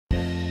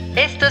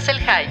Esto es El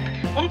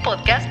Hype, un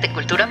podcast de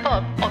cultura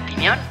pop,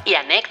 opinión y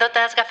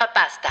anécdotas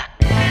gafapasta.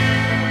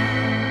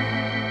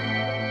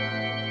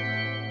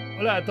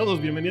 Hola a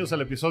todos, bienvenidos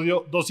al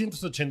episodio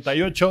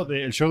 288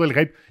 del Show del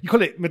Hype.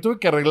 Híjole, me tuve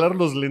que arreglar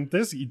los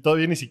lentes y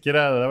todavía ni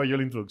siquiera daba yo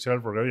la introducción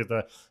al programa y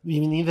estaba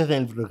bienvenidos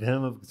al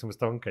programa porque se me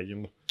estaban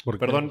cayendo.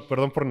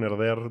 Perdón por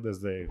nerdear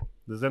desde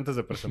antes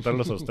de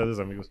presentarlos a ustedes,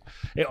 amigos.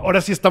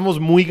 Ahora sí estamos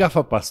muy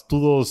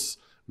gafapastudos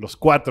los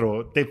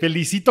cuatro. Te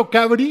felicito,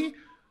 Cabri,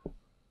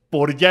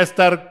 por ya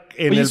estar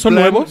en el ¿son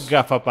plan nuevos?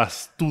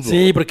 gafapastudo.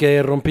 Sí,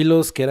 porque rompí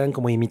los que eran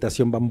como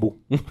imitación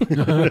bambú.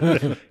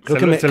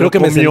 Creo Se lo que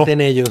me comió. senté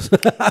en ellos.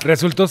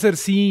 Resultó ser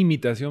sí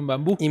imitación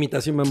bambú.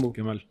 Imitación bambú.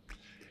 Qué mal.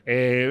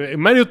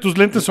 Mario, tus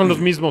lentes son los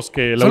mismos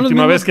que la Son los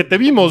última mismos vez que te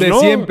vimos, de ¿no?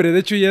 siempre. De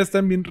hecho, ya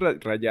están bien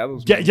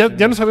rayados.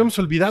 Ya nos habíamos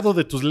olvidado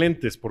de tus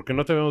lentes porque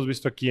no te habíamos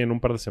visto aquí en un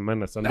par de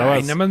semanas.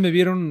 Ay, nada más me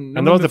vieron.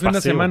 andabas Me de fui una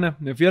paseo. semana.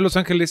 Me fui a Los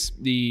Ángeles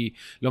y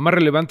lo más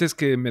relevante es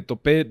que me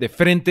topé de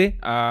frente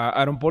a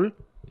Aaron Paul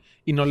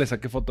y no le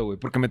saqué foto, güey,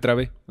 porque me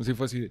trabé. Así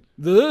fue así de.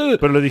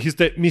 Pero le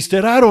dijiste,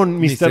 Mr. Aaron,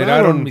 Mr.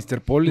 Aaron.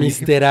 Mr. Paul. Y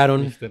dije, Mr.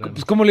 Aaron.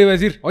 pues, ¿cómo le iba a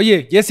decir?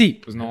 Oye, Jesse.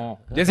 Pues no.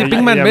 Jesse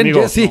Pinkman, ven,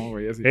 amigo. Jesse. Sí. No,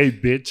 güey, así. Hey,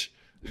 bitch.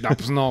 No,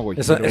 pues no, güey.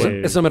 Eso, Pero, eso-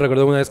 güey. eso me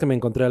recordó una vez que me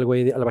encontré al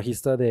güey, al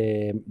bajista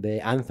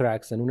de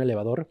Anthrax en un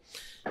elevador.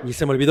 Y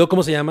se me olvidó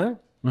cómo se llama.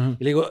 Ajá.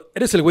 Y le digo,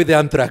 ¿eres el güey de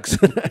Anthrax?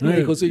 Me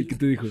dijo, sí. ¿Qué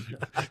te dijo?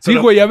 Sí,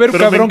 güey, a ver,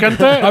 pero me cabrón.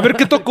 encanta- A ver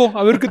qué toco,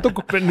 a ver qué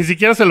toco. Pero ni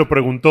siquiera se lo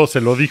preguntó,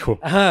 se lo dijo.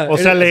 Ajá, O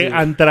sea, él- le sí.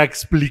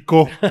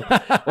 antraexplicó.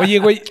 Oye,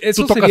 güey,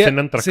 eso Tú tocas en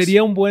Anthrax.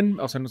 sería un buen,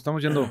 o sea, nos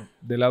estamos yendo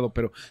de lado,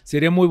 pero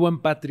sería muy buen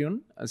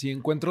Patreon, así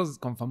encuentros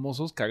con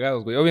famosos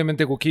cagados, güey.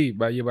 Obviamente Wookie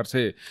va a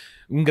llevarse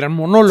un gran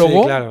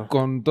monólogo Sí, claro.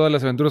 con todas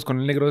las aventuras con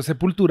el negro de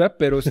Sepultura,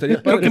 pero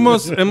estaría Creo padre.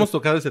 que hemos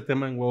tocado ese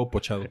tema en Huevo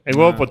Pochado. El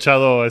huevo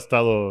pochado ha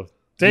estado...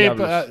 Sí,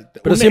 Diablos. un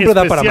Pero siempre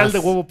da para especial más. de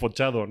huevo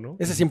pochado, ¿no?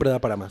 Ese siempre da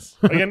para más.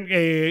 Oigan,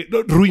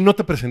 Rui, no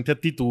te presenté a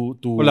ti tu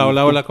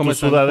Hola, ¿cómo tu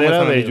están? sudadera ¿Cómo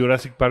están, de amigos?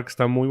 Jurassic Park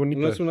está muy bonita.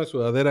 No es una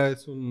sudadera,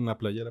 es una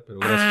playera, pero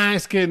gracias. Ah,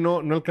 es que no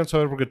alcanzo a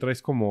ver porque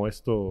traes como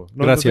esto.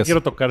 No, Gracias. No te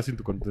quiero tocar sin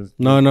tu consentimiento.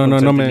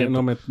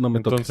 No me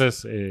toques.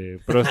 Entonces,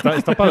 pero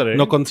está padre. ¿eh?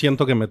 No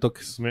consiento que me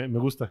toques. Me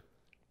gusta.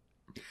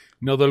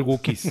 No doy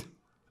Wookiees.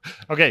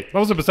 Ok,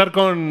 vamos a empezar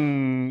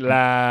con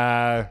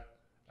la...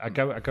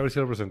 Acá a ver si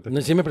lo presenté.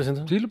 ¿Sí me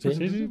presento? Sí, lo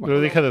Sí,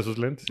 pero dije de sus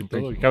lentes y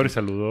todo. Y Cabri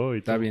saludó y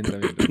Está todo. bien, está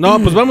bien. No,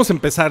 pues vamos a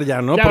empezar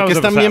ya, ¿no? Ya Porque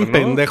vamos a están empezar,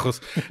 bien ¿no?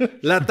 pendejos.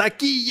 La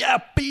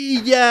taquilla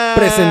pilla.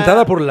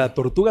 Presentada por la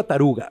tortuga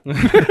taruga.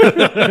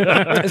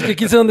 Es que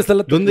quién sabe dónde está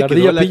la, ¿Dónde la quedó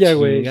ardilla la pilla,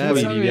 güey. chingada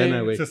 ¿Quién sabe?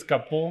 Viridiana, güey? Se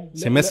escapó.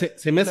 Se me hace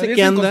La que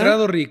habías anda.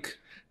 encontrado, Rick.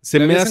 Se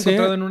La me habías hace.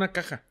 encontrado en una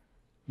caja.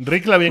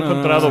 Rick la había No,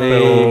 encontrado, sí.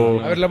 pero...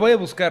 A ver, la voy a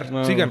buscar.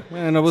 No, Sigan.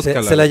 Bueno,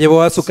 búscala. Se la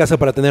llevó a su casa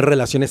para tener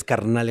relaciones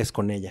carnales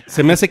con ella.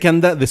 Se me hace que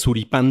anda de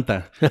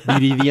suripanta.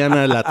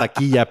 Viridiana, la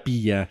taquilla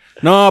pilla.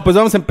 No, pues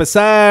vamos a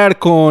empezar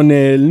con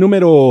el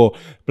número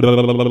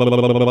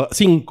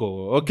 5,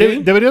 ¿ok?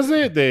 Deberías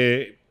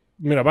de...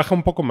 Mira, baja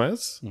un poco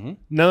más. Ujú.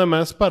 Nada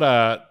más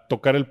para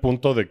tocar el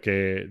punto de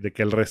que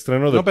el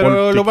reestreno de No, pero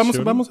Pulp lo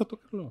Fiction- vamos a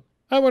tocarlo.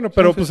 Ah, bueno,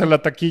 pero Sí, pues sí. en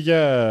la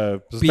taquilla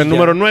pues, está Pilla. el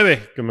número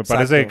 9, que me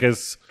parece Exacto. que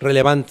es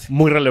Relevante.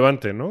 muy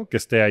relevante, ¿no? Que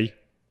esté ahí.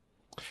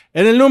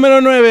 En el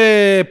número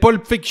 9,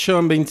 Pulp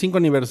Fiction, 25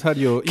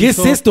 aniversario. ¿Qué es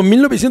esto?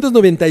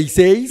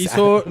 ¿1996?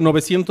 Hizo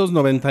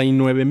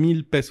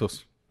 999,000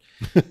 pesos.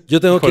 Yo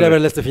tengo que ir a Híjole.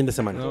 verla este fin de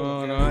semana.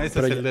 No, ese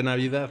Pero es ya- el de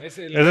Navidad. Es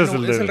el, Ese reno, es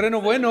el de- es el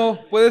reno bueno.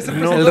 Puede ser.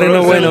 No, el pero reno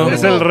es bueno.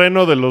 Es el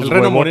reno de los El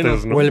reno huevotes,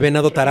 moreno. ¿no? O el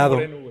venado tarado.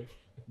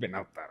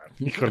 Venado tarado.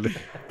 Híjole,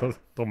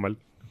 todo mal.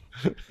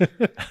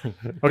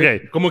 Ok.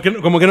 Como que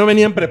no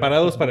venían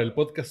preparados para el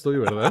podcast hoy,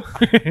 ¿verdad?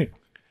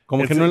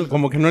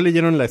 Como que no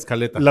leyeron la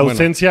escaleta. La Bueno,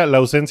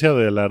 ausencia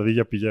de la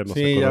ardilla pilla. No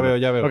Sí, ya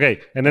veo. Ok,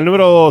 en el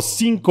número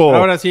 5.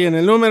 ahora sí, en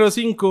el número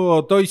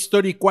 5, Toy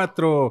Story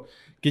 4,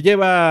 que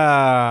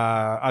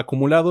lleva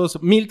acumulados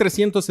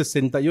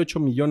 1,368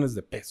 millones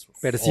de pesos.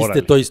 Persiste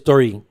Órale. Toy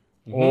Story.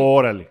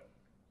 Órale.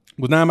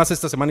 Pues nada más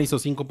esta semana hizo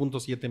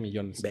 5.7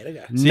 millones.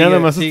 Verga. Nada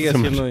más sigue esta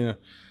semana. haciendo dinero.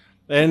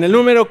 En el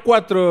número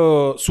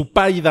 4,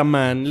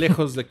 Supaidaman,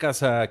 lejos de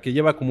casa, que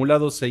lleva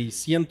acumulados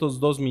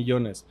 602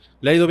 millones.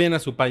 Le ha ido bien a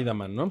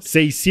Supaidaman, ¿no?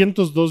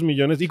 602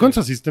 millones. ¿Y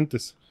cuántos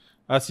asistentes?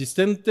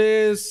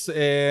 Asistentes,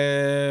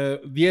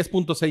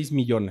 10.6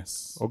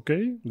 millones Ok.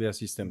 de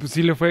asistentes. Pues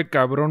sí le fue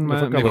cabrón, Le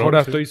fue cabrón, mejor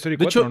a sí. Toy Story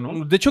De 4, hecho,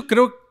 ¿no?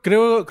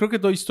 creo que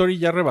Toy Story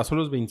ya rebasó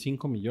los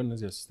 25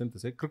 millones de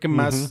asistentes. ¿Eh? Creo que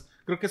más.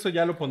 Creo que eso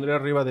ya lo pondría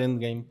arriba de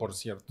Endgame, por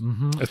cierto.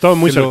 Estaba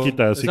muy Que lo-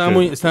 cerquita, así estaba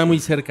que... estaba muy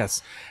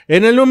cercas.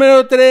 En el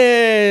número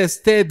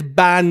 3, Ted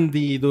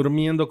Bundy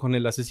durmiendo con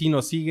el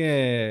asesino.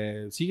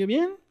 ¿Sigue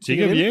bien?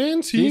 Sigue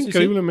bien, sí,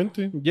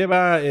 increíblemente.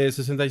 Lleva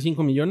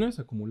 65 millones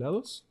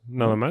acumulados.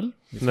 Nada mal.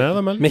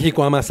 Nada mal.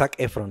 México ama a Zac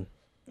Efron.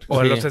 O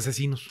a Sí. los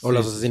asesinos. O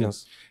los Sí, sí,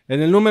 asesinos.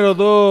 En el número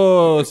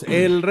 2,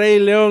 El Rey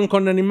León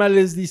con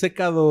animales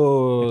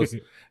disecados.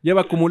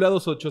 Lleva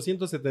acumulados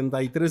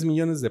 873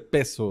 millones de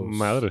pesos.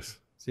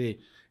 Madres. Sí.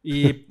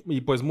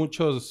 Y pues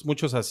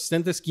muchos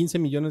asistentes, 15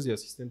 millones de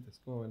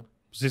asistentes. ¿Cómo ven?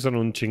 Sí, son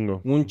un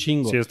chingo. Un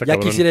chingo. Sí, está Ya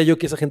cabrón. quisiera yo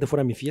que esa gente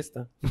fuera a mi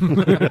fiesta.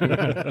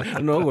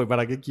 No, güey,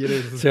 ¿para qué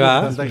quieres? Se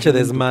va, Tanta pinche gente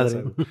en tu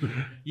desmadre. casa, güey.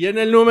 Y en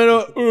el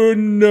número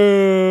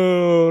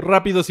 1,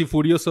 Rápidos y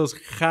Furiosos,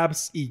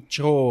 Hobbs y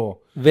Shaw.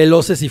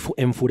 Veloces y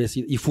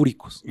enfurecidos. Y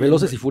fúricos.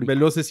 Veloces y fúricos.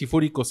 Veloces y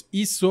Fúricos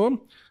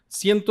hizo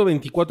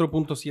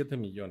 124.7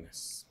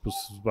 millones. Pues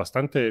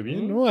bastante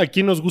bien, ¿no?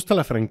 Aquí nos gusta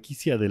la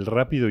franquicia del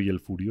Rápido y el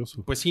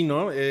Furioso. Pues sí,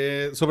 ¿no?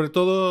 Sobre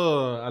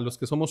todo a los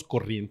que somos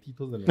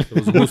corrientitos de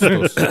nuestros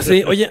gustos.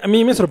 Sí, oye, a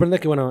mí me sorprende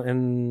que, bueno, a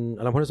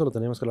lo mejor eso lo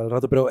teníamos que hablar al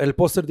rato, pero el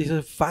póster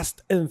dice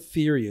Fast and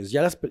Furious.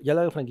 Ya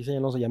la franquicia ya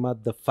no se llama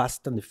The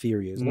Fast and the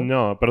Furious, ¿no?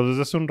 No, pero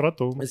desde hace un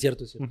rato. Es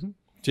cierto, es cierto. Ujú.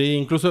 Sí,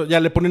 incluso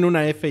ya le ponen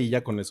una F y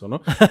ya con eso,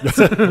 ¿no?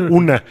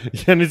 Una.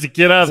 Ya ni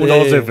siquiera Sí.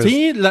 dos Fs.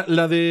 Sí,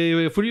 la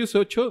de Furious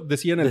 8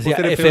 decía en el Decía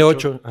póster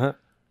F8. Ajá.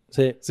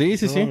 Sí. Sí,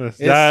 sí, sí. No, pues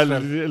ya Es-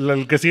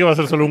 el que sigue va a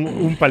ser solo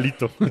un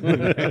palito.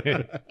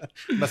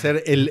 va a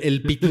ser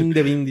el pitín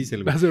de Vin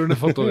Diesel, Va güey. a ser una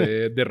foto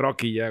de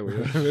Rocky ya, güey.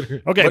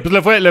 Ok,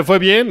 pues le fue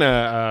bien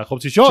a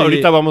Hobbs y Shaw. Sí.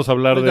 Ahorita vamos a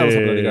hablar Ahorita vamos a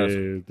platicar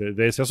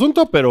de ese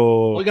asunto, pero...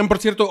 Oigan, por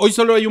cierto, hoy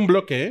solo hay un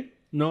bloque, ¿eh?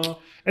 No.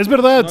 Es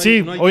verdad, No hay-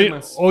 sí. no hay Hoy,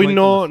 temas, hoy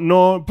no hay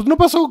no, pues no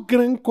pasó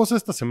gran cosa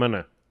esta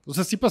semana. O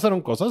sea, sí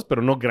pasaron cosas,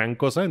 pero no gran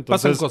cosa.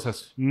 Entonces, Pasan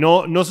cosas.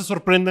 no se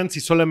sorprendan si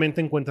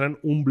solamente encuentran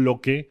un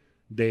bloque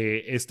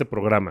de este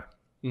programa.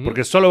 Ujú.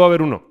 Porque solo va a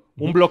haber uno.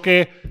 Un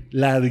bloque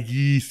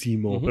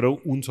larguísimo, Ujú. pero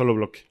un solo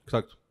bloque.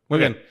 Exacto. Muy Ok.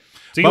 bien.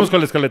 Seguimos Vamos- con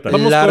la escaleta.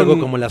 Vamos Largo con-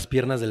 como las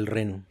piernas del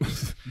reno.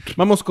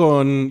 Vamos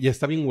con... Ya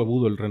está bien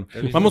huevudo el reno.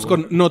 Vamos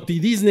con Noti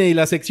Disney,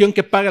 la sección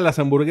que paga las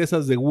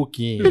hamburguesas de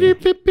Wookiee.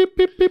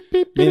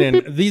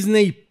 Miren,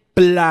 Disney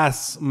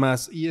Plus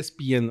más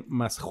ESPN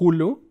más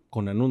Hulu,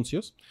 con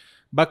anuncios,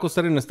 va a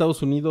costar en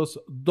Estados Unidos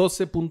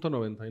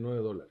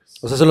 $12.99.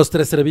 O sea, son los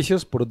 3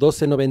 servicios por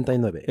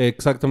 $12.99.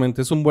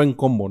 Exactamente, es un buen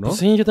combo, ¿no?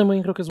 Sí, yo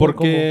también creo que es buen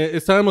combo.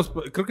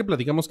 Porque creo que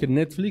platicamos que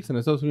Netflix en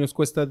Estados Unidos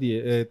cuesta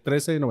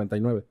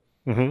 $13.99.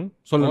 Ujú.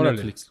 Solo Órale.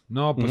 Netflix.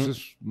 No, pues Ujú.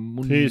 es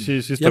un... Sí,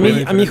 Y está a mí,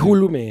 bien. a mí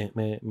Hulu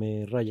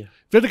me raya.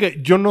 Fíjate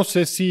que yo no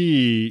sé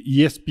si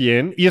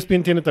ESPN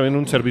tiene también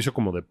un servicio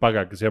como de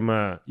paga que se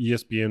llama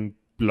ESPN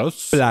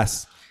Plus.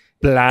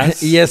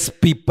 Plus. Y es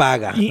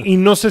pipaga. Y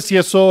no sé si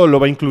eso lo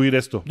va a incluir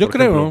esto. Yo por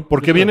creo, ejemplo,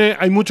 porque yo creo.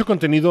 hay mucho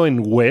contenido en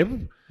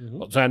web,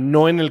 Ujú. o sea,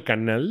 no en el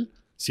canal,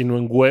 sino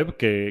en web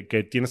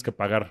que tienes que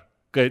pagar.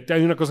 Que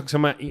hay una cosa que se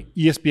llama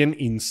ESPN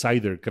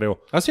Insider,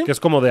 creo. ¿Ah, sí? Que es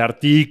como de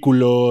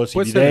artículos y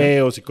Puede ser.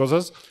 videos y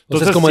cosas. O sea,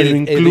 Entonces, es como si el lo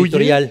incluye,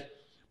 editorial.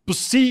 pues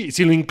sí,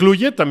 si lo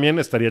incluye también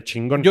estaría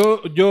chingón. Yo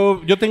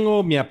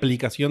tengo mi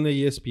aplicación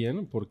de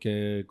ESPN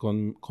porque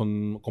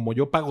como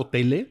yo pago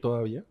tele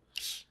todavía,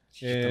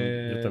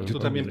 tú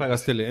también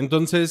pagas tele.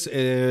 Entonces,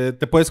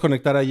 te puedes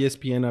conectar a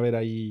ESPN a ver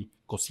ahí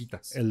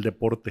cositas. El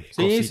deporte.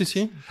 Sí, cositas. sí,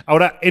 sí.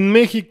 Ahora, en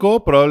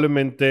México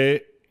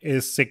probablemente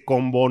ese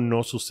combo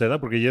no suceda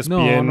porque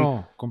ESPN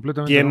No,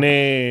 completamente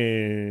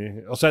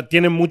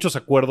tiene muchos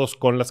acuerdos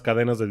con las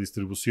cadenas de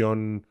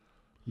distribución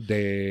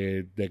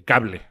de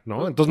cable,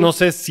 ¿no? Entonces no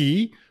sé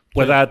si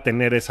pueda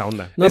tener esa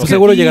onda. No, Es pues que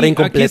seguro aquí- llegará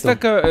incompleto.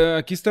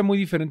 Aquí está muy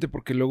diferente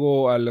porque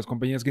luego a las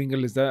compañías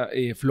gringas les da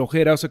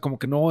flojera, o sea, como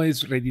que no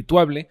es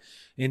redituable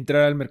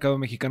entrar al mercado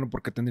mexicano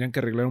porque tendrían que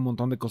arreglar un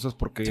montón de cosas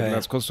porque Sí.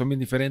 las cosas son bien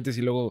diferentes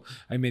y luego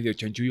hay medio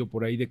chanchullo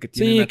por ahí de que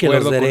tienen Sí, que los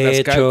acuerdo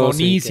derechos.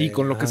 con y Easy, que-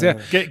 con lo que ajá. sea.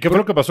 ¿Qué fue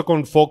lo que pasó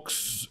con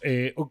Fox?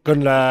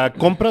 Con la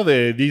compra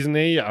de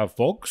Disney a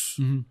Fox.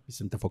 Ujú.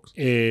 Vicente Fox.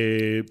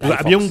 Pues, Ay,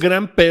 había Fox. un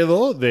gran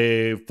pedo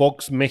de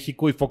Fox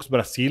México y Fox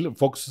Brasil,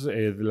 Fox,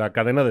 la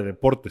cadena de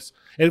deportes.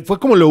 Fue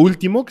como lo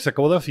último que se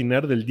acabó de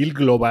afinar del deal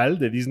global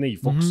de Disney y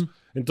Fox. Ujú.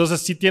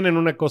 Entonces sí tienen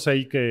una cosa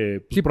ahí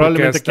que pues, Sí,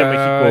 probablemente aquí porque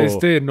a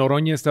hasta México...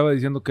 Noroña estaba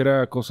diciendo que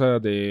era cosa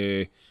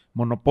de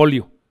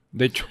monopolio,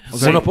 de hecho. O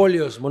sea,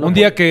 Monopolios. un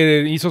día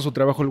que hizo su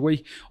trabajo el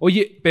güey.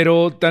 Oye,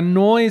 pero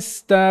no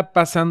está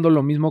pasando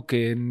lo mismo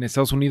que en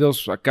Estados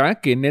Unidos acá,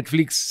 que en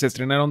Netflix se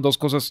estrenaron dos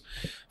cosas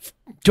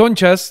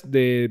chonchas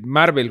de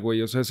Marvel,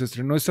 güey. O sea, se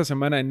estrenó esta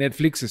semana en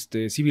Netflix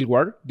Civil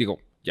War. Digo,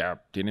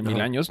 ya tiene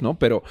 1000 años, ¿no?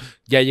 Pero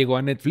ya llegó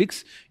a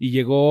Netflix y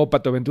llegó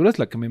Pato Aventuras,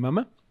 la que me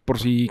mama. Por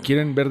si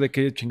quieren ver de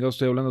qué chingado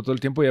estoy hablando todo el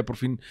tiempo, ya por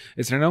fin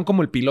estrenaron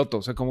como el piloto.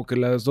 O sea, como que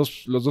los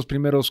dos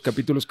primeros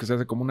capítulos que se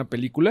hace como una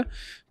película.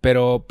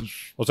 Pero pues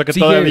O sea que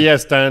sigue- todavía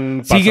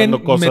están siguen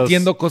pasando cosas...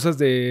 metiendo cosas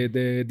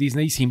de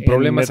Disney sin en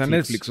problemas a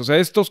Netflix. Netflix. O sea,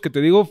 estos que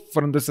te digo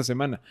fueron de esta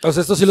semana. O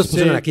sea, estos sí los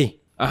pusieron Sí. aquí.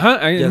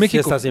 Ajá, en Ya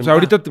México. está así. O sea,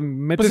 ahorita te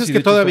metes Pues es y que de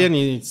hecho todavía está-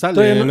 ni sale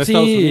Todavía en no,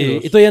 Estados sí,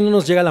 Unidos. y todavía no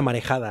nos llega la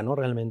marejada, ¿no?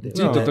 Realmente.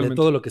 Sí, de totalmente.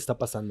 todo lo que está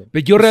pasando.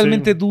 Pero yo Sí.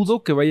 realmente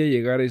dudo que vaya a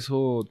llegar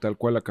eso tal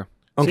cual acá.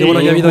 Aunque Sí,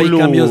 bueno, ya ha habido ahí Hulu.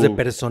 cambios de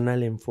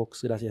personal en Fox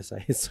gracias a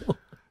eso.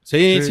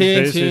 Sí, Sí,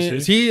 sí, sí, sí,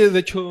 sí. sí. De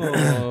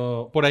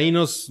hecho, por ahí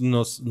nos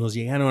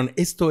llegaron.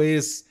 Esto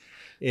es...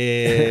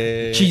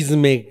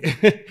 Chisme.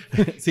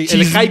 Sí,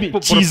 el hype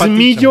por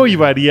Chismillo Pati y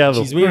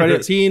variado. Chismillo y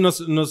variado. Sí,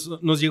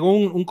 nos llegó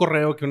un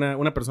correo que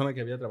una persona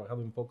que había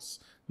trabajado en Fox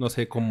no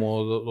sé, como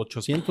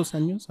 800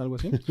 años, algo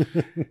así.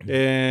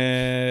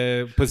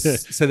 Pues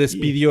se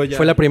despidió ya.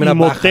 Fue la primera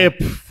baja.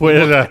 Imhotep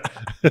fue la...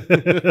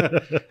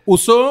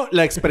 Usó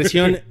la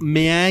expresión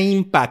me ha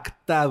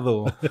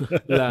impactado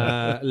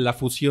la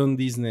fusión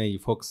Disney y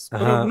Fox.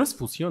 Ajá. Pero no es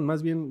fusión,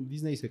 más bien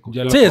Disney se cogió.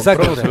 Ya lo Sí, compró,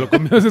 exacto. se lo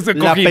comió ese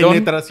La cogidón.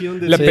 penetración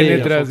de La Sí,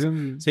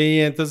 penetración. Sí,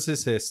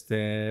 entonces,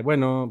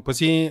 bueno, pues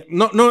sí.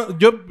 No,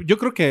 yo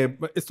creo que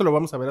esto lo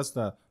vamos a ver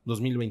hasta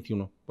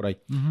 2021, por ahí.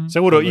 Ujú.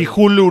 Seguro. Y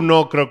Hulu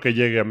no creo que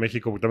llegue a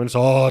México, porque también es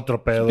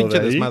otro pedo Pinche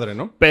de ahí. desmadre,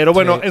 ¿no? Pero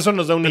bueno, Sí. eso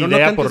nos da una Pero no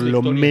idea cantes por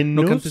lo victoria,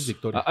 menos. No cantes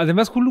victoria.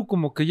 Además, Hulu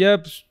como que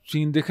ya, pues,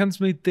 sin The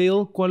Handmaid's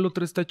Tale, ¿cuál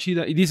otra está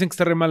chida? Y dicen que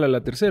está re mala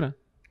la tercera.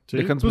 Sí,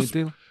 The Handmaid's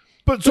Tale.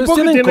 pues, supongo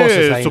que tienen tiene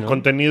cosas ahí, su ¿no?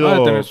 contenido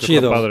tener que está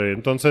chido. padre.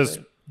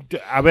 Entonces,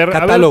 a ver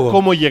Catálogo.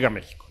 cómo llega a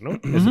México, ¿no?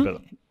 Ese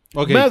pedo.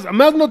 Ok.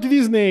 Más Naughty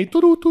Disney.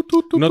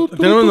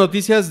 Tenemos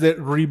noticias de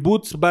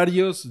reboots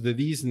varios de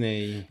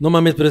Disney. No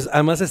mames, pero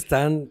además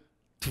están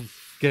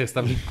Que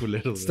están bien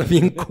culeros.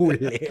 bien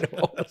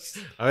culeros.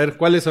 A ver,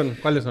 ¿cuáles son?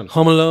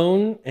 Home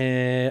Alone.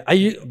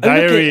 Hay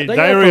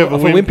Diary of a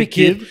Wimpy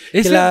Kid.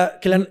 Ese-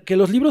 que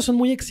los libros son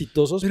muy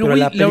exitosos, Pero, pero, güey,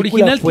 la la película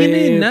original fue...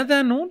 tiene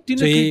nada, ¿no?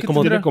 Tiene Sí, que como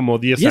tendrá? Tiene como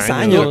 10 10 años.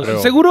 años. yo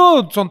creo.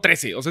 Seguro son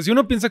 13. O sea, si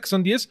uno piensa que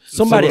son 10,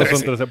 Son Seguro varios.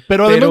 son 13.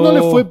 Pero además Pero- no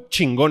le fue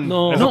chingón.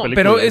 No. esa No, película.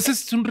 pero ese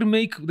es un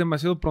remake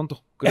demasiado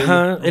pronto. creo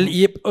Ajá.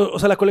 yo. O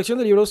sea, la colección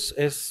de libros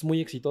es muy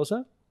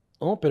exitosa,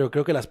 ¿no? Pero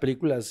creo que las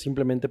películas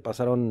simplemente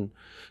pasaron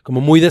como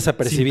muy Sin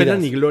desapercibidas. pena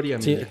ni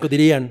gloria. Sí, mira.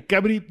 dirían.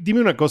 Cabri,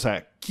 dime una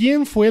cosa.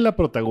 ¿Quién fue la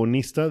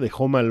protagonista de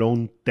Home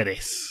Alone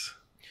 3?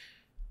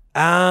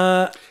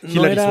 No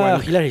Hilary era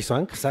Swank. Hilary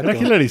Swank, exacto. ¿Era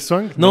Hilary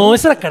Swank? No,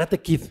 esa era Karate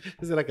Kid.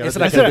 Esa era Esa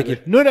era Esa Karate Kid.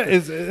 no era,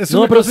 es No,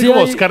 una pero cosa sí como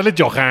hay-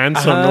 Scarlett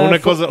Johansson, Ajá, ¿no? Una fue-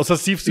 cosa, o sea,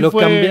 sí Lo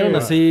fue... cambiaron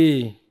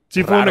así.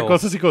 Sí fue una raro.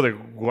 cosa así como de,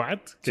 ¿what?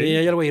 Sí,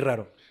 hay algo ahí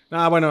raro.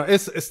 Ah, bueno,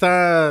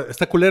 está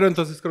culero,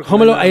 entonces creo que...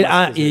 Home no hay Alone,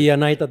 nada más que y A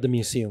Night at the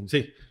Museum.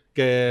 Sí,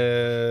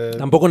 que...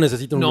 Tampoco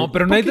necesito un... No,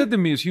 pero ¿Por Night qué? at the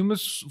Museum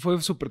fue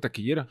súper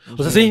taquillera.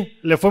 O sea, sí.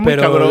 Le fue muy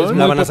pero cabrón.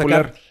 la muy van a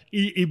popular. sacar.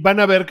 Y van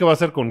a ver qué va a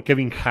hacer con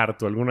Kevin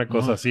Hart o alguna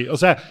cosa así. O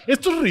sea,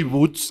 estos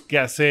reboots que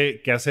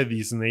hace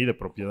Disney de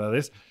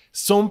propiedades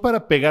son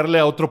para pegarle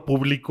a otro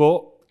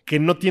público que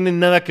no tiene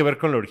nada que ver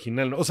con la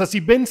original, ¿no? O sea, si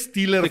Ben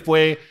Stiller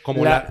fue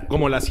Como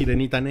la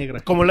sirenita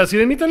negra. como la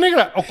Sirenita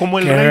Negra o como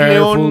el Rey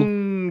Careful.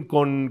 León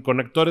con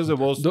actores de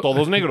voz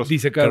todos negros.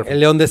 Dice Carl. El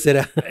León de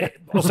Cera.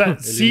 O sea,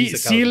 sí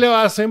disecado. le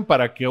hacen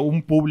para que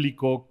un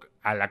público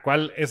a la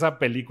cual esa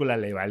película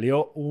le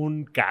valió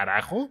un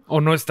carajo.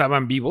 ¿O no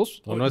estaban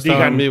vivos? O no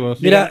estaban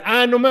vivos. Mira,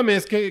 Mira- no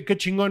mames, qué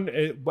chingón.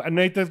 A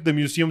Night at the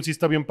Museum sí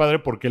está bien padre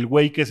porque el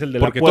güey que es el de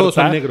Porque la puerta todos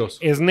son negros.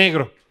 es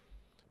negro.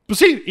 Pues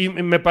sí, y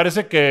me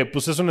parece que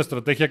pues es una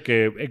estrategia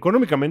que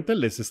económicamente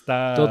les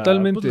está...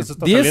 Totalmente. pues, les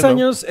está 10 saliendo.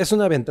 años es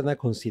una ventana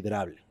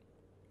considerable.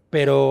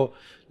 Pero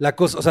la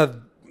cosa, o sea,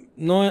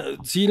 no,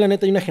 sí, la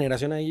neta hay una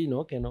generación ahí,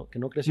 ¿no? Que no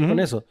creció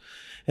con eso.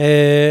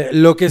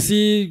 Lo que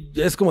sí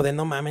es como de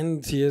no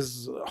mamen si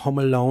es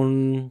Home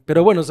Alone.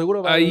 Pero bueno,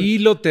 seguro va a- Ahí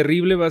lo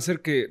terrible va a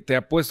ser que te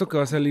apuesto que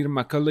va a salir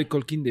Macaulay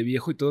Culkin de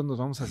viejo y todos nos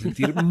vamos a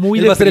sentir muy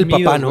Él va a ser el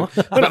deprimidos, papá, ¿no?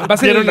 güey. Va a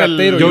ser el ¿Vieron al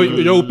ratero. yo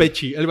creo. Joe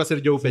Pesci. Él va a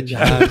ser Joe Pesci.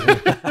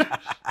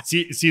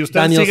 Si ustedes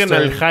Daniel siguen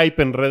Stern. al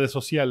hype en redes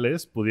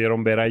sociales,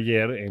 pudieron ver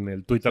ayer en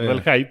el Twitter Sí.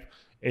 del hype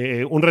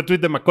un retweet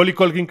de Macaulay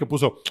Culkin que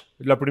puso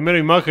la primera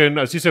imagen,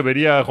 así se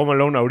vería Home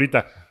Alone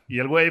ahorita. Y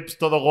el güey, pues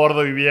todo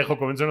gordo y viejo,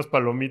 comienza unos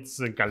palomitas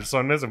en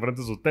calzones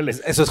enfrente de sus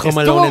teles. Eso es Home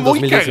Estuvo Alone en muy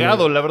 2019.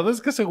 cagado. La verdad es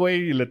que ese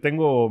güey le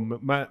tengo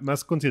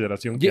más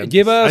consideración que antes.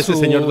 Lleva A ese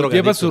señor drogadicto.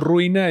 lleva su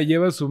ruina y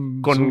lleva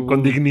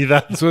con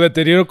dignidad. su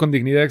deterioro con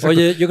dignidad. Exacto.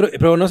 Oye, yo creo,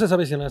 pero no se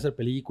sabe si van a hacer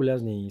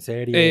películas ni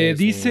series.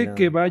 ni Dice nada.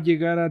 que va a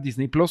llegar a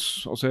Disney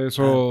Plus. O sea,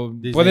 eso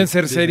Disney- pueden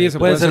ser Disney. series o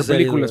Pueden pueden ser ser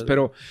series, películas. ¿verdad?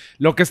 Pero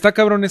lo que está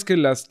cabrón es que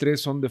las tres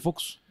son de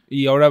Fox.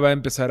 Y ahora va a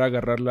empezar a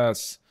agarrar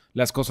las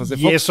cosas de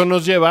Y Fox. eso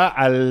nos lleva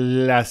a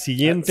la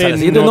siguiente, A la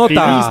siguiente Naughty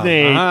nota.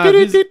 Disney. Ah,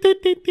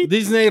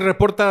 Disney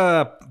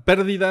reporta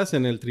pérdidas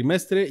en el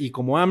trimestre y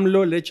como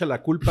AMLO le echa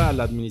la culpa a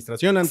la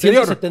administración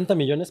anterior. 170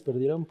 millones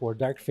perdieron por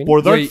Dark Phoenix.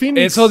 Por Dark Güey,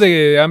 Phoenix. eso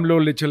de AMLO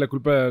le echa la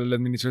culpa a la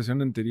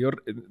administración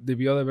anterior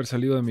debió de haber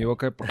salido de mi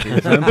boca porque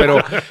 ¿saben?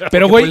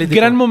 pero güey, político.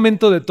 gran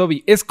momento de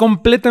Toby. Es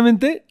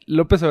completamente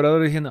López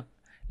Obrador diciendo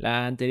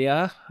la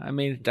anterior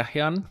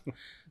administración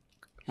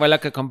fue la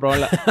que compró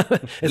la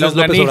Ese es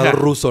López Obrador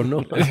ruso,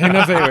 ¿no? no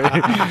sé, güey.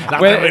 La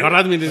Güey, mejor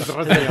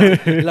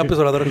administración. López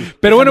Obrador.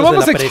 pero bueno, quejándose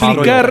vamos a de la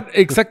explicar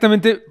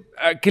exactamente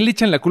a qué le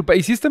echan la culpa.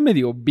 Y si está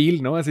medio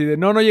vil, ¿no? Así de,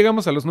 no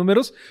llegamos a los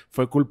números.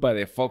 Fue culpa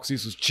de Fox y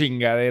sus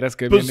chingaderas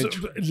que Pues, habían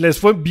hecho. les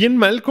fue bien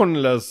mal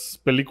con las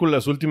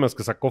películas últimas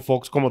que sacó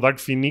Fox, como Dark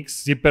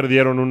Phoenix. Sí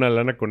perdieron una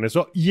lana con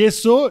eso. Y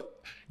eso,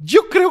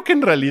 yo creo que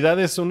en realidad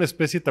es una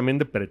especie también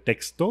de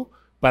pretexto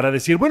para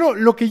decir, bueno,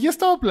 lo que ya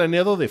estaba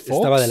planeado de Fox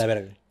Estaba de la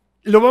verga.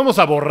 lo vamos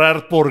a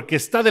borrar porque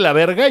está de la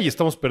verga y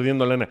estamos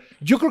perdiendo lana.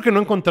 Yo creo que no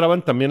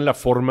encontraban también la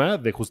forma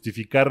de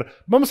justificar,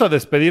 vamos a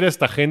despedir a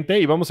esta gente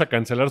y vamos a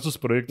cancelar sus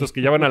proyectos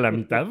que ya van a la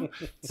mitad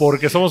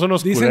porque somos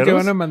unos Dicen culeros. que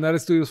van a mandar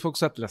estudios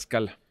Fox a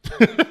Tlaxcala.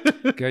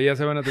 Que allá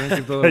se van a tener que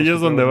ir todos. Ahí es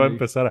donde va a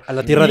empezar. A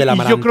la tierra del Y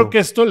amaranto. yo creo que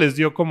esto les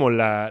dio como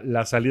la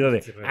salida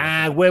de,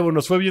 huevo,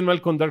 nos fue bien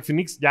mal con Dark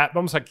Phoenix, ya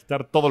vamos a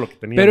quitar todo lo que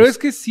teníamos. Pero es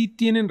que sí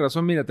tienen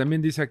razón. Mira,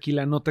 también dice aquí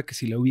la nota que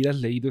si la hubieras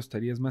leído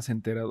estarías más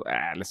enterado.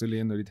 La estoy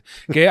leyendo ahorita.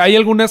 Que hay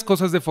algunas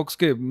cosas de Fox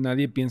que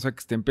nadie piensa que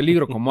esté en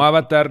peligro, como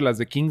Avatar, las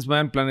de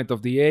Kingsman, Planet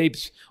of the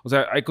Apes. O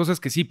sea, hay cosas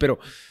que sí, pero...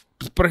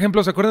 Pues, por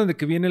ejemplo, ¿se acuerdan de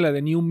que viene la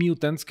de New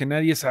Mutants? Que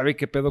nadie sabe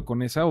qué pedo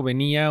con esa, o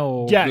venía,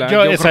 o... Ya,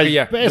 yo esa creo que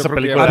ya. película- Yo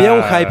creo que ya. Había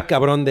un hype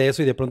cabrón de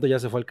eso y de pronto ya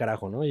se fue al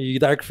carajo, ¿no? Y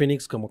Dark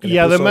Phoenix como que Y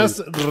le puso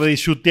además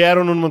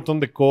reshootearon un montón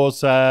de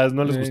cosas,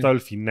 no les Sí. gustaba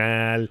el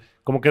final,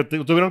 como que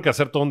tuvieron que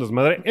hacer todo un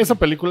desmadre. Esa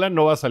película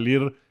no va a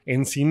salir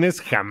en cines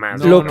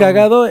jamás. Lo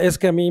cagado es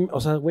que a mí, o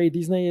sea, güey,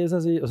 Disney es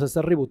así, o sea,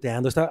 está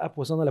reboteando, está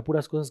apostando a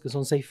puras cosas que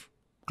son safe,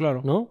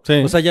 Claro. ¿no? Sí.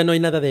 O sea, ya no hay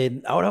nada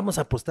de, ahora vamos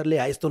a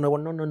apostarle a esto nuevo.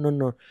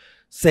 No.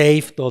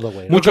 Safe todo,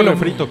 güey. Mucho Creo que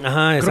refrito.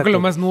 Ajá, Creo exacto. que lo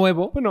más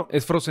nuevo Bueno.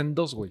 es Frozen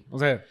 2, güey. O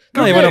sea...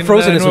 No, y creo bueno, que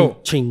Frozen nada es nuevo.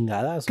 un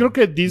chingadazo. Creo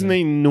que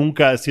Disney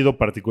nunca ha sido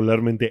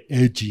particularmente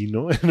edgy,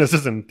 ¿no? En ese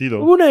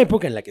sentido. Hubo una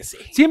época en la que sí.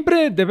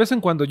 Siempre, de vez en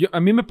cuando, a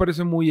mí me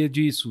parece muy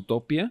edgy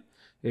Zootopia,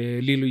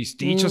 Lilo y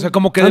Stitch, o sea,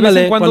 como que de Ándale,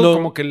 vez en cuando, cuando-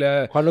 como que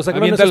la cuando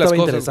sacaron avienta eso las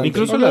estaba cosas. interesante.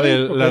 Incluso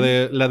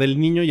la del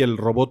niño y el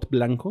robot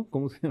blanco.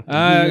 ¿Cómo se llama?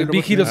 Ah,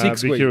 Big Hero Ah,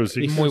 6, Big güey. Hero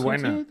 6. Muy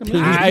buena.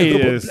 Ay,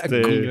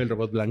 El niño y el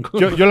robot blanco.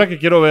 Yo la que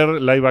quiero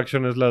ver live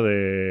action es la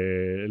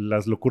de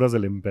Las locuras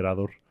del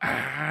emperador.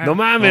 No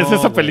mames, no,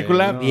 esa güey,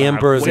 película. no. The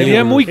Emperor's güey,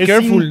 Sería muy es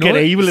careful, ¿no?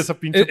 increíble esa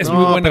pinche. Es no,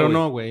 muy buena, pero güey.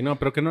 no, güey. No,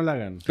 pero que no la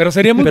hagan. Pero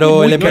sería muy Pero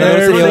muy el emperador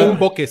careful. sería- No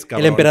invoques,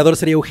 cabrón. El emperador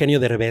sería Eugenio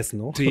Derbez,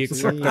 ¿no? Sí,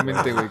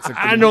 exactamente, güey.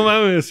 Ah, no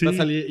mames, sí. Va a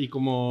salir y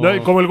como...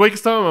 No, como el güey que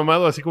estaba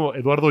mamado, así como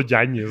Eduardo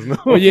Yáñez, ¿no?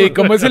 Oye, y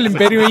como es el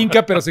imperio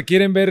inca, pero se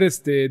quieren ver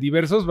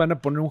diversos, van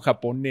a poner un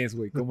japonés,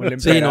 güey, como el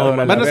Sí, emperador. no,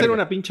 la Van a hacer verga.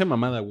 una pinche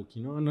mamada,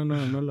 Wookie. No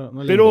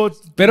le Pero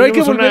Pero hay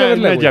que tenemos volver a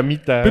verla, una güey.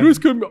 llamita.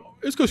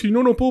 es que si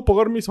no, no puedo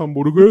pagar mis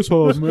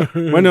hamburguesas.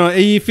 Bueno,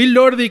 y Phil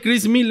Lord y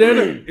Chris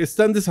Miller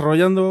están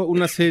desarrollando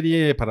una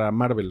serie para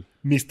Marvel.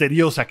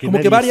 Misteriosa, que Como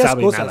nadie que varias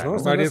sabe cosas, nada,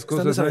 ¿no? Varias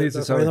cosas, nadie se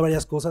desarrollando sabe.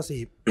 varias cosas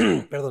y,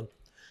 perdón,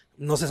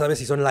 no se sabe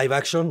si son live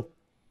action.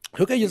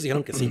 Creo que ellos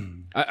dijeron que sí.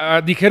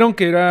 Dijeron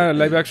que era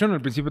live action,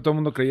 al principio todo el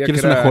mundo creía que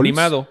 ¿Quieres era una Hobbs?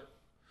 animado.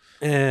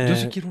 Yo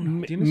sí Eh, quiero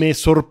una. ¿Tienes? Me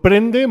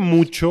sorprende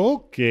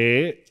mucho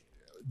que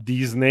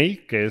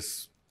Disney, que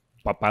es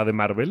papá de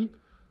Marvel,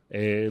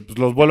 pues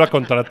los vuelva a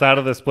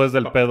contratar después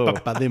del pedo.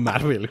 Papá de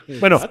Marvel.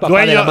 Bueno,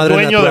 Papá de la madre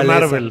dueño de naturaleza.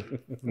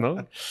 Marvel, ¿no?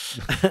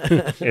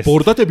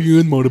 Pórtate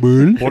bien,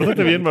 Marvel.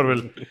 Pórtate bien,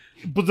 Marvel.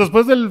 Pues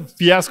después del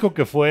fiasco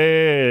que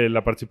fue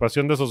la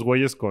participación de esos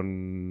güeyes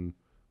con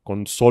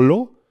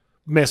Solo,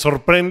 me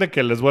sorprende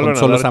que les vuelvan Con a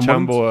Solo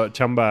dar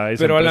chamba a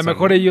esa Pero a lo empresa,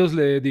 mejor ¿no? ellos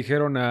le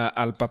dijeron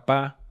al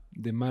papá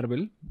de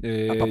Marvel.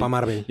 a papá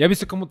Marvel. ¿Ya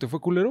viste cómo te fue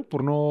culero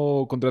por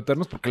no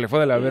contratarnos? Porque le fue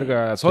de la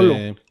verga solo.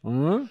 Sí.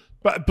 ¿Ah?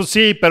 Pues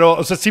sí, pero,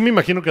 o sea, sí me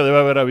imagino que debe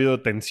haber habido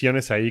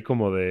tensiones ahí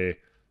como de,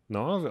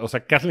 ¿no? O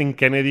sea, Kathleen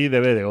Kennedy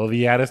debe de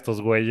odiar a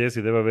estos güeyes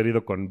y debe haber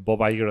ido con Bob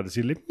Iger a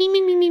decirle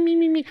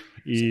mi.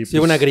 Y, Sí,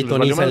 una les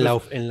gritoниza valió en la,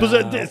 madres. en Pues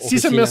la sí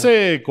se me oficina.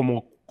 hace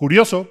como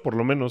curioso, por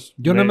lo menos.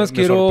 Yo nada más me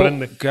quiero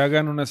sorprende. que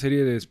hagan una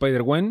serie de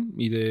Spider-Gwen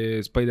y de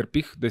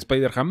Spider-Pig, de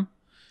Spider-Ham.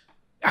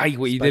 Ay,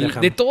 güey,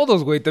 Spider-Ham. de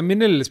todos, güey.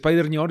 También el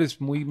Spider-Ñor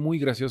es muy, muy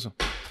gracioso.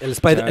 El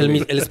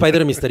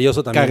Spider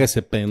misterioso también. Caga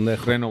ese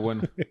pendejo. Reno,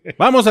 bueno.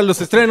 Vamos a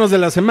los estrenos de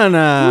la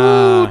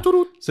semana. Se Ah,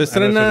 eso ya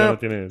estrena no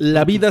tiene-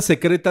 La vida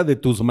secreta de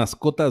tus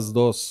mascotas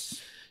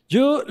 2.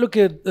 Yo lo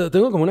que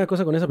tengo como una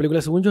cosa con esa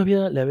película, según yo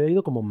le había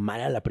ido como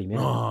mal a la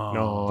primera.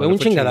 No, ¿Fue no un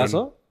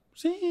chingadazo?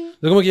 Sí.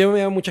 Es como que yo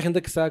veía mucha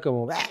gente que estaba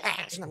como,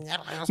 es una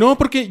mierda. No,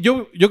 porque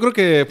yo creo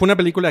que fue una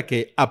película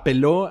que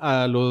apeló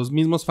a los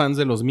mismos fans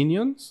de los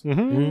Minions.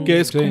 Ujú. Que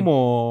es Sí.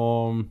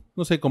 como,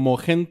 no sé, como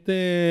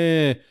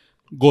gente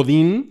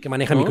godín. Que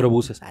maneja ¿no?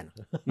 microbuses.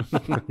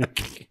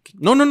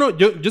 No.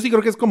 Yo sí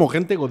creo que es como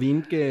gente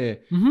godín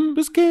que,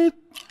 pues que...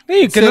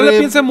 Sí, que se no la ve-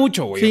 piensa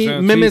mucho, güey. Sí, O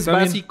sea, memes está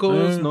bien.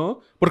 básicos,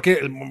 ¿no? Porque,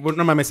 bueno,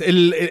 no mames,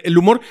 el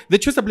humor... De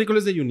hecho, esta película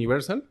es de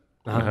Universal.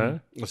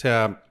 Ajá. O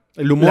sea,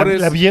 el humor ¿La,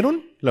 es... ¿La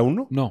vieron? ¿La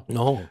 1? No.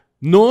 No.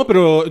 No,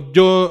 pero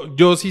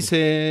yo sí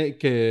sé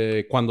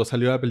que cuando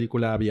salió la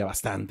película había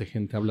bastante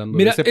gente hablando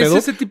Mira, de ese es pedo.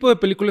 ese tipo de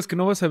películas que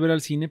no vas a ver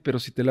al cine, pero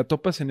si te la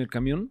topas en el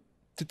camión,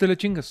 sí te la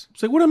chingas.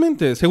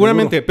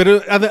 Seguramente.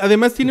 Pero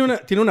además tiene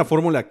una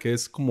fórmula que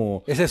es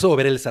como... Es eso o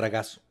ver el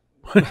sargazo.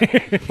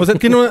 O sea,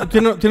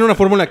 tiene una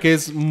fórmula que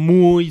es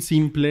muy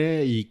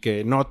simple y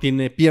que no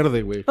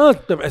pierde, güey. Ah, sí.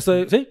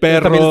 También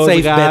Perros, safe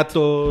bet.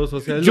 gatos, o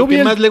sea, es Yo lo que vi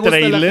el más le gusta a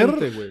la tráiler.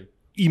 gente, güey.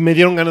 Y me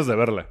dieron ganas de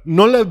verla.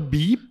 No la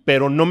vi,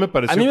 pero no me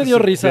pareció. A mí me que dio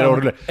se risa viera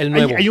horrible. el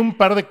nuevo. Hay un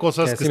par de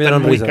cosas Que que sí me están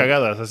dieron muy risa.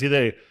 cagadas, así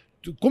de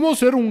 ¿cómo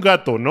ser un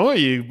gato, no?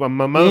 Y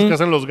mamadas que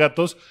hacen los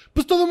gatos.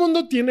 Pues todo el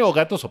mundo tiene o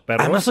gatos o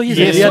perros. Además, hoy es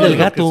Y el eso día del lo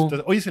que gato.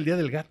 hoy es el día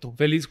del gato.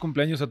 Feliz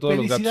cumpleaños a todos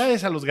los gatos.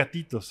 Felicidades a los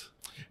gatitos.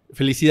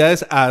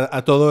 Felicidades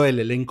a todo el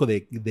elenco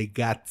de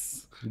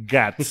Gats.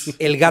 Gats.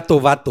 El gato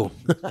vato.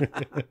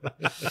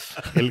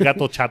 El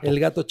gato chato. El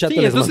gato chato. Sí,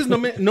 les entonces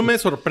manda. no me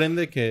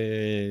sorprende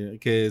que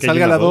salga llegue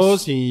la la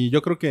 2 y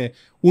yo creo que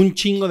un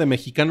chingo de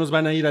mexicanos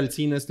van a ir al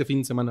cine este fin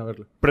de semana a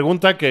verla.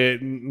 Pregunta que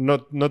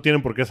no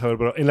tienen por qué saber,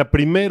 pero en la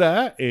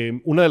primera,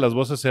 una de las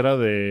voces era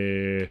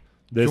de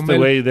este Chumel.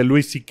 güey, de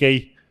Luis C.K.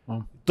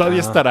 Oh. ¿Todavía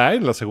estará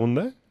en la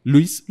segunda?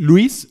 Luis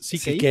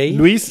C.K. CK.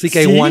 Luis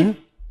CK1.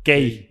 K.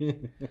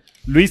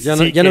 Luis Ya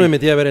C.K. no me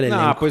metí a ver el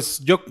elenco. No,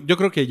 pues yo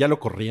creo que ya lo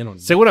corrieron.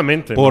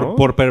 Seguramente, ¿no?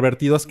 Por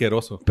pervertido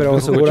asqueroso. Pero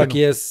seguro Cochino.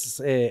 aquí es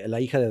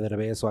la hija de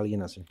Derbez o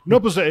alguien así. No,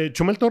 pues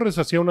Chumel Torres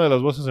hacía una de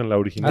las voces en la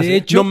original. De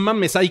hecho- no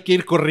mames, hay que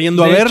ir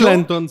corriendo a De verla hecho,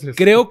 entonces.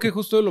 Creo que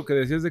justo lo que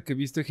decías de que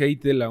viste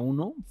hate de la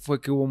 1 fue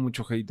que hubo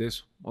mucho hate de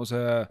eso. O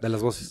sea, De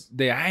las voces.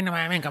 de ay, no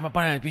mames, ¿cómo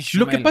ponen el pinche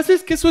Lo que Chumel? pasa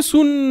es que eso es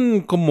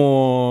un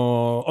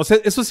como... O sea,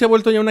 eso se ha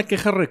vuelto ya una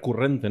queja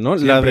recurrente, ¿no?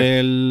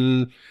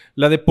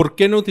 La de por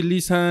qué no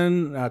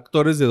utilizan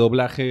actores de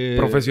doblaje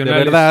Profesionales.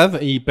 de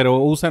verdad, pero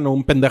usan a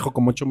un pendejo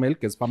como Chumel,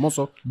 que es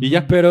famoso, y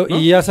ya. Pero, ¿no?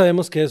 y ya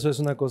sabemos que eso es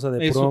una cosa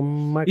de Eso. puro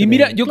Y marketing.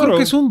 mira, yo Claro. creo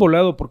que es un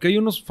volado porque hay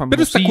unos famosos.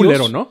 Pero está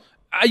culero, ¿no?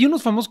 Hay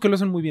unos famosos que lo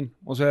hacen muy bien,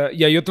 o sea,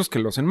 y hay otros que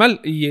lo hacen mal.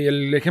 Y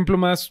el ejemplo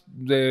más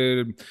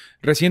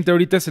reciente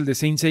ahorita es el de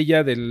Saint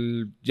Seiya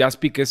del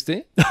Jaspic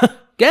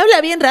que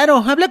habla bien raro,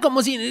 habla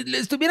como si le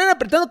estuvieran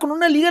apretando con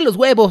una liga los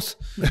huevos.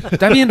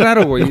 Está bien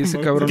raro, güey, ese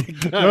cabrón.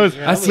 No,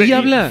 Así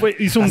habla.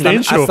 Hizo un hasta,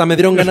 densho. hasta me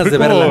dieron ganas de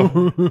verla.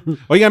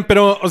 Oigan,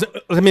 pero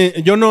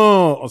yo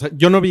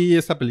no vi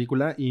esta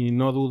película y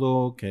no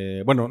dudo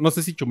que... Bueno, no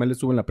sé si Chumel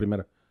estuvo en la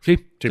primera. Sí.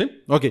 Sí. ¿Sí?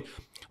 Ok.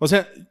 O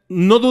sea,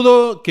 no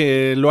dudo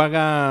que lo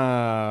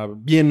haga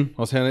bien.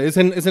 O sea,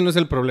 ese no es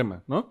el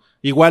problema, ¿no?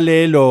 Igual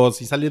él o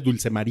si sale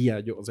Dulce María,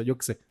 yo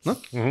qué sé, ¿no?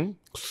 Ujú.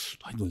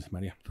 Ay, Dulce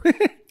María.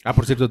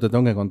 Por cierto, te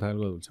tengo que contar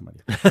algo de Dulce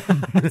María.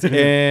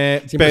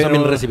 Siempre son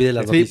bien recibidas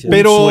las noticias.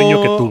 Pero, Un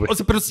sueño que tuve. O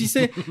sea, pero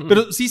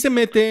sí se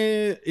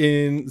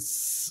mete en...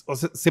 O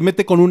sea, se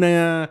mete con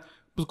una...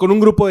 Pues con un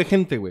grupo de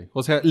gente, güey.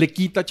 O sea, le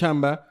quita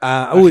chamba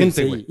a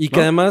gente, sí. güey. Y ¿no?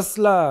 que además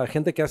la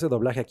gente que hace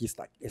doblaje aquí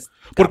está.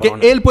 Porque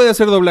cabrona. él puede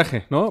hacer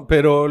doblaje, ¿no?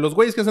 Pero los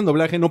güeyes que hacen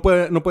doblaje no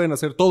pueden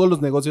hacer todos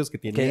los negocios que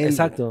tiene él.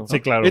 Exacto. Sí,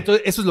 claro.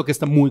 Entonces, eso es lo que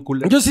está muy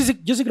cool. Yo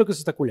sí creo que eso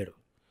está culero.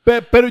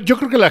 Pero yo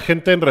creo que la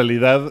gente en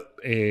realidad,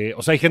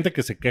 o sea, hay gente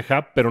que se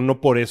queja, pero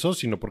no por eso,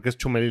 sino porque es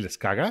Chumel y les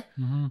caga.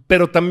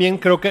 Pero también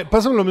creo que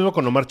pasa lo mismo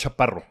con Omar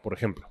Chaparro, por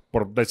ejemplo,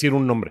 por decir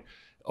un nombre.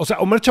 O sea,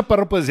 Omar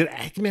Chaparro puede decir,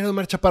 ay, qué mierda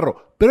Omar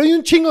Chaparro. Pero hay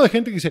un chingo de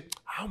gente que dice,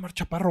 Omar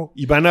Chaparro.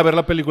 Y van a ver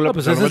la película. No,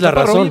 pues porque esa Omar es la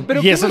Chaparro, razón.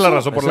 Pero Y esa es la ¿cómo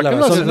razón por esa la es que la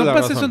lo razón. hacen. No la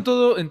pasa razón.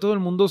 eso en todo el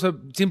mundo, o sea,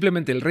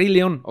 simplemente el Rey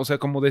León, o sea,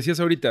 como decías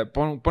ahorita,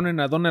 ponen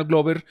a Donald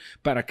Glover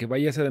para que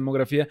vaya esa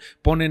demografía,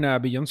 ponen a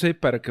Beyoncé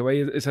para que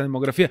vaya esa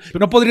demografía.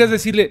 No podrías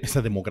decirle,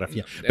 Esa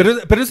demografía.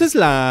 Pero esa es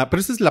la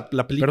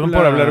película... Perdón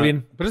por hablar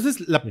bien. Pero esa es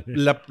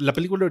la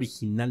película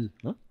original,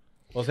 ¿no?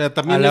 O sea,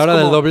 también A la es hora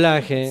como- del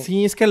doblaje.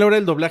 Sí, es que a la hora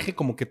del doblaje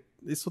como que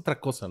es otra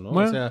cosa, ¿no?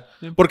 Bueno, o sea,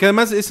 sí. porque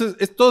además es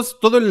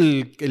todo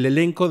el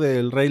elenco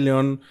del Rey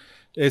León.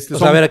 O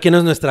sea, a ver, ¿quién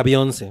es nuestra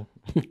Beyoncé?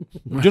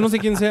 Yo no sé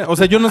quién sea. O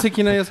sea, yo no sé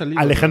quién haya salido.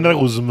 Alejandra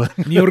Guzmán.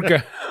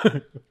 Niurka.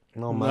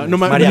 No, No, mames.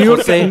 María New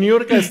York, José. New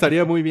York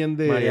estaría muy bien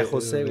de... María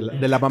José, de la, güey.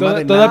 de la mamá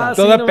de Toda, Nala.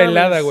 toda no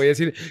pelada, mames. güey,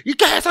 así de, ¿y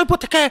qué? ¿Soy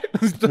puta qué?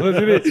 Todo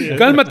así de,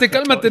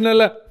 cálmate,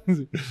 Nala.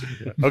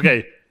 Ok.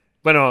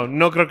 Bueno,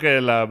 no creo que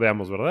la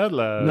veamos, ¿verdad?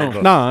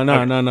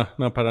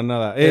 No, para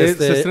nada.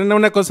 Se estrena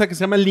una cosa que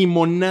se llama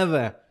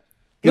Limonada.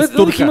 Que ¿No, es no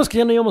turca. dijimos que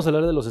ya no íbamos a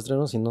hablar de los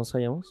estrenos y no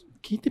sabíamos?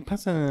 ¿Qué te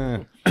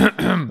pasa?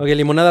 Ok,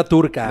 limonada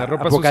turca. La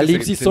ropa Apocalipsis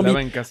sucia se zombie.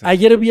 lava en casa.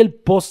 Ayer vi el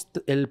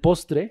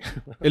postre.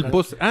 El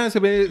post... Ah, se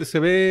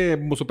ve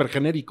súper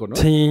genérico, ¿no?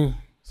 Sí.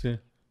 Sí.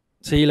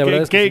 Sí, la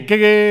verdad es que sí.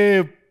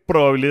 ¿Qué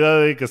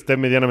probabilidad de que esté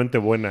medianamente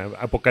buena?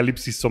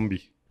 Apocalipsis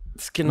zombie.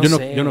 Es que no yo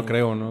sé. no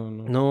creo, no.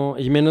 No,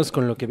 y menos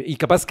con lo que vi. Y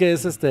capaz que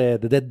es The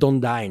Dead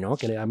Don't Die, ¿no?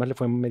 Que además le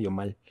fue medio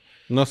mal.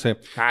 No sé.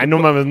 Ay, no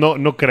mames,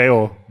 no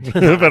creo.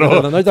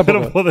 pero, no, yo tampoco.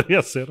 pero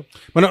podría ser.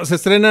 Bueno, se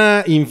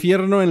estrena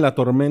Infierno en la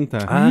tormenta.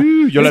 Ah,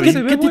 Yo la es vi. que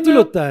Se ve ¿Qué buena.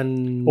 título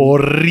tan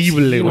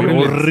Horrible, Sí, güey. no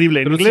mames. Horrible.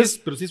 En Pero inglés,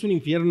 pero sí es un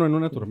infierno en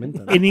una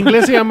tormenta. en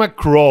inglés se llama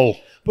Crawl.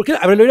 ¿Por qué?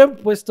 A ver, le hubieran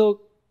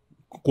puesto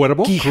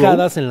 ¿Cuervo?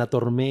 Quijadas en la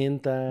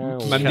tormenta.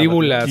 o-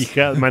 Mandíbulas.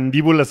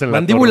 Mandíbulas en la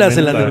Mandíbulas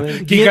en la tormenta.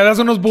 tormenta. Quijadas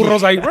unos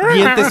burros ahí.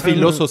 Dientes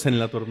filosos en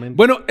la tormenta.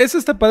 Bueno, eso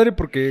está padre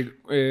porque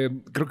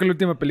creo que la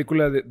última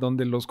película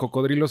donde los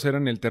cocodrilos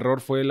eran el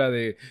terror fue la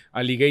de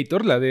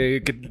Alligator, la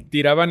de que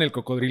tiraban el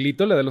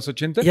cocodrilito, la de los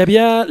 80. Y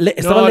había...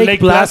 estaba No, Lake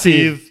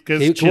Placid. que es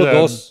que tuvo chida.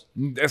 dos.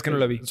 Es que no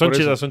la vi. Son por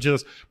eso. chidas, son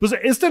chidas. Pues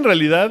esta en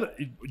realidad,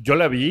 yo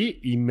la vi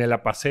y me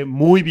la pasé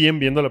muy bien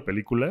viendo la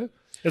película.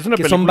 Es una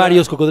Que película... son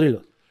varios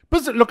cocodrilos.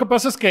 Pues lo que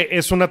pasa es que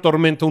es una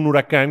tormenta, un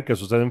huracán que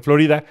sucede en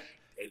Florida.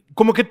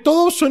 Como que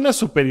todo suena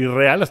súper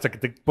irreal hasta que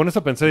te pones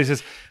a pensar y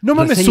dices, no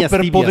mames, Reseñas súper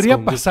tibias podría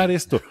con pasar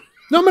esto.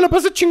 No, me la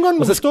pasé chingón,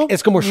 me O sea, gustó.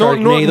 es como No,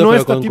 Sharknado, no pero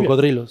está con tibia.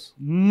 cocodrilos.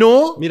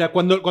 No, Mira,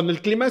 cuando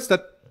el clima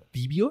está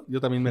tibio, yo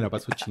también me la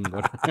paso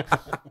chingón.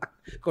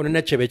 Con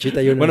una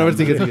chevechita y una... Bueno, a ver,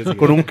 sigue.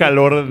 Con un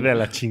calor de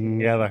la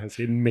chingada,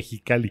 así en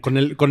Mexicali. Con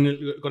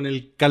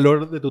el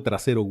calor de tu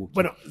trasero, Wookie.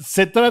 Bueno,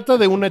 se trata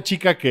de una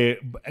chica que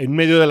en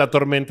medio de la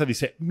tormenta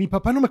dice, mi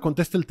papá no me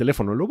contesta el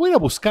teléfono, lo voy a ir a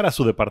buscar a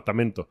su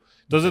departamento.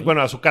 Entonces,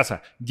 bueno, a su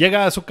casa.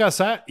 Llega a su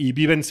casa y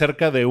viven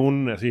cerca de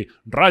un así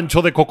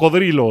rancho de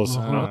cocodrilos,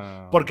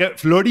 ¿no? Porque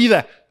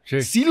Florida...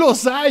 Sí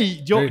los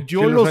hay, yo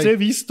los he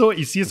visto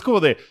y sí es como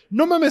de,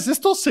 no mames,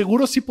 esto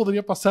seguro sí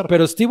podría pasar.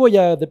 Pero Steve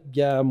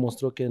ya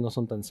mostró que no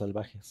son tan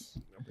salvajes.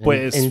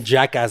 Pues... En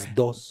Jackass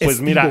 2. Pues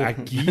Estivo. mira,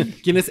 aquí...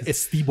 ¿Quién es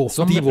Estivo?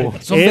 Son Es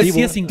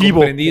bestias Tivo.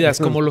 incomprendidas,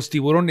 como los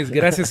tiburones.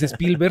 Gracias,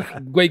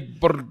 Spielberg. Güey,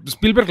 por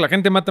Spielberg la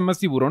gente mata más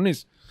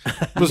tiburones.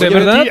 Pues ¿de oye,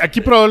 verdad?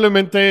 aquí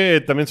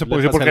probablemente también se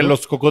puede ¿Le decir pasa porque algo?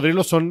 los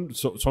cocodrilos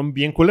son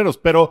bien culeros,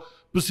 pero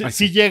pues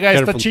sí llega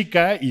esta careful.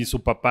 chica y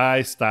su papá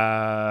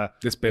está...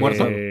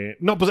 Muerto.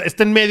 No, pues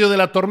está en medio de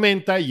la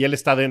tormenta y él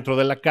está dentro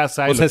de la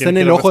casa. y O lo sea, ¿está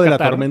tienen en que el ojo de la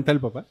rescatar. tormenta el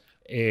papá?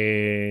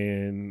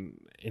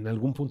 En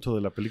algún punto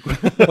de la película.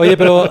 Oye,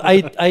 pero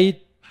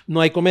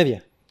no hay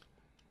comedia.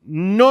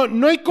 No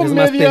hay Es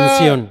comedia. más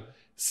tensión.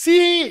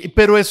 Sí,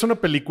 pero es una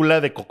película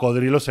de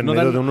cocodrilos en No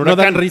medio dan- de un no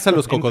huracán. dan risa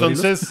los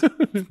cocodrilos. Entonces,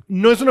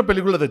 no es una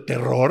película de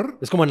terror.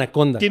 Es como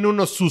Anaconda. Tiene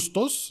unos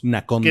sustos.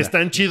 Naconda. Que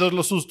están chidos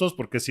los sustos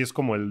porque sí es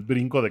como el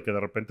brinco de que de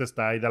repente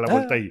está y da la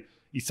vuelta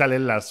y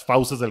salen las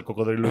fauces del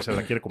cocodrilo y se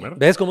la quiere comer.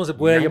 ¿Ves cómo se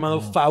puede haber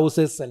llamado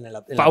fauces en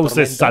la Fauces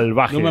tormenta?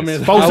 salvajes. No mames.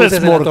 Fauces Fauces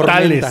en la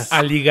mortales. tormenta.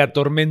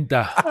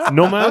 Aligatormenta.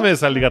 No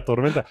mames,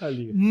 aligatormenta.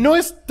 No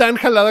es tan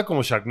jalada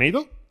como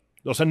Sharknado.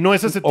 O sea, no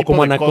es ese tipo O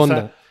como de Anaconda.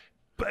 cosa.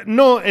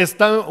 No,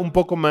 está un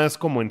poco más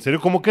como en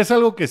serio. Como que es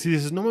algo que sí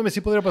dices, no mames,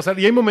 sí podría pasar.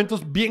 Y hay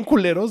momentos bien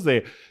culeros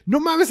de,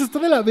 no mames, está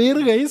de la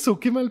verga eso,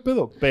 qué mal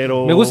pedo.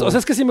 Pero... Me gusta, o sea,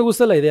 es que sí me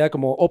gusta la idea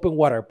como Open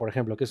Water, por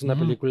ejemplo, que es una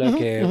película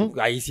que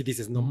ahí sí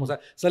dices, no, o sea,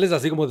 sales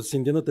así como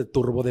sintiéndote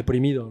turbo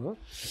deprimido, ¿no?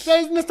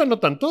 En esta no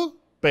tanto,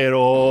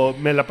 pero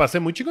me la pasé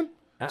muy chingón.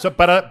 O sea,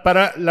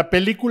 para la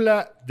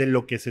película de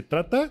lo que se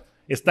trata,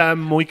 está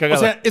muy O cagada.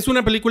 sea, es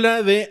una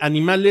película de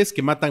animales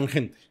que matan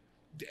gente.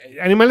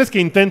 Animales que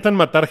intentan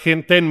matar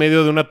gente en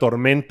medio de una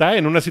tormenta,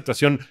 en una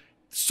situación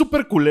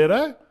súper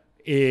culera,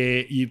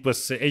 y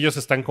pues ellos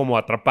están como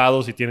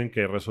atrapados y tienen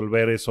que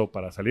resolver eso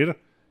para salir.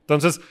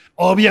 Entonces,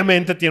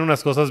 obviamente tiene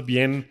unas cosas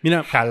bien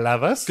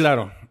jaladas.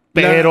 Claro.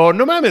 Pero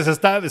no mames,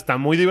 está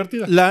muy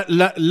divertida. La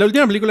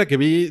última película que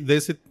vi de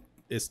ese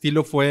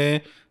estilo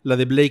fue la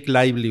de Blake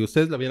Lively.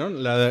 ¿Ustedes la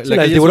vieron? La Sí, que la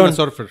del ella es tiburón. una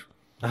surfer.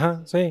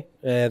 Ajá, sí.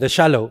 The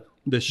Shallow.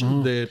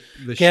 De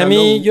Que a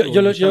mí,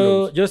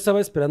 Shallow. yo estaba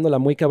esperándola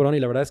muy cabrón y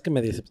la verdad es que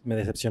me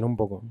decepcionó un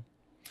poco.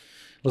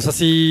 O sea,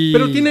 sí...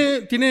 Pero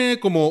tiene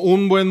como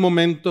un buen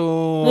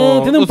momento.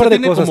 No, tiene un O sea, par de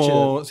tiene cosas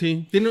como- chidas.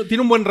 Sí,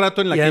 tiene un buen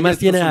rato en la Y que además ella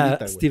tiene está a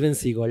solita, güey. Steven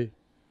Seagal.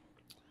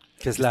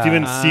 Que es la...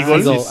 Steven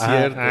Seagal. Sí, Sí, es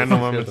cierto, ah, sí, no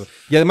es mames. cierto.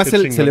 Y además Qué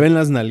se chingón. le ven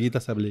las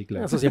nalguitas a Blake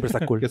Lively. Eso siempre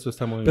está cool. Que eso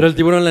está muy Pero el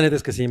tiburón, la neta,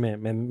 es que sí,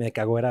 me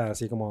cagó. Era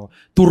así como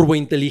turbo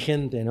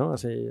inteligente, ¿no?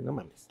 Así, no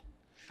mames.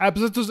 Ah,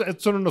 pues estos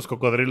son unos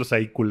cocodrilos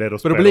ahí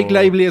culeros. Pero Blake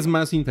Lively es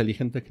más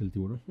inteligente que el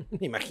tiburón.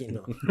 Me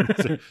imagino.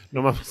 Sí,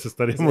 no mames,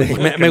 estaría muy Sí,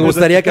 bueno me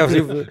gustaría que así...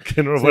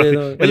 que no lo Sí, fuera.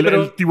 no. El,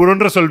 pero- el tiburón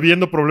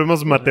resolviendo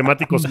problemas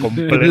matemáticos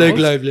complejos.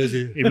 Lively,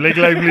 sí. Y Blake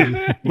Lively,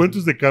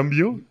 ¿cuántos de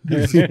cambio?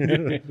 Sí.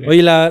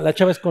 Oye, ¿la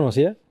chava es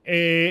conocida?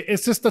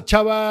 Es esta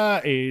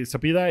chava, se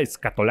apellida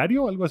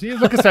Escatolario, algo así. Es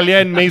la que salía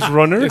en Maze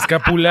Runner.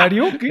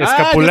 ¿Escapulario? ¿Qué?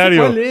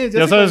 Escapulario. Ah,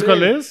 ¿Ya sabes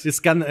cuál es?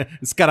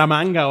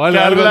 Escaramanga o algo.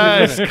 Carla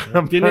algo así.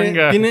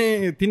 Escaramanga.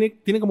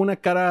 Tiene como una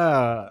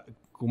cara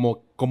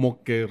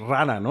como que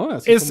rara, ¿no?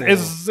 Así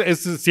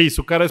Sí,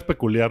 su cara es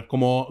peculiar.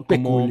 como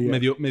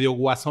Peculiar. medio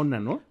guasona,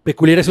 ¿no?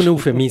 Peculiar es un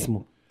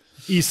eufemismo.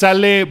 Y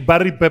sale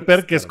Barry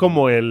Pepper, que es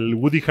como el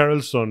Woody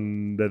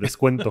Harrelson de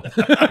descuento.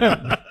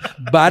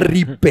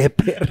 Barry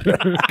Pepper.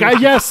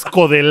 Callas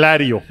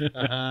Codelario.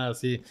 Ajá,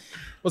 sí.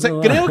 O sea, No.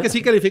 creo que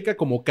sí califica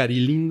como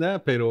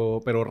carilinda, pero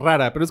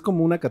rara. Pero es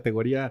como una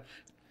categoría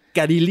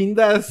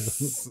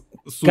carilindas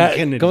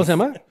subgéneris. ¿Cómo se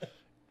llama?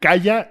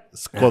 Calla Calla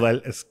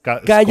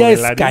Scodelario.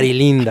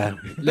 Escarilinda.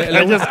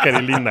 Calla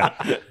Escarilinda.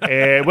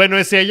 Bueno,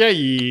 es ella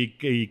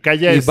y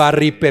Calla Y es...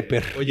 Barry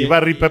Pepper. Oye, y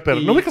Barry Pepper.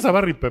 y- ¿No ubicas a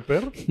Barry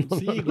Pepper? Sí,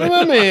 No güey.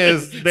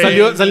 mames.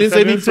 Salió en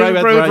Saving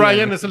Private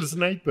Ryan. Es el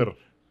sniper.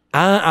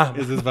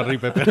 Ese es Barry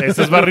Pepper.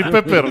 Ese es Barry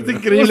Pepper. Es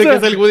increíble que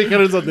es el Woody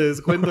Harrelson de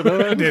descuento, ¿no?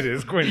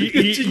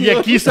 Y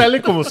aquí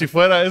sale como si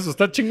fuera eso.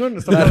 Está chingón.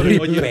 Está Barry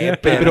padre. Oye,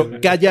 Pepper. pero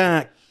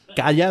calla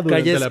durante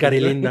Calla la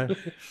Escarilinda.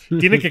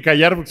 Tiene que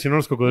callar porque si no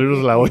los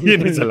cocodrilos la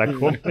oyen y se la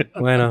comen.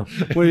 Bueno.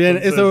 película. Muy bien,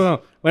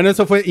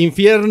 eso fue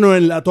Infierno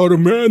en la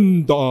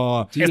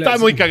tormenta. Sí, Está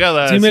muy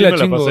cagada. sí me la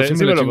chingo, pasé. sí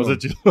Sí me me la la pasé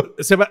chingo. chido.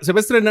 Se va a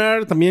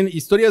estrenar también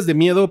Historias de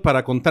Miedo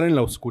para contar en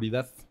la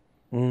oscuridad.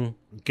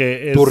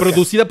 Que es,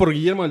 Producida por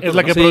Guillermo del Toro. es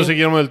la que ¿no? produce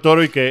Guillermo del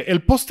Toro y que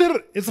el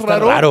póster es Está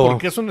raro, raro.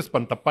 porque es un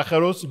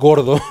espantapájaros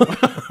Gordo.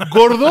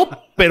 gordo,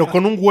 pero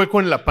con un hueco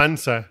en la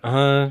panza.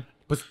 Ajá.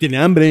 Pues tiene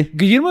hambre.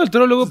 Guillermo del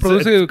Toro luego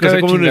produce Que se cada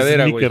come un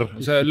chingadera, güey. sneaker.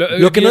 O sea,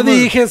 Lo que no Guillermo-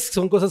 dije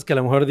son cosas que a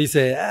lo mejor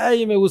dice,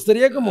 ay, me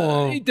gustaría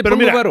como... Ay, te Pero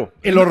pongo mira, varo.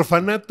 El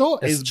Orfanato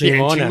Es es bien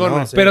chingona, chingona.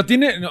 ¿no? Sí. Pero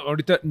tiene, no,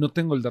 ahorita no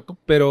tengo el dato,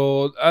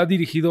 pero ha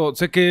dirigido,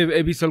 sé que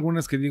he visto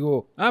algunas que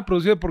digo,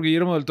 producida por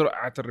Guillermo del Toro.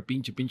 Te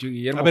repinche, pinche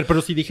Guillermo. A ver,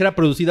 pero si dijera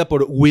producida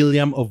por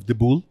William of the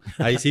Bull,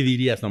 ahí sí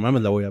dirías, no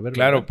mames, la voy a ver.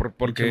 Claro, ¿verdad?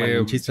 porque Pinche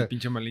malinchista.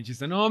 pinche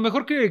malinchista. No,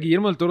 mejor que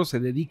Guillermo del Toro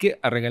se dedique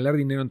a regalar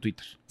dinero en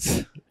Twitter.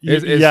 Y,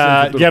 Es y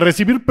a, el futuro. y a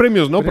recibir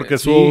premios, ¿no? Porque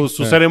su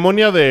Sí.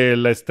 ceremonia de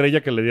la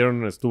estrella que le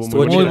dieron estuvo Estuvo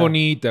muy Muy chida.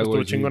 bonita, Estuvo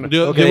güey. chingona.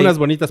 Dio Ok. unas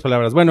bonitas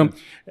palabras. Bueno,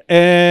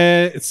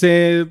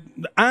 se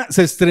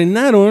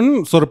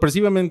estrenaron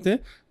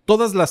sorpresivamente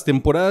todas las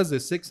temporadas de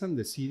Sex and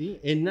the City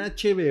en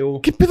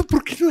HBO. ¿Qué pedo?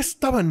 ¿Por qué no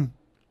estaban?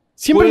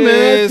 Siempre me ha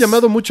Pues,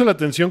 llamado mucho la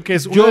atención que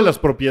es yo- una de las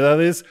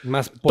propiedades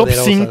Más top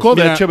poderosas. 5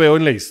 de Mira, HBO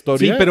en la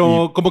historia. Sí,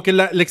 pero como que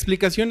la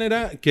explicación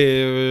era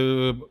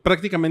que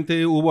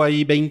prácticamente hubo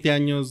ahí 20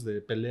 años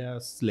de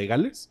peleas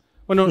legales.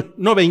 Bueno,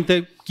 no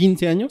 20,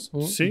 15 años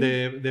Sí.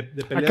 de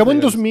peleas ¿Acabó en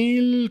legales.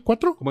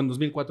 2004? Como en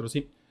 2004,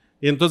 sí.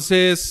 Y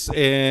entonces,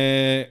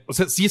 o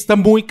sea, sí está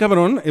muy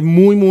cabrón,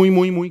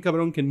 muy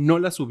cabrón que no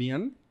la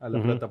subían a la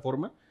Ujú.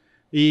 plataforma.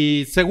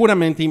 Y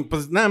seguramente,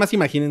 pues nada más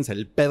imagínense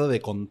el pedo de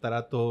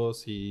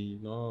contratos y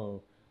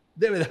no...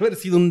 Debe de haber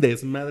sido un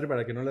desmadre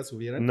para que no la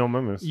subieran. No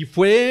mames. Y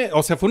fue,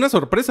 o sea, fue una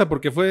sorpresa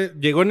porque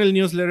llegó en el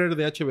newsletter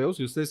de HBO,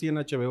 si ustedes siguen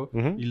HBO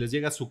Ujú. y les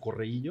llega su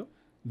correillo,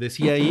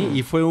 decía ahí,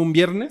 y fue un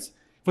viernes,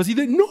 fue así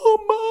de, no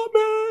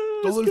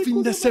mames. Todo el qué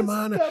fin de cosa más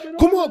semana. cabrona,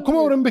 ¿Cómo güey".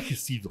 habrá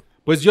envejecido?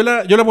 Pues yo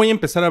la voy a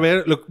empezar a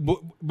ver.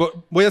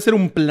 Voy a hacer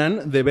un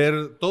plan de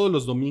ver todos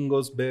los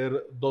domingos,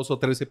 ver 2 o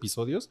 3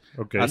 episodios.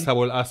 Ok. Hasta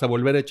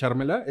volver a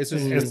echármela. Eso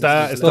es,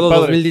 Está Todo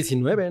padre.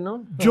 2019,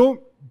 ¿no?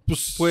 Yo,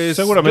 Pues,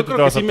 seguramente yo creo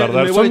te vas que a sí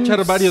tardar. me voy a ¿Son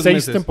echar varios 6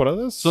 meses.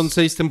 temporadas? Son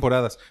 6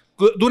 temporadas.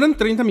 Duran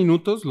 30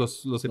 minutos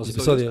los Los episodios.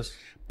 episodios.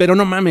 Pero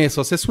no mames,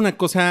 o sea, es una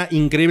cosa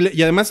increíble.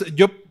 Y además,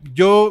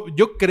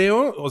 yo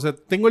creo, o sea,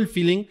 tengo el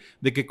feeling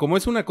de que como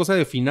es una cosa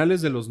de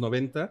finales de los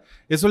 90,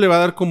 eso le va a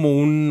dar como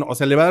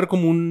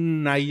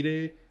un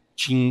aire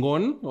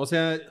chingón. O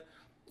sea,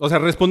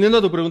 respondiendo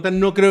a tu pregunta,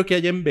 no creo que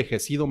haya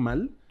envejecido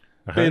mal.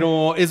 Ajá.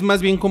 Pero es más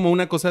bien como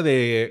una cosa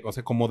de, o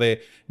sea, como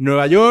de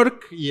Nueva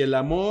York y el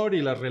amor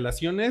y las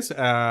relaciones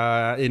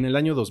en el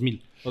año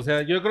 2000. O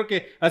sea, yo creo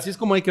que así es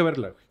como hay que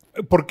verla.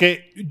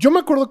 Porque yo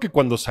me acuerdo que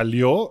cuando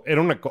salió era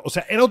una cosa, o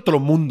sea, era otro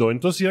mundo.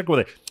 Entonces era como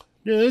de,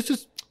 esto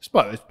es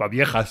para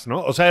viejas,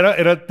 ¿no? O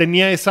sea,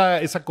 tenía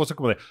esa cosa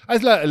como de,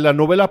 es la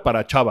novela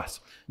para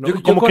chavas, ¿no? Yo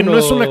Como que no cuando-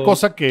 es una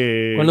cosa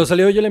que... Cuando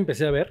salió yo la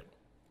empecé a ver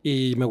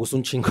y me gustó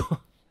un chingo.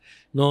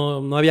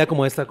 No había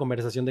como esta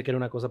conversación de que era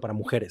una cosa para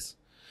mujeres.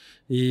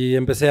 Y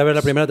empecé a ver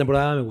la primera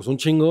temporada, me gustó un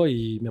chingo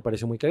y me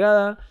pareció muy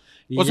cagada.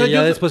 Y O sea,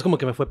 ya yo- después como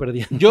que me fue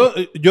perdiendo.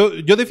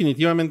 Yo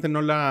definitivamente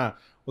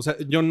o sea,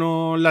 yo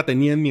no la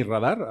tenía en mi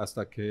radar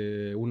hasta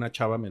que una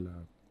chava me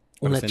la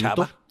Una presentó.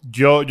 chava.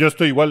 Yo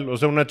estoy igual. O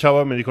sea, una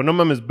chava me dijo, no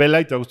mames, vela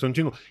y te va a gustar un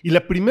chingo. Y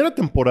la primera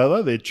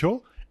temporada, de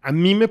hecho, a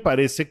mí me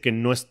parece que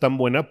no es tan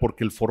buena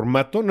porque el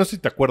formato, no sé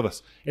si te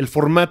acuerdas, el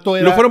formato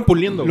era... Lo fueron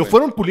puliendo, Lo güey.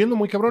 fueron puliendo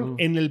muy cabrón.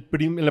 En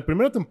la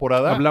primera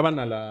temporada Hablaban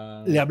a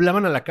la... le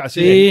hablaban a la casa.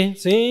 Sí,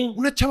 sí.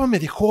 Una chava me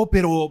dejó,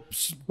 pero...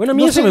 pues, Bueno, a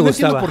mí no eso sé, me no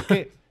entiendo gustaba. por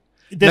qué.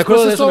 Me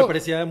acuerdo de Después eso, me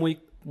parecía muy,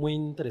 muy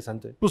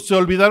interesante. pues se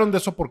olvidaron de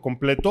eso por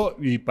completo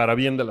y para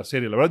bien de la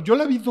serie. La verdad, yo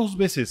la vi 2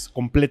 veces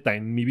completa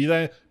en mi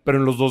vida, pero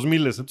en los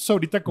 2000. Entonces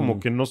ahorita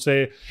como que no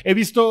sé.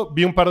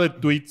 Vi un par de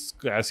tweets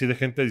así de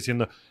gente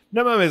diciendo,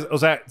 no mames, o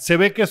sea, se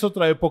ve que es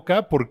otra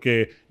época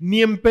porque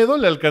ni en pedo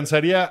le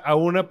alcanzaría a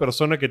una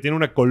persona que tiene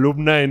una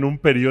columna en un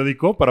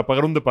periódico para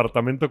pagar un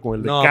departamento como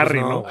el de No,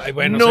 Carrie, pues no. ¿no? Ay,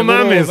 bueno, no seguro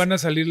mames. van a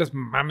salir las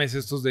mames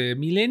estos de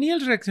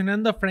millennials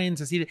reaccionando a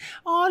Friends, así de,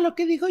 lo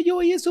que dijo yo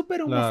hoy es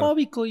súper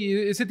homofóbico y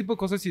ese tipo de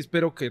cosas, y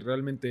espero que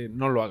realmente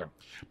no lo hagan.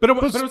 Pero,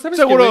 Pues, pero ¿sabes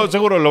qué, seguro, güey?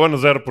 seguro lo van a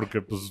hacer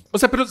porque pues... O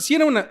sea, pero sí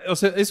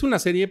es una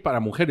serie para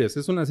mujeres,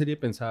 es una serie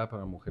pensada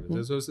para mujeres.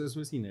 Eso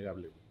es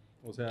innegable, güey.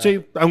 O sea, Sí,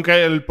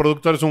 aunque el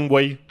productor es un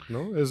güey,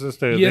 ¿no? Es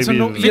Y eso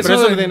no- sí, y pero eso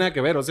eso no en- tiene nada que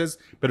ver, o sea,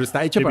 pero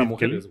está hecha para David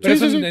mujeres. Kelly. güey. Pero Sí,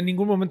 eso sí, sí. en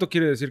ningún momento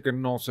quiere decir que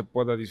no se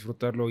pueda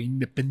disfrutarlo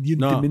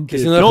independientemente. Que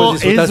si no de- la No,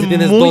 puedes disfrutar es si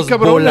tienes muy dos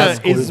cabrona,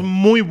 bolas, es güey.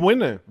 muy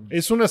buena.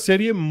 Es una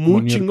serie muy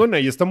Monier. chingona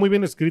y está muy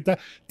bien escrita.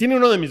 Tiene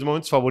uno de mis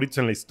momentos favoritos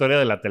en la historia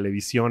de la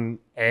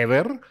televisión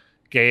ever,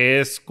 que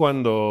es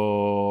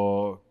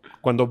cuando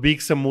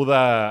Big se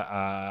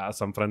muda a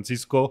San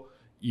Francisco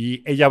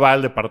y ella va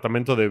al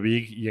departamento de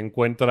Big y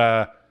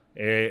encuentra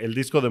el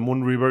disco de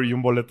Moon River y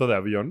un boleto de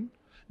avión.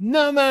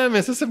 No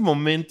mames, ese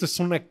momento es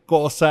una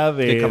cosa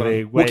Qué cabrón.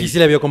 de güey. Wookie sí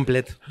la vio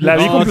completa. La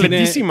vi No,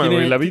 completísima, tiene-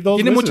 güey. La vi 2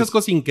 Tiene veces. muchas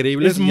cosas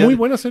increíbles. Es y muy ya-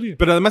 buena serie.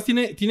 Pero además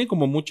tiene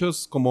como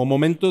muchos como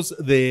momentos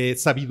de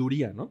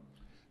sabiduría, ¿no?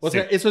 O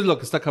sea, eso es lo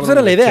que está cabrón. Pues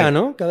era la idea, Sí.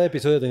 ¿no? Cada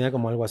episodio tenía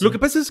como algo así. Lo que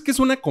pasa es que es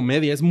una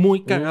comedia, es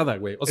muy cagada,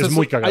 güey. O sea, Es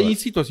muy cagada. Hay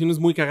situaciones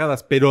muy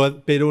cagadas,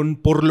 pero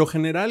por lo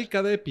general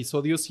cada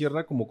episodio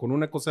cierra como con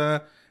una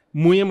cosa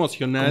muy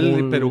emocional,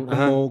 Como un- pero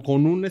ajá. como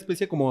con una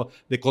especie como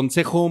de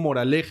consejo,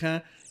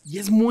 moraleja. Y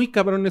es muy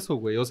cabrón eso,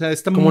 güey. O sea,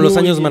 está Como muy los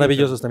años bien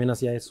maravillosos también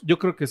hacía eso. Yo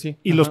creo que sí.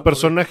 Y los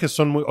personajes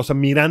son muy... O sea,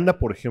 Miranda,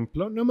 por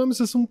ejemplo, no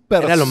mames, es un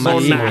Era lo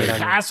máximo,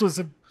 personajazo.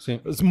 Sí.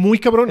 Es muy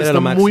cabrón, Era está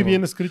lo muy máximo.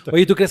 bien escrito.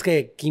 Oye, ¿tú crees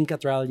que Kim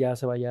Cattrall ya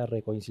se vaya a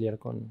reconciliar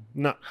con...?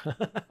 No.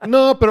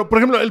 No, pero por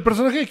ejemplo, el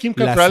personaje de Kim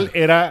Cattrall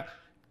Lassie. era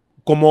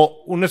como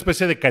una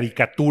especie de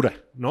caricatura,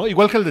 ¿no?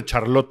 Igual que el de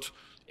Charlotte.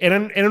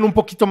 Eran un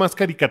poquito más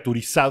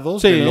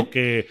caricaturizados Sí. de lo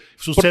que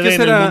 ¿Por sucede qué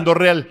en el mundo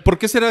real. ¿Por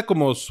qué será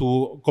como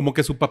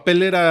que su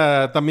papel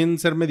era también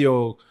ser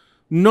medio...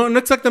 No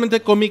exactamente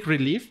comic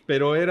relief,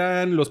 pero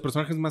eran los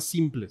personajes más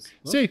simples,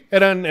 ¿no? Sí,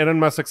 eran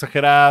más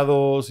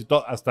exagerados y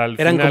todo, hasta el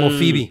Eran final. como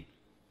Phoebe.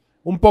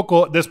 Un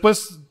poco.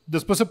 Después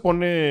se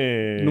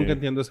pone... Nunca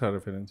entiendo esa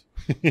referencia.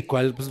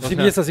 ¿Cuál? Pues O Phoebe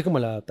sea, es así como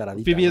la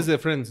taradita. Phoebe ¿no? es de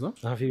Friends, ¿no?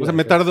 Ah, Phoebe O sea, de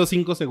me Friends. tardo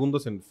 5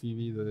 segundos en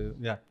Phoebe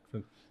ya.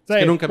 Friends. Sí, Es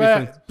que nunca vi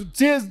Friends.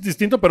 Sí es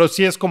distinto, pero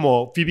sí es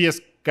como Phoebe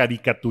es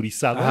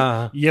caricaturizada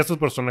Ajá. y estos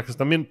personajes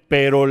también.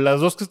 Pero las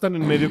dos que están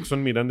en medio, que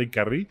son Miranda y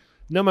Carrie,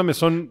 no mames,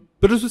 son...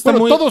 Pero eso está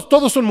Bueno, muy...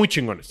 todos son muy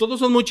chingones. Todos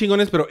son muy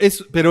chingones,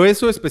 pero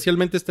eso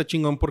especialmente está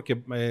chingón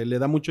porque le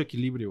da mucho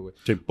equilibrio, güey.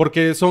 Sí.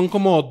 Porque son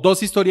como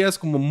dos historias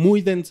como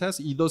muy densas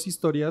y dos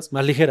historias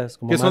Más ligeras.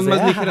 Como que son de, más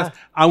 "Ah, ligeras.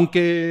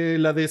 Aunque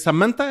la de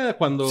Samantha,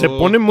 cuando... Se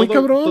pone muy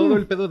cabrón. Todo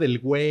el pedo del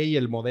güey,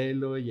 el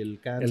modelo y el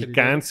cáncer. El y todo,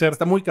 cáncer.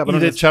 está muy cabrón. Y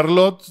de eso.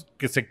 Charlotte,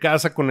 que se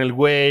casa con el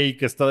güey,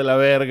 que está de la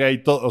verga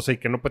y todo, o sea, y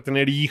que no puede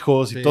tener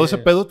hijos y Sí. todo ese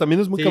pedo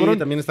también es muy Sí, cabrón.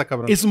 también está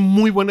cabrón. Es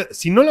muy buena.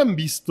 Si no la han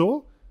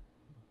visto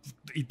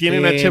y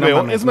tienen Sí, HBO, no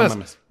mames, es más, no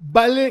mames.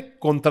 vale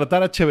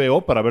contratar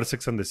HBO para ver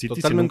Sex and the City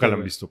si Totalmente, nunca la han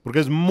güey. visto, porque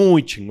es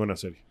muy chingona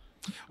serie.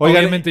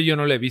 Oigan, Obviamente yo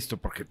no la he visto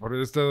porque por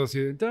he estado así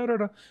de...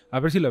 tarara. A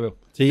ver si la veo.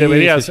 sí,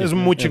 Deberías, sí, sí. es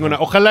muy chingona.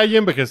 Ajá. Ojalá haya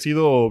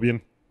envejecido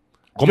bien.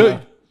 Como, Yo-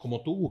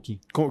 como tú, Wookie.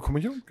 ¿Como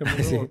yo? Que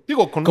me- Sí.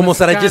 Digo, con Como unas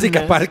Sarah canas.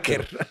 Jessica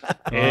Parker.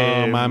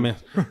 No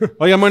mames.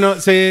 Oigan, bueno,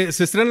 se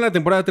estrena la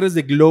temporada 3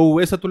 de Glow.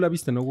 Esa tú la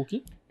viste, ¿no,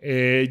 Wookie?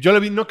 Yo la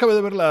vi, no acabé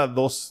de ver la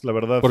 2, la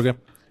verdad. ¿Por qué?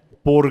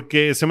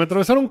 Porque se me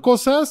atravesaron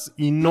cosas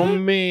y no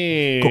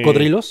me...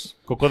 ¿Cocodrilos?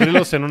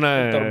 Cocodrilos en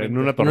una Tormenta. en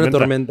una Una tormenta.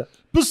 tormenta.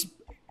 Pues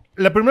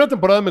la primera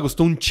temporada me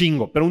gustó un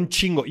chingo, pero un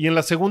chingo. Y en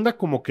la segunda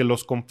como que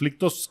los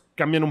conflictos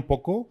cambian un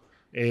poco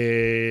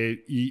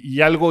y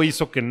algo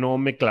hizo que no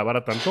me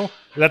clavara tanto.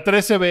 La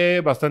 3 se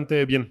ve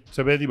bastante bien,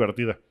 se ve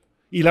divertida.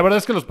 Y la verdad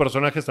es que los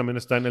personajes también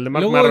están. El de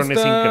Mark Luego Maron es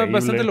está increíble.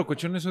 bastante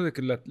locochón eso de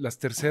que las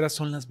terceras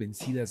son las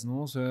vencidas,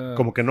 ¿no? O sea...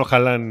 Como que no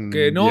jalan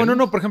Que bien.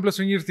 no. Por ejemplo,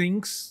 Stranger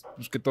Things,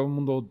 pues que todo el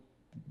mundo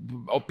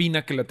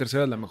opina que la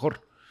tercera es la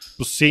mejor.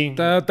 Pues sí.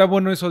 Está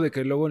bueno eso de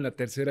que luego en la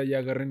tercera ya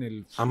agarren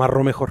el...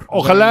 Amarró mejor.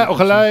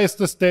 Ojalá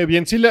esto esté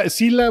bien. Sí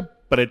la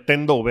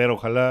pretendo ver,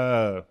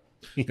 ojalá...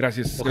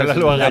 Gracias. Ojalá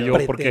gracias. lo haga La yo,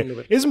 pretendo porque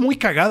ver. es muy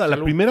cagada.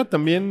 La primera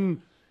también,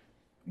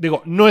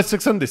 digo, no es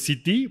Sex and the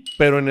City,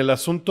 pero en el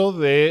asunto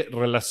de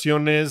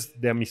relaciones,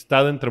 de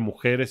amistad entre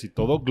mujeres y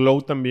todo,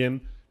 Glow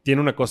también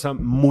tiene una cosa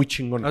muy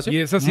chingona. ¿Ah, sí? ¿Y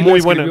esa sí Muy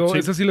la buena, escribió, sí.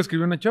 ¿esa sí la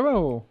escribió una chava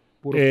o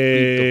puro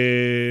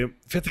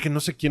Fíjate que no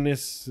sé quién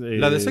es.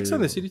 La de Sex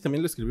and the City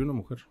también la escribió una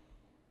mujer.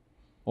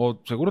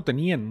 O seguro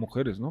tenían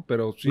mujeres, ¿no?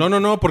 Pero sí.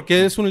 No,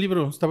 porque es un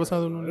libro. Está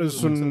basado en un libro.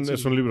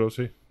 Es un libro,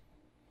 sí.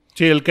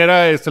 Sí, el que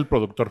era es el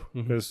productor.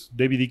 Ujú. Es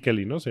David E.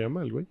 Kelly, ¿no? Se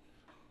llama el güey.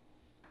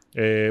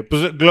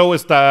 Pues Glow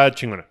está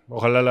chingona.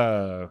 Ojalá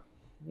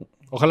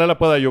la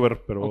pueda yo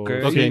ver, pero Ok.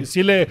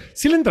 sí le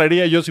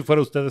entraría yo si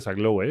fuera ustedes a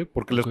Glow,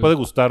 porque les Ok. puede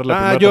gustar la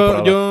primera yo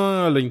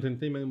temporada. lo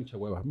intenté y me dio mucha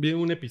hueva. Vi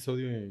un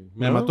episodio y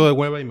me ¿No? mató de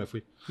hueva y me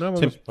fui. No,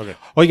 Sí. vamos. Ok.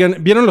 Oigan,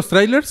 ¿vieron los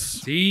trailers?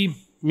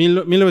 Sí.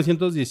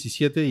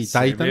 1917 y Se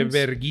ve Titans.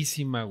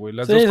 verguísima, güey.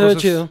 Las Sí, dos se ve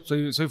cosas.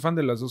 chido. Soy fan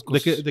de las dos ¿De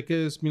cosas.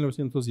 qué es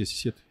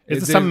 1917? Es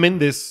Es de de- Sam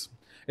Mendes.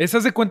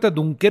 Esa se cuenta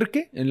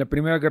Dunkerque en la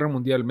Primera Guerra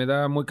Mundial. Me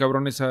da muy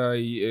cabrón esa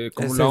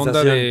como Es la onda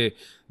sensación.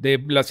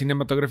 de la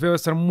cinematografía va a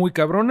estar muy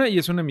cabrona y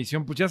es una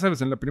misión, pues ya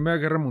sabes, en la Primera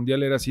Guerra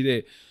Mundial era así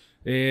de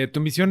tu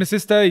misión es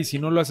esta y si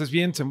no lo haces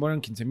bien se mueren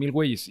 15,000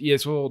 güeyes y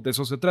eso de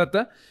eso se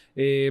trata.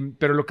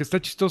 Pero lo que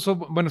está chistoso,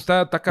 bueno,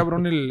 está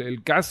cabrón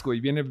el cast, güey.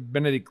 Viene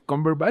Benedict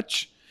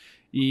Cumberbatch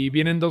y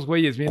vienen dos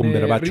güeyes. Viene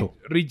Cumberbatcho.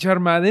 Richard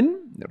Madden,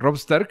 Rob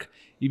Stark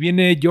y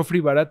viene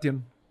Joffrey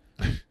Baratheon.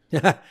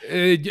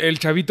 El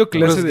chavito que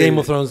le Los hace de... Game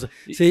of Thrones.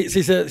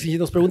 Si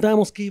nos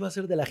preguntábamos qué iba a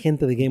ser de la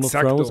gente de Game of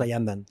Exacto. Thrones, ahí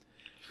andan.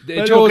 De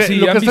Lo hecho, que, si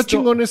lo que han está visto-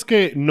 chingón es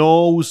que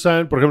no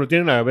usan, por ejemplo,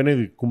 tienen a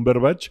Benedict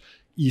Cumberbatch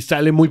y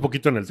sale muy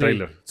poquito en el Sí.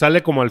 tráiler.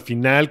 Sale como al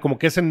final, como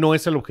que ese no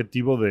es el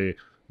objetivo de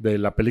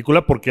la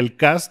película, porque el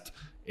cast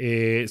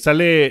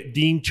sale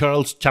Dean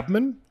Charles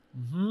Chapman,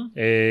 Ujú.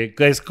 que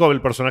es como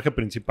el personaje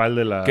principal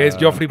de la, Que es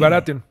Joffrey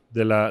Baratheon.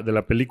 de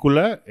la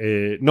película.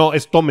 No,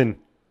 es Tomen.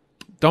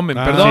 Tomen,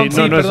 Ah, perdón, sí,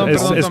 no, no, perdón,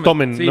 es perdón,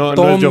 Tomen, Sí, no,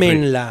 no es Joffrey.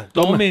 Tómenla.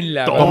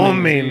 Tómenla.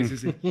 Tomen. Sí,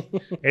 sí, sí.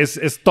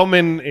 Es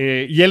Tomen,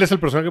 y él es el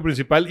personaje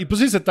principal. Y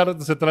pues sí, se trata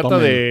Tomen.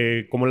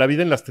 de como la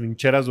vida en las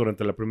trincheras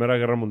durante la Primera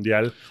Guerra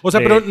Mundial. O sea,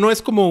 de- pero no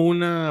es como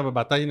una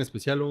batalla en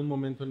especial o un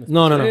momento en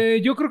especial. No.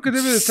 Yo creo que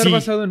debe de estar Sí.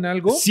 basado en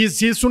algo. Sí,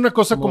 es una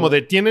cosa Como- como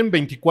de tienen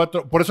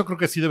 24, por eso creo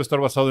que sí debe estar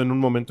basado en un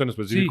momento en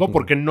específico, Sí.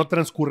 porque no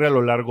transcurre a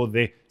lo largo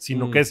de,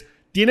 sino que es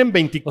Tienen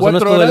 24 O sea, ¿no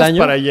es todo el horas año?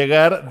 para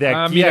llegar de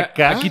aquí mira, a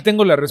acá. aquí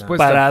tengo la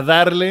respuesta. Para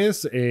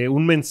darles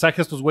un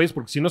mensaje a estos güeyes,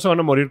 porque si no se van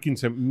a morir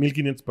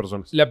 1,500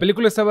 personas. La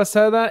película está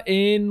basada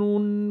en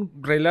un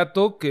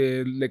relato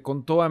que le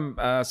contó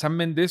a Sam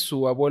Méndez,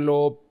 su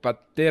abuelo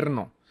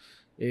paterno,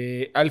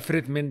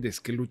 Alfred Méndez,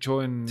 que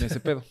luchó en ese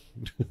pedo.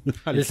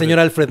 El señor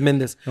Alfred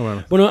Méndez.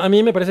 Bueno. Bueno, a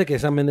mí me parece que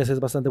Sam Méndez es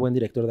bastante buen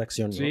director de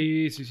acción, ¿no?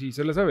 Sí,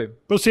 se la sabe.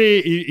 Pues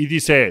sí, y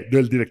dice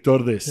del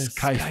director de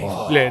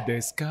Skyfall.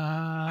 De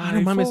Skyfall.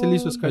 No mames, él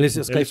hizo Skyfall. Él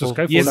hizo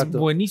Skyfall. Y es Exacto.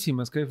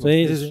 buenísima Skyfall.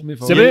 Sí, sí, Es sí. mi Se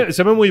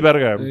favorita. ve muy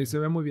verga. Se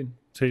ve muy bien.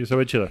 Sí, se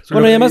ve chida.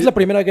 Bueno, y además la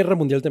Primera Guerra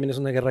Mundial también es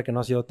una guerra que no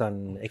ha sido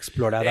tan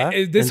explorada.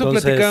 De eso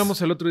Entonces, platicábamos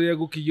el otro día,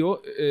 Guki y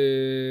yo.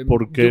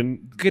 Porque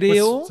yo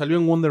creo... Pues salió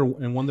en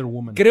Wonder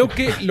Woman. Creo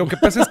que lo que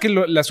pasa es que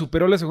la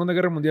superó la Segunda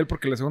Guerra Mundial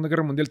porque la Segunda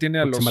Guerra Mundial tiene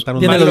a Porque los... se mataron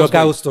Tiene el malos,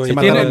 holocausto. güey. y Se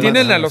tiene- mataron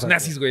Tienen a Ajá, los exacto.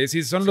 nazis, güey.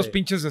 Sí, son los Sí.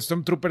 pinches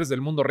Stormtroopers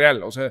del mundo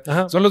real. O sea,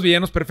 Ajá. son los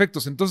villanos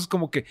perfectos. Entonces,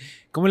 como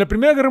en la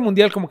Primera Guerra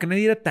Mundial, como que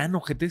nadie era tan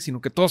ojete,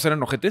 sino que todos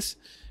eran ojetes.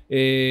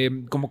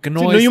 Como que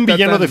no sí, no hay un está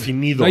villano tan-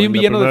 definido. No hay un en la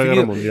villano Primera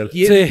definido. Guerra Mundial.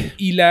 Y, Sí.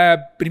 y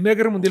la Primera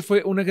Guerra Mundial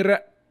fue una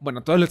guerra...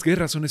 Bueno, todas las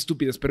guerras son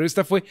estúpidas, pero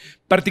esta fue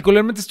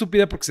particularmente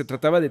estúpida porque se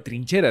trataba de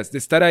trincheras, de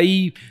estar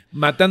ahí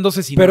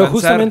matándose sin Pero avanzar.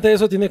 justamente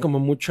eso tiene como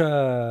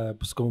mucha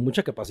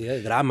capacidad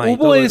de drama y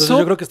Hubo todo. Entonces eso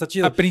yo creo que está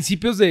chido. a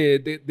principios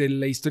de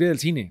la historia del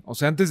cine. O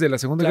sea, antes de la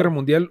Segunda Claro. Guerra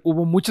Mundial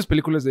hubo muchas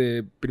películas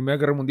de Primera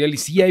Guerra Mundial y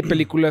sí hay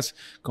películas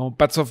como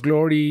Paths of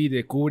Glory,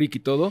 de Kubrick y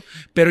todo,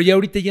 pero ya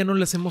ahorita ya no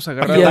las hemos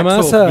agarrado. Y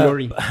además, Paquetaxo of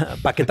Glory.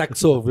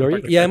 Paquetaxo of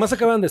Glory. Y además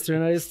acaban de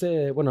estrenar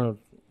bueno,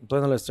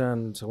 todavía no lo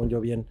estrenan, según yo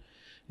bien,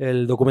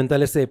 el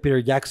documental de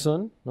Peter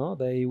Jackson, ¿no?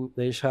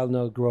 They Shall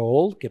Not Grow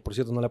Old, que por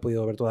cierto no lo he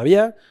podido ver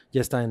todavía. Ya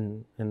está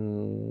en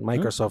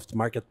Microsoft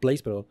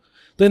Marketplace, pero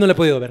todavía no lo he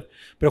podido ver.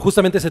 Pero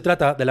justamente se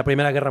trata de la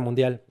Primera Guerra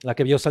Mundial, la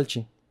que vio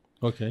Salchi,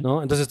 Ok.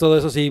 ¿no? Entonces todo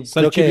eso sí...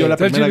 Salchi vio la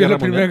Salchi Primera vio la Guerra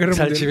Primera Mundial. Guerra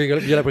Salchi Mundial.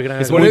 vio la Primera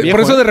Guerra muy Mundial. viejo,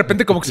 Por eso ¿eh? de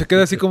repente como que se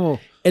queda así como...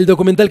 El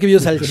documental que vio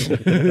Salchi.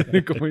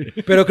 como-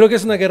 Pero creo que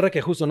es una guerra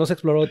que justo no se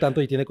exploró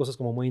tanto y tiene cosas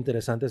como muy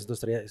interesantes,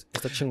 entonces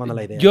está chingona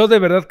la idea. Yo de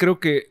verdad creo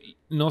que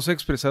no se ha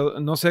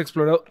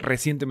explorado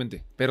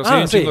recientemente, pero sí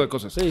hay un sí. chingo de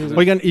cosas. Sí, sí, sí.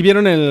 Oigan, ¿y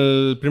vieron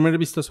el primer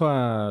vistazo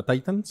a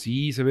Titans?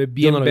 Sí, se ve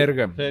bien no lo vi.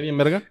 verga. ¿Se ve bien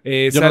verga?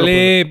 Yo no lo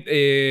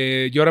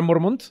Sale Jorah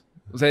Mormont.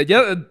 O sea,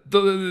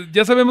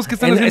 ya sabemos que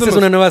están haciendo. Esta es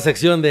una nueva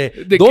sección de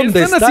 ¿De qué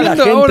 ¿dónde están está la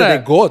haciendo gente ahora? de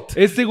GOT?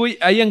 Este güey,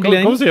 Ian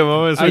Glenn. ¿Cómo se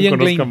llamaba eso? Ian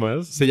Conozca Glenn.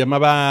 más. Se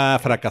llamaba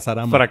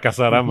Fracasarama.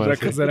 Fracasarama.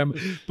 Fracasarama.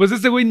 Pues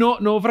este güey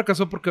no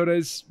fracasó porque ahora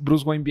es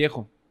Bruce Wayne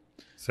viejo.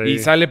 Sí. Y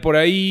sale por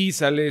ahí,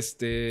 sale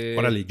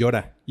Órale,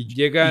 llora.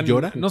 Llegan. ¿Y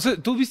llora? No sé,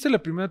 ¿tú viste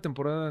la primera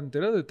temporada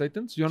entera de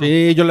Titans? Yo no.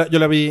 Sí, yo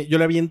la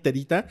vi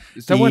enterita.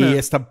 Está y buena.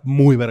 está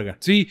muy verga.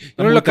 Sí, yo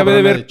Está no muy lo acabé de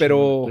cabrona ver,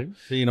 pero. chingona.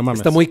 Sí, no mames.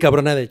 Está muy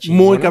cabrona de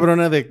chingona. Muy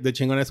cabrona de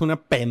chingona. Es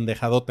una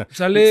pendejadota.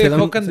 Sale Se dan-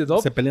 Hawk and the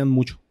Dove. Se pelean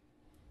mucho.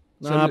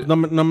 No, Sale- no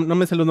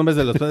me sé los nombres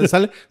de los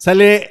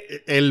sale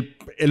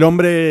el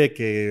hombre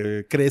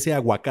que crece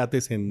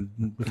aguacates en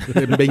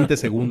 20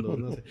 segundos.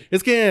 No sé.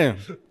 Es que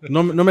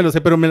no me lo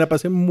sé, pero me la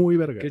pasé muy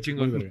verga. Qué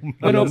chingón. Muy verga.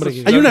 Bueno, hombre,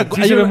 pues, Hay una, sí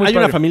hay se ve una- muy hay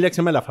una padre. familia que se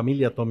llama la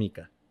familia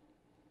atómica.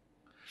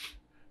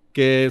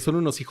 Que son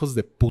unos hijos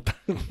de puta.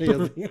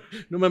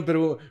 No man,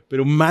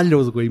 pero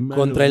malos, güey. Malos,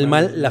 Contra el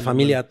malos, mal, la malos,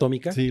 familia malos.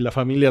 atómica. Sí, la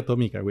familia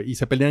atómica, güey. Y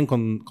se pelean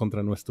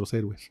contra nuestros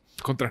héroes.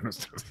 Contra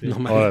nuestros. No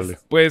mames. Órale.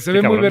 Pues se Qué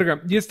ve muy cabrón.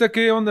 verga. ¿Y esta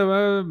qué onda?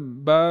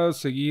 ¿Va a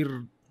seguir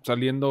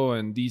saliendo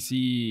en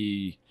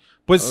DC?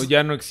 Pues, ¿O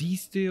ya no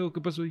existe? ¿O qué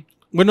pasó ahí?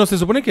 bueno, se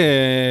supone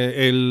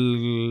que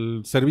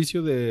el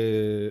servicio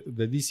de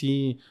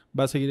DC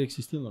va a seguir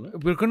existiendo, ¿no?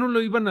 ¿Por qué no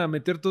lo iban a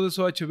meter todo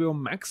eso a HBO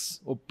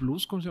Max o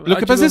Plus? ¿Cómo se llama? Lo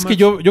que HBO pasa es que Max.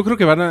 yo creo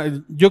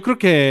que yo creo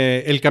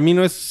que el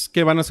camino es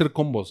que van a ser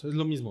combos, es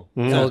lo mismo.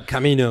 El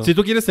camino. Si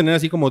tú quieres tener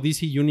así como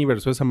DC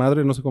Universe o esa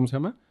madre, no sé cómo se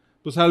llama,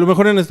 pues a lo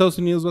mejor en Estados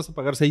Unidos vas a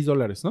pagar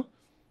 $6, ¿no?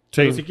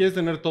 Pero si quieres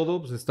tener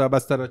todo, pues va a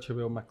estar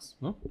HBO Max,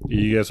 ¿no?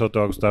 Y eso te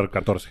va a costar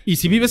 14. Y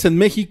si vives en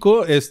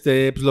México, pues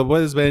lo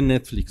puedes ver en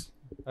Netflix.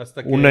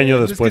 Hasta que- Un año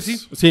Es que después. sí.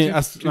 Sí,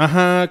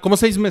 ajá, como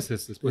 6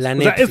 meses después. La O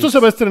sea, Netflix. esto se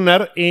va a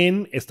estrenar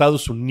en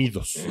Estados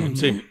Unidos.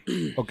 Sí.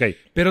 Ok.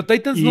 Pero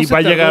Titans Y no se va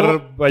a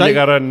tardó.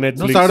 llegar a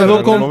Netflix. tardó en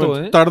algún como- momento.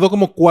 tanto, ¿eh? Tardó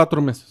como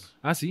 4 meses.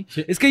 Ah, ¿sí?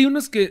 Es que hay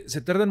unas que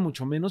se tardan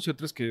mucho menos y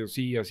otras que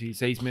sí, así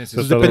 6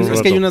 meses. Se tarda un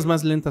Es que hay rato. unas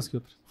más lentas que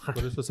otras.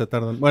 Por eso se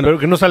tardan. Bueno, Pero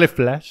que no sale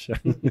Flash.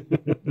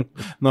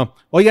 no.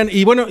 Oigan,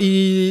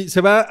 y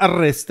se va a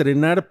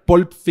reestrenar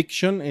Pulp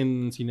Fiction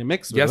en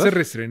Cinemex, Ya ¿verdad? se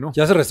reestrenó.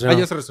 Ya se reestrenó.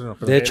 Ya se reestrenó.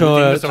 perdón. De hecho,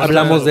 El fin de semana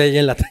hablamos pasado. de ella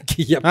en la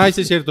taquilla. Ay,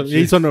 sí, es cierto. Y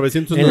hizo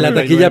 999 En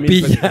la taquilla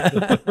mil pesos.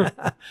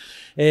 pilla.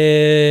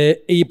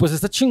 Y pues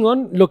está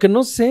chingón. Lo que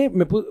no sé,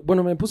 me puse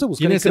a buscar.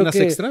 ¿Tiene y creo escenas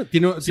que- extra?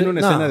 Tiene una Sí, no,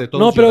 escena de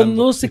todos No, pero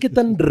llorando. no sé qué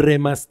tan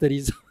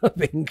remasterizada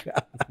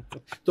venga.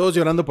 Todos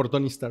llorando por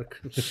Tony Stark.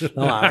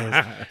 No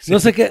mames. No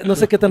sé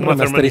qué tan Una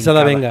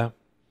remasterizada fermentada. venga.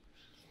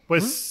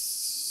 Pues.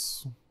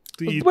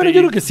 Bueno, yo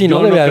creo que sí, ¿no?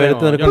 yo Debe no haber creo,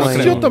 tener yo como no ahí.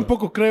 creo. Yo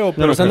tampoco creo. No,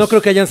 Pero o sea, pues, no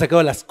creo que hayan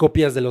sacado las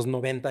copias de los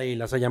 90 y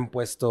las hayan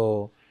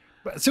puesto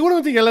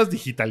Seguramente ya las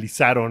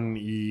digitalizaron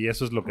y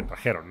eso es lo que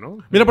trajeron, ¿no?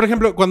 Mira, por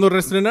ejemplo, cuando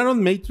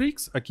reestrenaron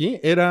Matrix aquí,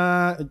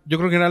 yo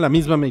creo que era la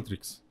misma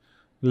Matrix.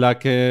 La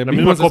que La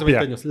vimos misma hace copia.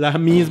 20 años. La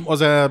misma, o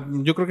sea,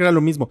 yo creo que era lo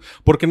mismo.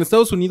 Porque en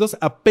Estados Unidos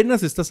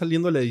apenas está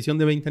saliendo la edición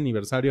de 20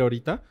 aniversario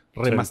ahorita,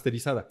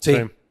 remasterizada. Sí.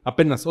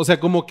 Apenas. O sea,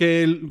 como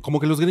que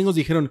los gringos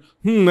dijeron,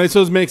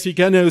 esos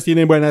mexicanos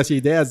tienen buenas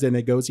ideas de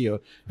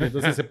negocio.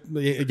 Entonces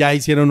ya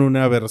hicieron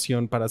una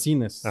versión para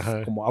cines,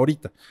 Ajá. como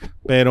ahorita.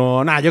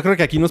 Pero nada, yo creo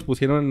que aquí nos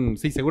pusieron,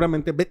 sí,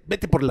 seguramente,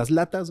 vete por las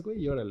latas,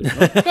 güey, y órale,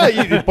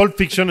 ¿no? Y Pulp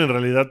Fiction en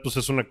realidad pues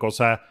es una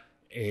cosa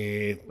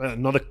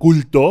no de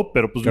culto,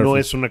 pero pues no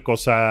es una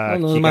cosa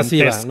No es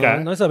masiva. gigantesca.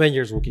 No es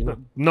Avengers, Wookiee. No.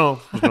 No,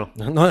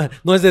 pues no.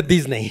 No es de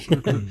Disney.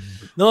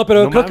 No,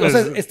 pero No creo que, o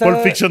sea, mames, está... Pulp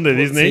Fiction de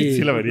Disney,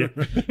 sí la vería.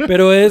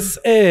 Pero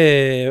es...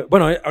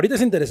 bueno, ahorita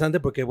es interesante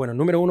porque, bueno,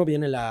 número 1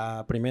 viene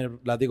la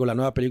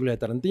nueva película de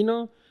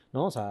Tarantino,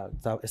 ¿no? O sea,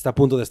 está a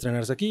punto de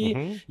estrenarse aquí.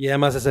 Ujú. Y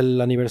además es el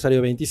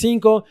aniversario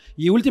 25.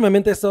 Y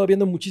últimamente he estado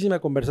viendo muchísima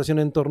conversación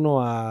en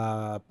torno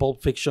a Pulp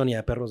Fiction y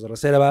a Perros de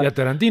Reserva. Y a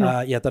Tarantino.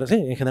 Sí,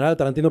 en general a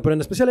Tarantino, pero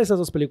en especial esas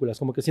dos películas.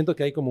 Como que siento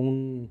que hay como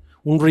un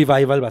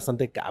revival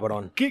bastante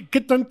cabrón.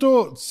 ¿Qué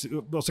tanto,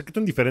 o sea, qué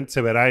tan diferente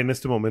se verá en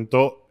este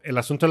momento el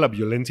asunto de la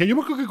violencia? Yo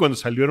me acuerdo que cuando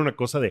salió era una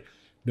cosa de,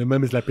 no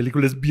mames, la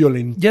película es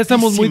violenta. Ya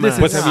estamos muy Pues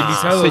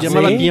desensibilizados. se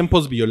llamaba ¿sí?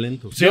 Tiempos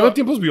Violentos. Se llama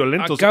tiempos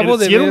violentos. acabo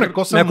de Sí era ver- una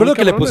cosa Me acuerdo muy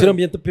que le cabrona. pusieron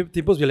bien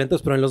tipos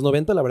violentos, pero en los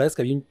 90 la verdad es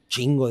que había un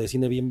chingo de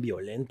cine bien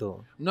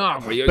violento. No,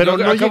 güey. Pero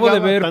Yo no acabo de llegaba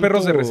ver tanto-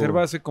 Perros de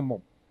Reserva hace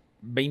como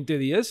 20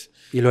 días.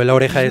 Y lo de la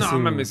oreja es... No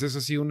mames, es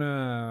así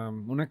una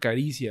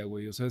caricia,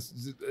 güey. O sea, O sea,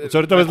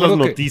 ahorita ves las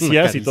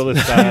noticias y todo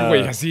está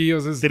Güey, así,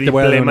 o sea, Te voy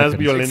a dar triple una más caricia.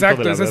 violento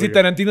exacto, de la es así verga.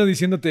 Tarantino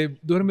diciéndote,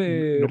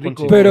 duerme No rico.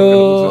 consigo.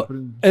 Pero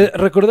Pero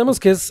recordemos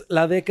que es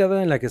la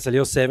década en la que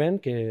salió Seven,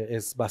 que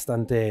es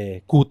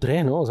bastante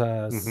cutre, ¿no? O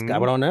sea, es Ujú.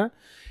 cabrona.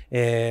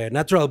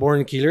 Natural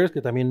Born Killers,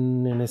 que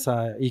también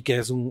y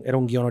que era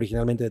un guión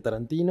originalmente de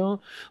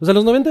Tarantino. O sea,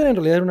 los 90 en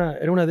realidad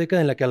era una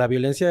década en la que la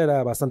violencia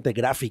era bastante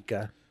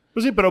gráfica.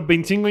 Pues sí, pero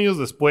 25 años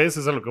después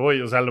es a lo que voy.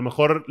 O sea, a lo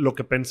mejor lo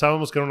que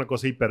pensábamos que era una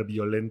cosa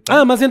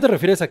hiperviolenta. Más bien te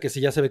refieres a que si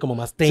ya se ve como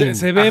más tame.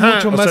 se ve Ajá,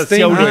 mucho o más sea,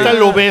 si tame, ahorita güey.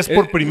 lo ves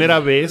por primera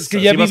vez. Es que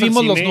ya así vas al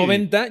vivimos los cine y-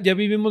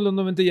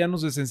 90, ya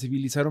nos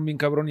desensibilizaron bien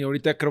cabrón y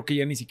ahorita creo que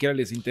ya ni siquiera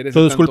les interesa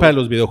Todo es tanto. culpa de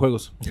los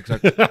videojuegos.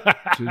 Exacto.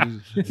 Sí,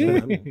 sí,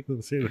 sí.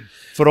 Sí,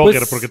 Frogger,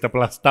 Pues- porque te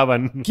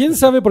aplastaban. ¿Quién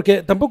sabe?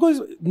 Porque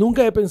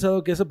nunca he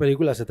pensado que esa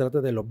película se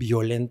trate de lo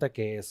violenta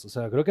que es. O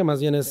sea, creo que más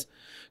bien es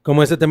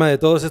como ese tema de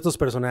todos estos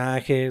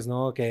personajes,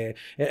 ¿no? Que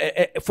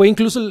fue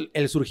incluso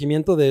el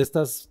surgimiento de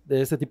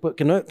este tipo,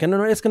 que no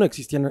es que no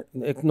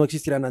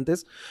existieran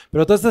antes,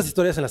 pero todas estas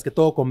historias en las que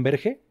todo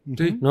converge,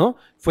 Sí. ¿no?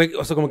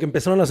 O sea, como que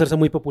empezaron a hacerse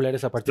muy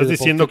populares a partir ¿Estás de Pulp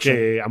diciendo Fiction.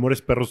 que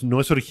Amores Perros no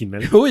es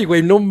original? Uy,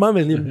 güey, no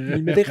mames, ni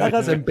me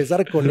dejas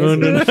empezar con eso.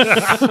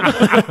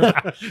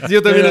 Sí,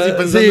 yo también así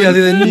pensando. Sí, así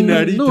de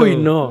Ninarito. uy,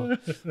 no.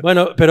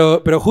 Bueno,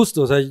 pero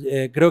justo, o sea,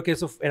 creo que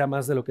eso era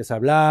más de lo que se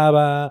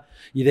hablaba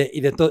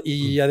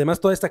y además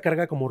toda esta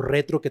carga como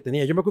retro que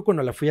tenía. Yo me acuerdo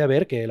cuando la fui a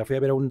ver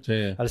Sí.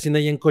 al cine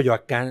ahí en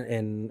Coyoacán,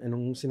 en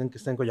un cine que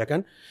está en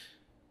Coyoacán.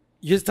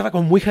 Yo estaba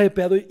como muy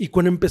hypeado y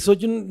cuando empezó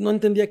yo no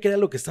entendía qué era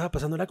lo que estaba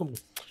pasando. Era como,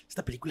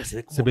 esta película se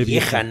ve como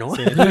vieja, ¿no?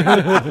 Sí.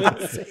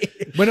 Sí.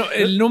 Bueno,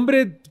 el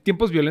nombre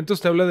Tiempos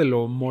Violentos te habla de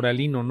lo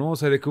moralino, ¿no? O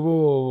sea, de que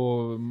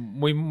hubo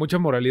mucha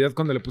moralidad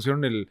cuando le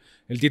pusieron el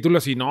título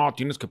así, no,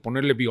 tienes que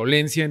ponerle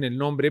violencia en el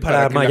nombre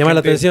Para que llamar la gente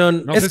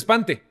atención. No se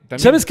espante. También.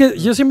 ¿Sabes qué?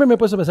 Yo siempre me he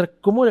puesto a pensar,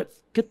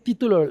 ¿qué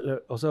título,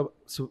 o sea,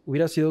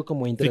 hubiera sido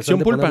como interesante Ficción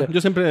pulpa. ponerle?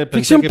 Yo siempre pensé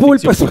Ficción que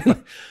pulpa. ficción pulpa.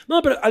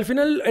 No, pero al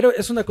final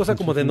es una cosa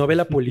como de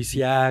novela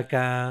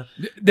policíaca.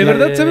 De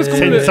verdad, ¿sabes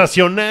cómo le-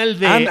 Sensacional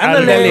de Ándale,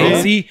 algo, Ándale,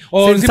 ¿no? sí.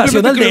 O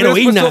Sensacional simplemente que de le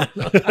hubieras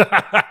heroína.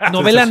 puesto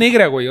novela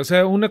negra, güey. O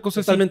sea, una cosa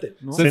así. Totalmente.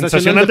 ¿no?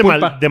 Sensacional de,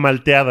 pulpa. de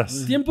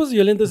malteadas. Tiempos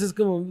violentos es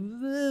como...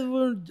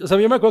 bueno, o sea,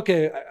 yo me acuerdo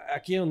que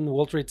aquí en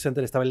World Trade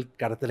Center estaba el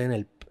cartel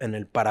en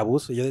el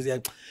parabús y yo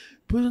decía,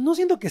 pues no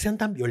siento que sean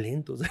tan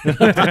violentos.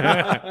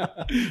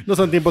 No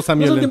son tiempos tan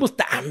No son violentos. tiempos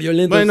tan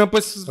violentos. Bueno,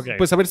 pues, Ok.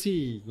 pues a ver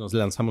si nos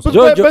lanzamos. Pues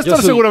Yo- va yo- a estar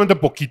soy- seguramente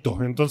poquito.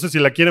 Entonces, si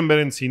la quieren ver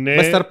en cine...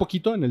 ¿Va a estar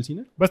poquito en el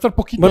cine? Va a estar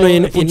poquito. Bueno,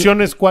 y-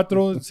 funciones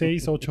 4,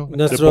 6, 8.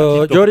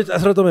 yo ahorita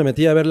hace rato me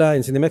metí a verla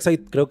en Cinemex. Hay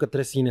creo que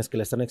 3 cines que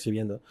la están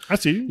exhibiendo. Ah,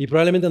 sí. Y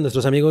probablemente a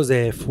nuestros amigos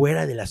de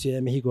fuera de la Ciudad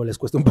de México les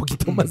cuesta un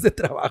poquito más de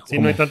trabajo. Sí,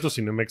 no hay tanto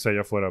Cinemex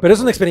allá afuera. Pero es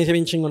una experiencia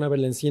bien chingona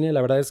verla en cine.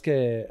 La verdad es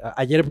que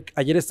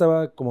ayer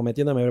estaba como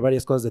metiéndome a ver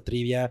varias cosas de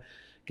trivia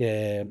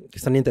que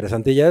están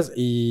interesantillas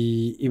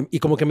y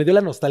como que me dio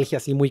la nostalgia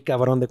así muy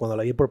cabrón de cuando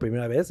la vi por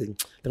primera vez y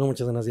tengo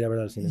muchas ganas de ir a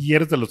verla al cine. Y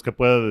eres de los que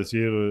pueda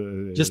decir...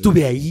 Yo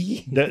estuve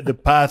ahí. The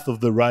path of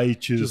the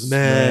righteous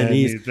Man, man.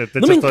 y- Y te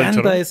No me echas todo el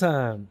chorro.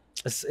 encanta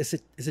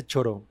ese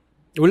choro.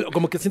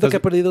 Como que siento que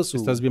ha perdido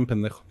Estás bien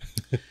pendejo.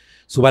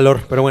 su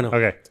valor, pero bueno.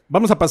 Ok.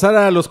 Vamos a pasar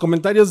a los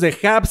comentarios de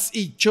Hobbs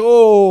y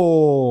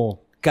Cho.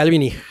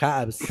 Calvin y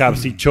Hobbs.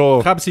 Hobbs y Cho.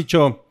 Hobbs y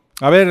Cho.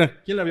 A ver,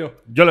 ¿quién la vio?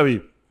 Yo la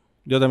vi.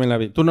 Yo también la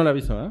vi. Tú no la has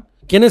visto, ¿eh?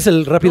 ¿Quién es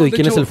el rápido No, y de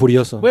quién hecho, es el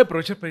furioso? Voy a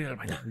aprovechar para ir al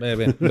baño.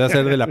 Ve, voy a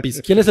hacer de la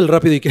pizza. ¿Quién es el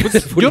rápido y quién es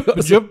el furioso?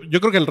 Yo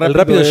creo que el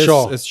rápido, es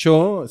Shaw. es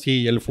Shaw.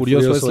 Sí, el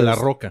furioso es La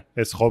Roca.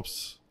 Es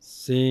Hobbs.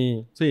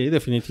 Sí. Sí,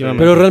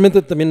 definitivamente. Pero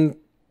realmente también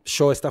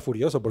Shaw está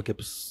furioso porque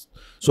pues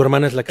su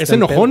hermana es la que Es está en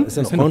enojón.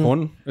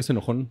 pedo. Es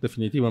enojón,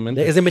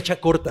 definitivamente. Es de mecha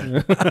corta.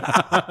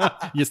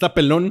 Y está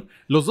pelón.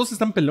 Los dos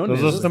están pelones.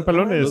 Los dos están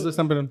pelones. Los dos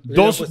están pelones.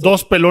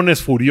 Dos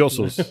pelones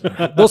furiosos.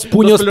 Dos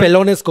puños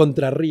pelones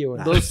contra Río.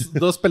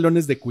 Dos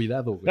pelones de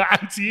cuidado, güey.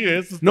 Ah, sí,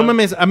 eso está- No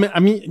mames, a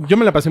mí, yo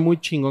me la pasé muy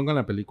chingón con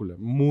la película.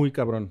 Muy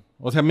cabrón.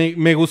 O sea,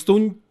 me gustó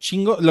un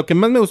chingo. Lo que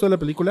más me gustó de la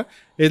película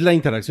es la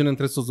interacción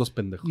entre estos dos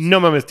pendejos. No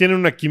mames, tienen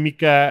una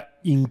química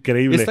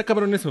increíble. Está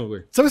cabrón eso,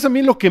 güey. ¿Sabes a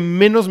mí lo que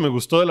menos me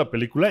gustó de la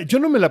película? Yo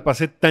no me la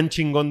pasé tan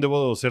chingón,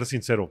 debo de ser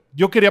sincero.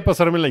 Yo quería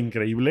pasármela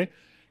increíble.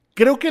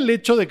 Creo que el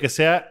hecho de que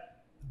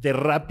sea de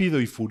Rápido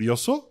y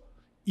Furioso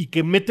y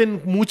que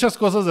meten muchas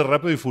cosas de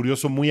Rápido y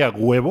Furioso muy a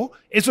huevo,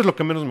 eso es lo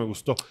que menos me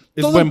gustó.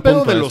 Es Todo buen el pedo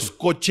punto de eso. los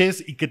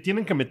coches y que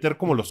tienen que meter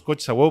como los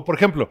coches a huevo. Por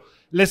ejemplo,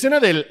 la escena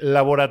del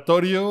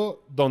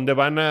laboratorio donde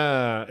van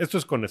a... Esto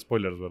es con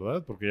spoilers,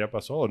 ¿verdad? Porque ya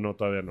pasó o no,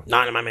 todavía no.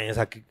 No mames.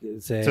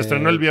 Se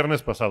estrenó el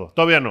viernes pasado.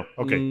 Todavía no.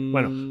 Ok,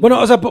 bueno. Bueno,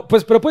 o sea,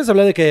 pues, pero puedes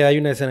hablar de que hay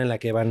una escena en la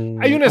que van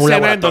Hay una a un escena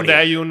en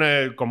laboratorio. donde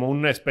hay como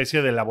una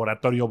especie de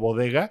laboratorio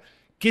bodega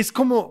que es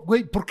como,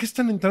 güey, ¿por qué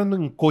están entrando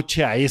en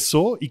coche a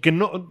eso? Y que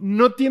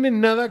no tiene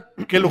nada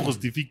que lo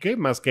justifique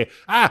más que,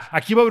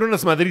 aquí va a haber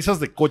unas madrizas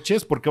de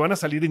coches porque van a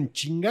salir en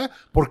chinga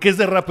porque es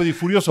de Rápido y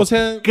Furioso. O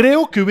sea,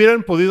 creo que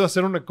hubieran podido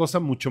hacer una cosa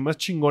mucho más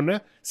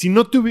chingona si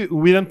no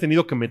hubieran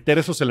tenido que meter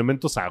esos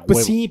elementos a huevo.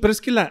 pues sí, pero es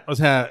que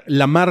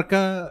la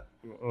marca,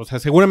 o sea,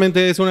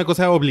 seguramente es una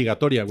cosa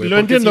obligatoria, güey. Lo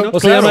porque entiendo. si no- O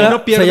Claro, se llama,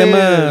 no pierde se llama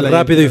la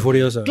Rápido y identidad.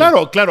 Furioso.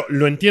 Claro,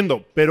 lo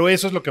entiendo, pero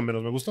eso es lo que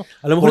menos me gustó.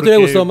 A lo mejor te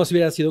hubiera gustado más si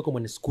hubiera sido como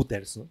en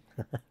scooters,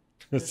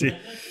 ¿no? Sí.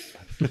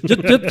 Yo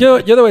te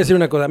voy a decir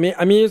una cosa.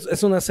 A mí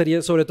es una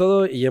serie, sobre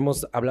todo, y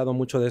hemos hablado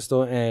mucho de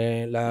esto,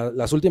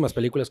 las últimas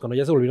películas, cuando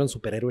ya se volvieron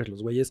superhéroes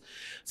los güeyes,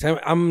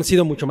 han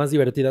sido mucho más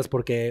divertidas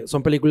porque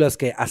son películas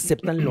que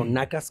aceptan lo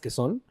nacas que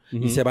son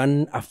y se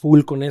van a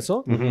full con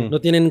eso. No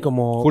tienen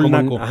como... Full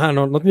naco.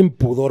 No tienen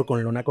pudor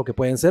con lo naco que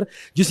pueden ser.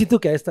 Yo siento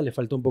que a esta le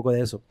falta un poco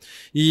de eso.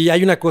 Y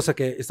hay una cosa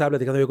que estaba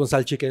platicando yo con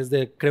Salchi, que es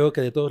creo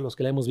que de todos los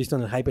que la hemos visto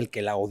en el hype, el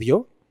que la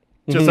odió.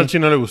 A Salchi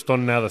no le gustó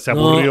nada, se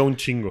No. aburrió un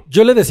chingo.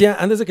 Yo le decía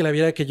antes de que la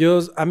viera que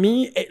a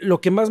mí lo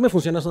que más me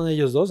funciona son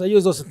ellos dos.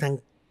 Ellos dos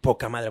están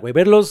poca madre, güey.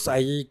 Verlos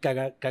ahí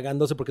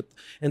cagándose porque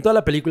en toda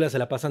la película se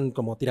la pasan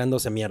como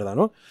tirándose mierda,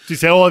 ¿no? Si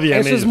se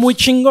odian Eso ellos. es muy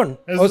chingón.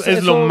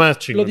 Es lo más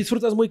chingón. Lo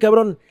disfrutas muy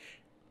cabrón.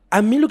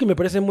 A mí lo que me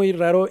parece muy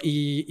raro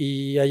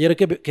y ayer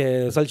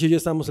que Salchi y yo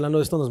estábamos hablando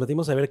de esto nos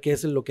metimos a ver qué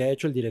es lo que ha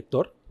hecho el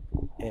director.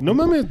 No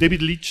mames,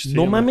 David Leitch. se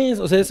No llama. mames,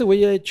 o sea, ese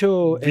güey ha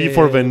hecho... V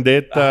for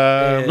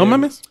Vendetta. no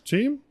mames.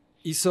 Sí.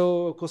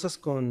 Hizo cosas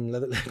con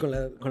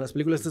las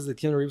películas estas de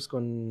Keanu Reeves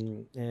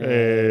con...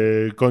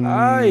 Con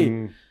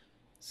Ay.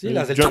 Sí,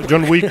 las del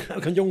John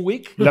Wick. Con John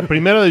Wick. La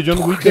primera de John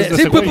Wick es de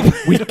Sí, ese güey.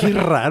 Uy, qué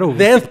raro, güey.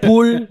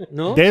 Deadpool,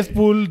 ¿no?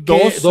 Deadpool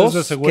 2 es de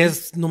ese güey. que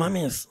es, no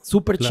mames,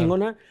 súper Claro.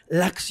 chingona.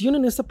 La acción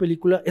en esta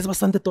película es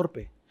bastante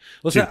torpe.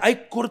 O sea, Sí.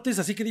 hay cortes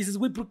así que dices,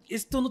 güey, pero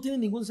esto no tiene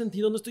ningún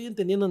sentido, no estoy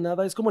entendiendo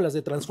nada. Es como las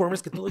de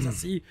Transformers, que todo es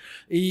así.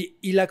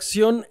 Y la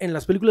acción en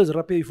las películas de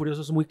Rápido y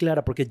Furioso es muy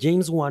clara, porque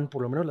James Wan,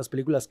 por lo menos las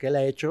películas que él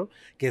ha hecho,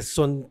 que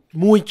son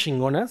muy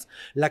chingonas,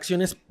 la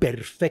acción es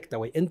perfecta,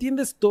 güey.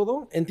 Entiendes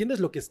todo,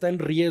 entiendes lo que está en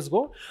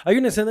riesgo. Hay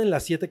una escena en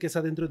la 7 que es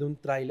adentro de un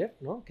tráiler,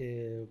 ¿no?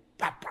 Que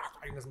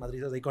hay unas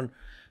madrizas ahí con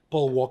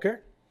Paul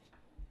Walker.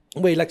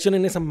 Güey, la acción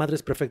en esa madre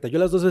es perfecta. Yo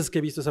las 2 veces que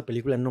he visto esa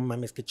película, no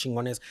mames, qué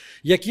chingón es.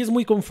 Y aquí es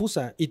muy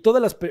confusa. Y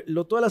todas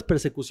las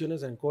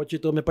persecuciones en coche y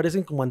todo me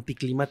parecen como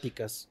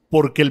anticlimáticas.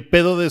 Porque el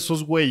pedo de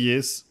esos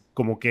güeyes,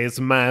 como que es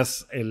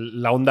más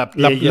la onda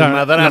pie y el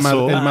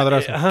madrazo, el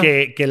madrazo. Ajá.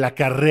 que la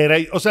carrera.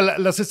 O sea,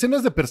 las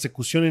escenas de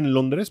persecución en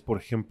Londres, por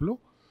ejemplo,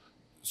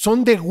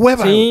 son de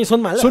hueva. Sí,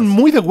 son malas. Son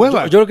muy de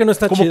hueva. Yo creo que no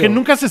está Como chido. que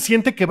nunca se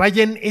siente que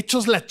vayan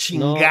hechos la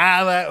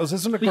chingada. O sea,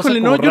 es una cosa Híjole,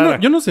 como no, rara.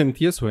 yo no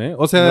sentí eso, ¿eh?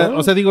 O sea,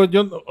 ¿No? digo,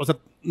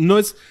 no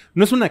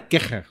es una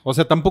queja. O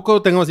sea,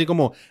 tampoco tengo así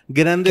como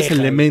grandes Queja.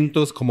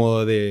 elementos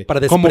como de...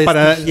 Para como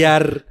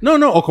desprestigiar. No,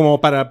 o como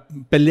para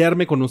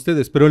pelearme con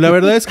ustedes. Pero la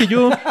verdad es que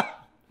yo...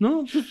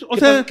 No, pues, o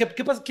sea...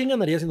 ¿Qué pasa? ¿Quién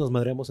ganaría si nos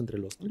madreamos entre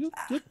los tres?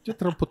 Yo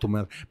trompo tu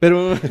madre.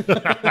 Pero...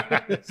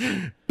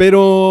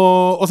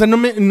 o sea, no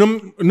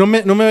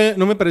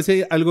me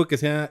parece algo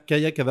que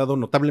haya quedado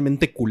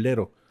notablemente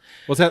culero.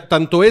 O sea,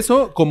 tanto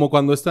eso como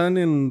cuando están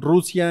en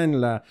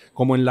Rusia,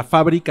 como en la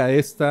fábrica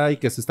esta y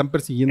que se están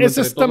persiguiendo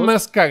Esa entre está todos.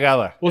 más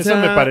cagada. O Esa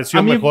sea, me pareció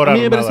a mí, mejor a mí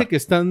me armada. parece que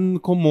están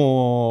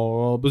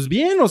como... Pues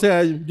bien, o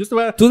sea, yo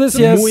estaba... Tú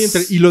decías- muy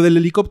y lo del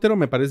helicóptero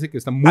me parece que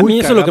está muy A mí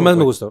eso es lo que cagado, más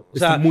me güey. gustó. O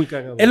Está sea, muy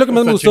cagado. Es lo que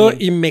más me Está gustó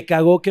chingón. y me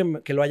cagó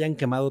que lo hayan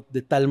quemado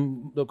de tal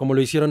como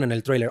lo hicieron en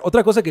el tráiler.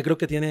 Otra cosa que creo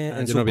que tiene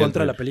en yo su no vi el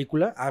contra la tráiler.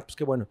 película, pues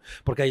qué bueno,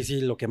 porque ahí sí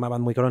lo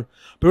quemaban muy cabrón.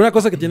 Pero una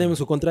cosa que tiene en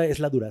su contra es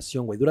la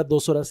duración, güey. Dura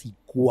 2 horas y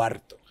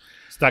cuarto.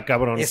 Está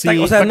cabrón. Está- Sí,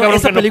 o sea, está no, cabrón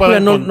esa que no película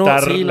puedan no- no,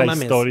 contar sí, no la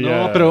mames. historia.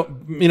 No, pero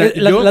mira,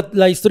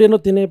 La historia no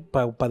tiene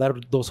para dar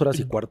 2 horas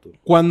y cuarto.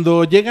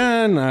 cuando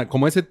llegan a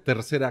como ese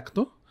tercer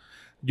acto,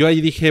 yo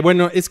ahí dije,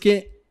 bueno, es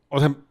que, o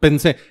sea,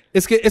 pensé,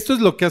 es que esto es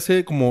lo que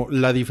hace como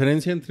la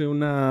diferencia entre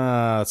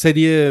una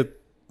serie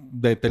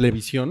de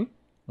televisión,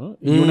 ¿no?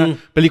 Y una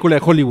película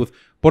de Hollywood.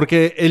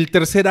 Porque el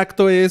tercer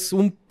acto es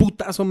un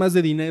putazo más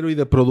de dinero y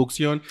de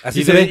producción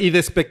Así y, se de, ve. y de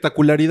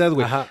espectacularidad,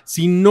 güey. Ajá.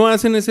 Si no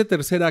hacen ese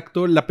tercer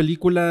acto, la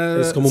película...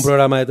 Es como un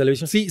programa de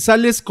televisión. Sí,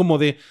 sales como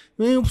de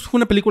pues,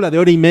 una película de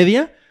hora y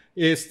media,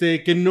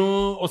 que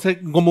no, o sea,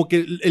 como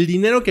que el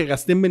dinero que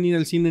gasté en venir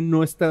al cine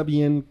no está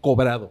bien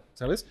cobrado,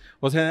 ¿sabes?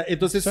 O sea,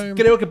 entonces Sí.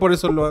 creo que por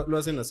eso lo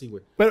hacen así,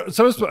 güey. Pero,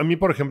 ¿sabes? A mí,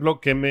 por ejemplo,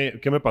 ¿qué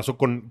me pasó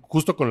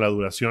justo con la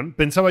duración?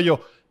 Pensaba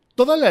yo,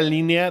 toda la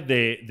línea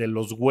de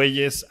los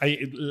güeyes,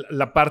 hay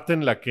la parte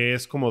en la que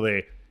es como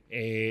de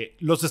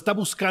los está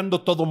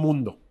buscando todo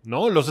mundo,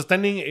 ¿no? Los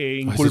están eso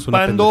es una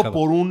inculpando pendejada.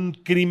 por un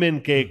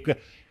crimen que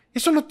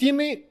eso no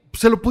tiene...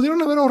 Se lo pudieron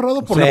haber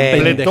ahorrado por Sí.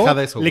 completo.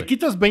 Pendejada eso, Le güey.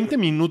 quitas 20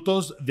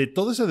 minutos de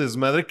todo ese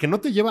desmadre que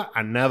no te lleva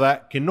a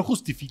nada, que no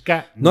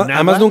justifica No, nada.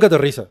 además nunca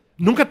aterriza.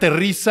 Nunca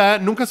aterriza,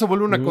 nunca se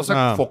vuelve una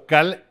cosa Ah.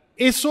 focal.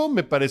 Eso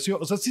me pareció,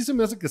 o sea, sí se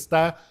me hace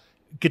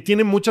que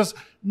tiene muchas,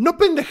 no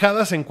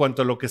pendejadas en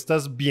cuanto a lo que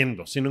estás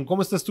viendo, sino en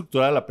cómo está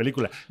estructurada la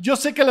película. Yo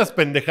sé que las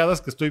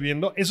pendejadas que estoy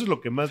viendo, eso es lo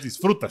que más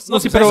disfrutas. No,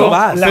 sí, pero pero-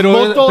 la pero-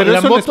 moto, pero la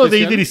eso en moto de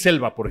especial- Idris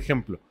Elba, por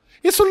ejemplo.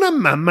 Es una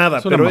mamada,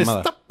 Es una pero mamada.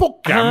 está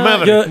poca Ajá,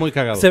 madre. Muy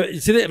cagado.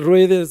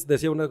 Ruiz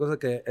decía una cosa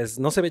que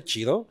no se ve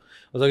chido.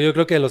 O sea, yo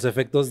creo que los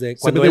efectos de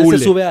cuando ve de él hule.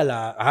 se sube a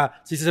la...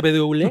 Ajá, sí se ve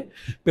de hule,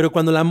 pero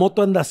cuando la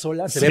moto anda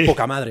sola se Sí. ve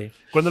poca madre.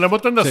 Cuando la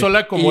moto anda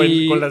sola, como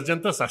Y- con las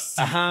llantas así.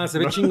 Ajá, se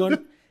ve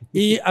chingón.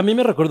 Y a mí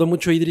me recordó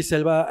mucho Idris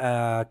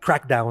Elba a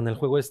Crackdown, el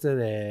juego este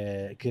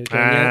de... Que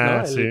venía,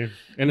 ¿no? sí.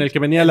 En el que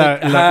venía la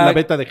Ajá,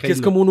 beta de Halo. que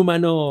es como un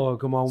humano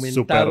como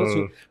aumentado,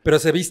 Súper- pero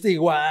se viste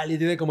igual y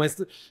tiene como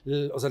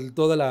o sea,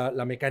 toda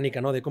la mecánica,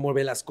 ¿no? De cómo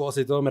ve las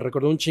cosas y todo, me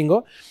recordó un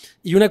chingo.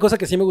 Y una cosa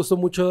que sí me gustó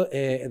mucho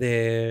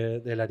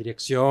de la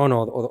dirección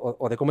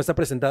o de cómo está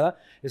presentada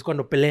es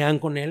cuando pelean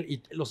con él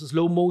y los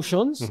slow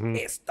motions, Ujú.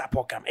 está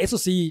poca. Eso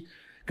sí,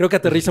 creo que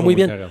aterriza Estuvo muy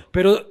muy bien. cagado.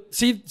 Pero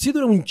sí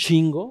dura un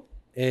chingo.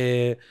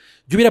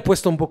 Yo hubiera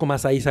puesto un poco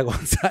más a Isa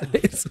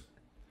González.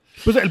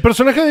 Pues el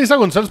personaje de Isa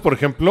González, por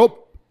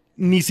ejemplo,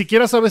 ni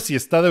siquiera sabes si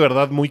está de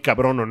verdad muy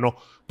cabrón o no.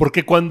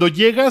 Porque cuando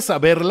llegas a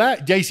verla,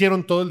 ya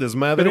hicieron todo el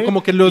desmadre. Pero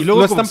como que y lo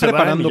luego están como se van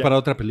preparando y ya. para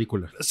otra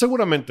película,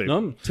 Seguramente.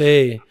 ¿no?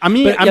 Sí. A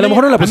mí- Pero- a y a lo mí-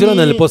 mejor no la a pusieron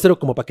mí- en el póster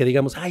como para que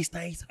digamos, ahí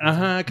está Isa.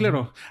 Ajá,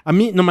 claro. A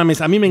mí, no mames,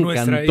 a mí me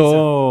Nuestra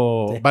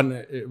encantó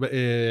Isa.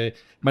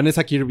 Sí.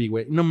 Vanessa Kirby,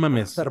 güey. No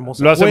mames. Está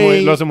hermosa. Lo hace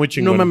Güey, lo hace muy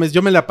chingón. No mames,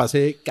 yo me la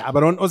pasé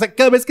cabrón. O sea,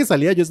 cada vez que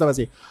salía yo estaba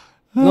así.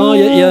 No,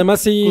 y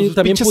además Con sí, sus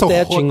también pinches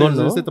putea ojotes chingón,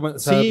 de ¿no? este tamaño. O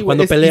sea, Sí, güey,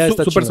 cuando pelea y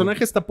está su chingón.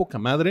 personaje está poca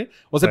madre.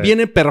 O sea, Sí.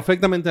 viene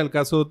perfectamente al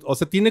caso. O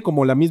sea, tiene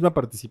como la misma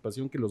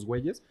participación que los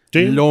güeyes.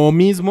 Sí. Lo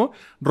mismo.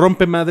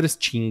 Rompe madres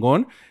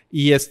chingón.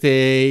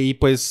 Y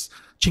pues,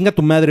 chinga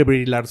tu madre,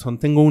 Brie Larson.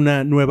 Tengo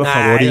una nueva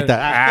Ay,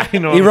 favorita. Ay,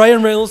 no. Y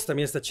Ryan Reynolds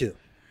también está chido.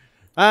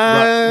 No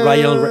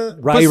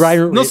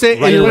sé,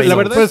 Ryan la Reynolds.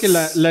 verdad es que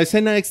Pues- la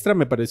escena extra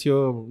me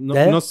pareció. No,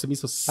 ¿Eh? no se me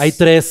hizo. Hay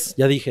 3,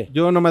 ya dije.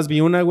 Yo nomás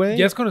vi una, güey.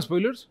 ¿Ya es con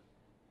spoilers?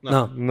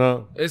 No.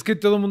 No. Es que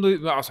todo el mundo,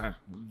 o sea,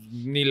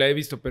 ni la he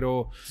visto,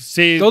 pero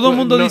Sí, todo el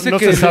mundo no- dice no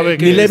que, se sabe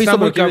que Ni la he está visto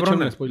muy porque le he hecho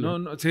cabrona. un spoiler.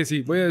 No,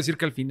 sí, voy a decir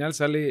que al final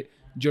sale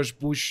George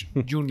Bush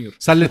Jr.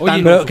 Sale Oye,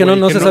 Thanos, pero que no- güey,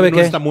 no se sabe no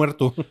qué. está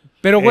muerto.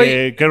 Pero,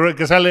 güey,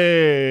 que sale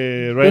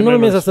Pero Ryan no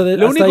mames, Reynolds. hasta, Lo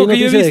hasta único hay que yo he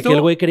noticia de visto- que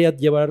el güey quería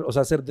llevar, o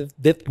sea, hacer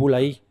Deadpool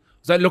ahí.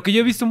 o sea, lo que yo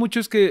he visto mucho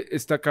es que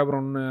está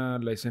cabrona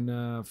la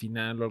escena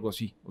final o algo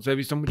así. O sea, he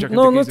visto mucha gente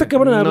No, que no está dice,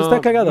 cabrona, No,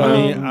 está cagada.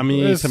 a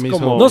mí es se me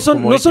como- hizo- No son,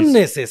 como no son X.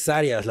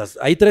 necesarias.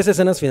 Hay 3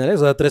 escenas finales,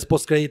 o sea, 3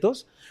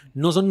 postcréditos.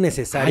 No son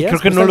necesarias. Ay, creo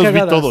que pero no están los vi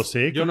cagadas. todos,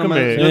 ¿eh? Yo Creo nomás-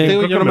 que me, yo te digo,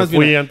 creo yo que me nomás vi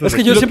fui una. antes Es de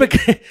que yo siempre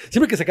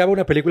que se acaba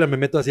una película me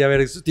meto así a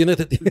ver, tiene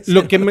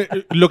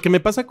Lo que me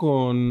pasa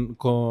con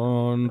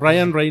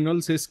Ryan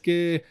Reynolds es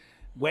que,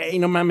 güey,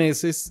 no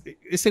mames,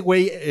 ese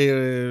güey,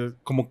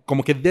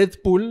 como que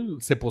Deadpool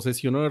se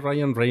posesionó de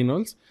Ryan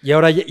Reynolds. y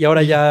ahora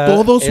ya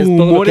Todo su todo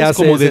lo humor que es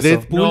hace como de eso.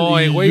 Deadpool.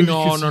 No, y güey, yo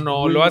no, dije, no, no.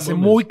 güey, Lo hace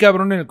mames. muy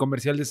cabrón en el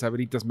comercial de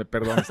Sabritas, me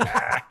perdonas.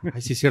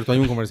 Ay, sí, es cierto, hay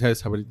un comercial de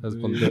Sabritas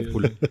con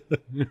Deadpool.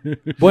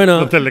 Bueno,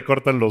 No te le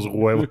cortan los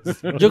huevos.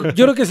 yo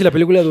creo que si la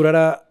película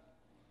durara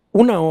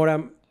 1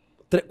 hora,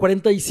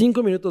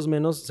 45 minutos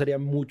menos, sería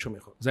mucho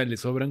mejor. O sea, le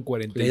sobran Le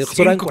 45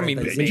 sobran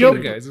minutos. 45.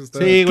 Verga, eso está...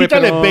 Sí, güey,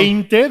 Quítale pero-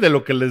 20 de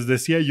lo que les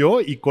decía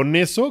yo y con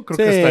eso creo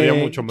que Sí, estaría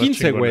mucho más 15,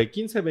 chingona. güey,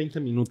 15, 20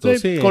 minutos.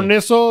 Sí, Sí. con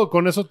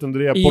eso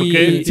tendría. Y-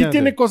 Porque sí Fíjate.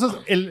 tiene cosas.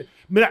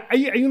 Mira,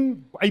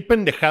 hay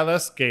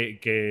pendejadas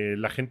que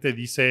la gente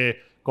dice.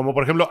 Como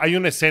por ejemplo, hay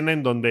una escena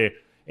en donde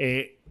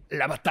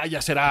la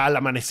batalla será al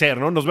amanecer,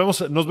 ¿no? Nos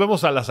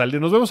vemos a la salida,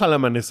 nos vemos al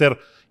amanecer.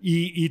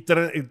 Y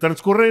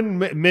transcurren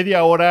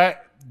media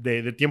hora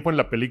de tiempo en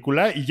la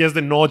película y ya es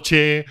de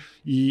noche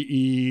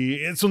y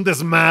es un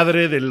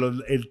desmadre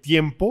del el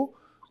tiempo.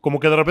 Como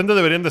que de repente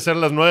deberían de ser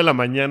las 9 de la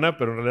mañana,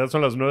 pero en realidad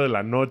son las 9 de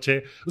la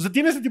noche. O sea,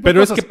 tiene ese tipo de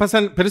Pero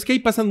cosas. pero es que ahí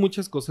pasan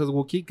muchas cosas,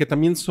 Wookie, que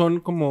también son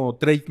como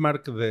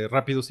trademark de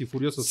Rápidos y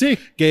Furiosos. Sí.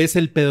 Que es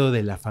el pedo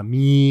de la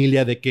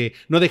familia, de que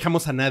no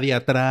dejamos a nadie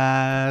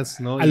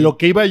atrás, ¿no? A lo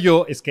que iba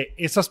yo es que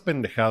esas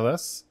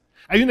pendejadas...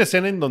 Hay una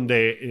escena en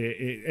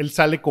donde él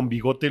sale con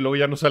bigote y luego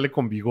ya no sale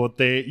con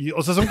bigote. Y,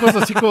 o sea, son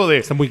cosas así como de...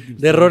 Está muy...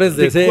 De errores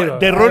de cero.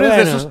 De errores de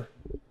Bueno. esos.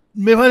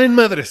 Me valen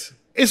madres.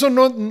 Eso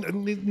no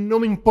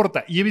me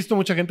importa. Y he visto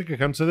mucha gente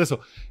quejándose de eso.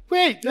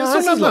 Güey, eso no eso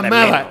es es lo de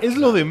mamada. menos. Es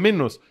lo de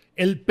menos.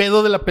 El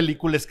pedo de la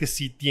película es que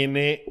sí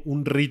tiene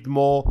un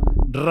ritmo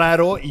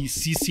raro y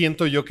sí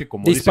siento yo que,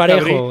 como Disparejo,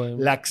 dice Cabri, güey.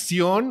 la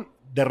acción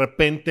de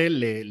repente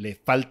le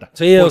falta.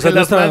 Sí, o Porque sea, no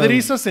las está-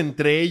 madrizas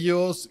entre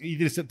ellos...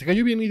 ¿Te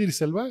cayó bien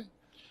Idris Elba?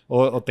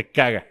 ¿O te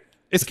caga?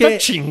 Es Está que...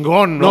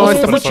 chingón, ¿no? No, Su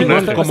está muy personaje.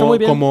 chingón. está muy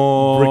bien.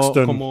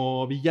 Brixton.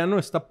 Como villano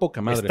está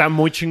poca madre. Está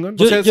muy chingón.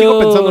 O sea, Yo- sigo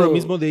pensando lo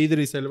mismo de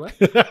Idris Elba.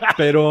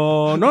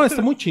 Pero no,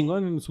 está muy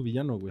chingón en su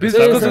villano, güey. Ves Sí,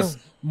 las sí. cosas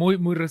muy,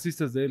 muy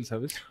racistas de él,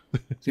 ¿sabes?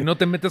 Si no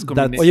te metas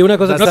con mi Oye, una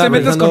cosa que no te estaba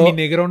metas pensando- con mi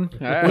negrón.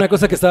 Una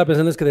cosa que estaba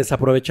pensando es que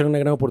desaprovecharon una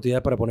gran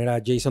oportunidad para poner a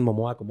Jason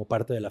Momoa como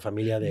parte de la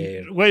familia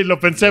de... Güey, lo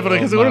pensé, pero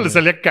dije, seguro le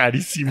salía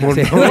carísimo,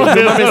 Sí. ¿no? No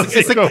mames,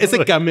 Así como ese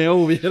de- cameo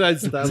hubiera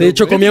estado. Sí, de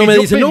hecho, Es que Comiao me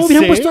yo dice, no, pensé-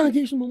 hubieran puesto a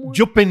Jason Momoa.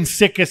 Yo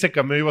pensé que ese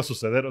cameo iba a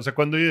suceder. O sea,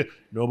 cuando yo,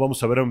 no,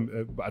 vamos a ver,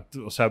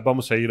 o sea,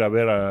 vamos a ir a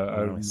ver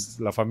a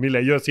la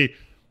familia. Y yo así,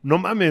 no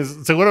mames,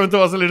 seguramente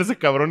va a salir ese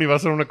cabrón y va a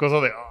ser una cosa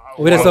de...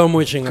 Hubiera wow. estado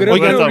muy chingón. Creo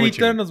Oigan, que está muy ahorita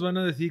chido. nos van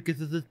a decir que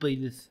esos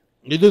spoilers.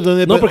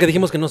 No, porque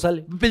dijimos que no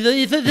sale. Pero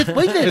eso es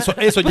spoiler. Eso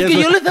ya Porque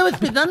es- yo lo estaba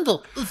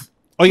esperando.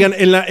 Oigan,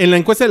 en la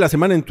encuesta de la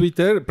semana en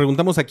Twitter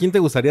preguntamos a quién te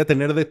gustaría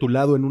tener de tu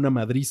lado en una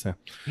madriza.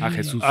 A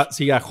Jesús.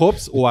 Sí, a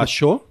Hobbs o a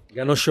Shaw.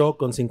 Ganó Shaw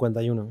con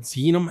 51.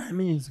 Sí, no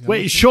mames.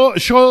 Güey, yo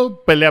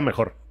pelea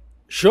mejor.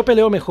 Yo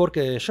peleo mejor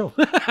que Shaw.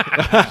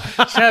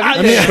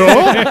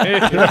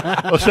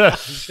 O sea,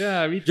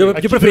 Ya, viste. Yo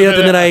Aquí preferiría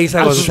tener tener a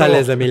Isa a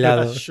González Shaw. de mi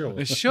lado. Yo,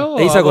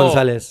 Isa abo.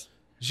 González.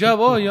 Yo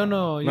voy, yo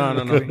no.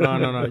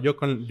 No. Yo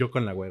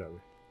con la güera,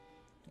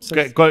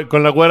 güey.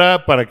 con la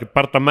güera para que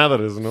parta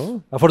madres,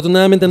 ¿no?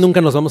 Afortunadamente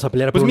nunca nos vamos a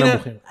pelear Pues por mira, una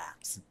mujer.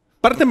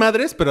 Parte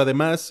madres, pero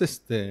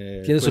además,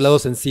 Tiene su lado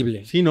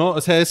sensible. Sí, ¿no?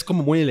 O sea, es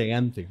como muy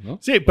elegante, ¿no?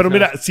 Sí, pero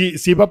mira,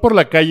 si va por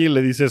la calle y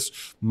le dices,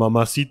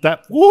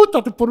 mamacita,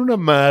 te pone una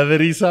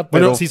madriza,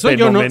 pero Bueno, si soy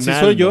yo, ¿no? Si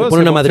fenomenal, soy yo, Te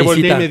pone una se voltea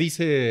madricita. y me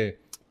dice...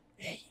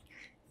 Hey,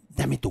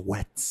 dame tu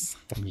Whats.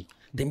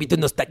 Te invito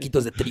unos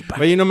taquitos de tripa.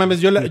 Oye, no mames,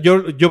 yo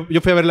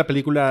fui a ver la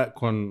película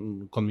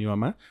con mi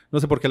mamá. No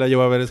sé por qué la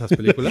llevo a ver esas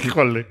películas.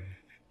 Híjole.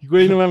 Y,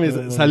 güey, no mames,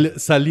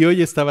 salió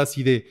y estaba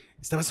así de...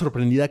 Estaba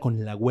sorprendida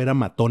con la güera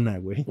matona,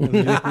 güey.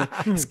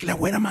 Es que la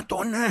güera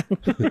matona.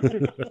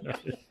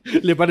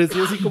 Le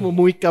pareció así como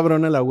muy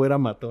cabrona la güera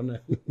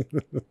matona.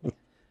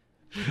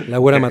 La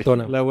güera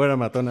matona. La güera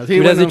matona. Sí,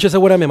 Hubieras bueno. dicho, esa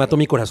güera me mató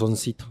mi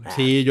corazoncito.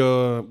 Sí,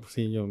 yo...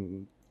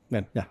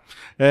 Bueno,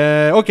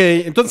 ya. Ok,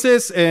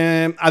 entonces,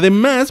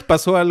 además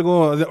pasó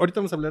algo... Ahorita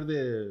vamos a hablar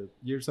de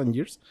Years and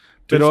Years.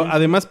 Pero sí.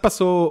 además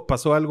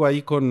pasó algo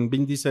ahí con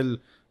Vin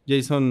Diesel,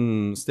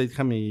 Jason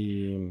Statham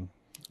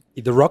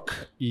 ¿Y The Rock?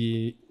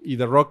 y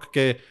The Rock,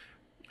 que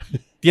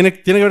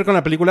tiene que ver con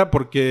la película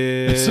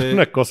porque Es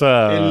una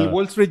cosa... el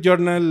Wall Street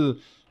Journal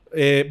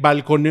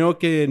balconeó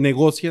que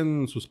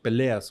negocian sus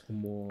peleas.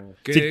 Como...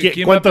 Sí, ¿quién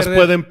va a ¿cuántas perder?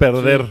 pueden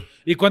perder? Sí.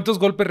 ¿Y cuántos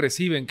golpes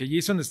reciben? Que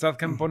Jason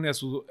Statham pone a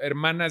su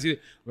hermana así de,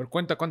 a ver,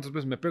 cuenta cuántas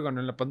veces me pegan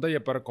en la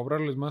pantalla para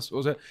cobrarles más.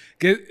 O sea,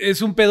 que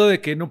es un pedo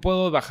de que no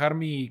puedo bajar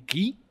mi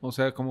ki, o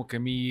sea, como que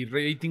mi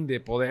rating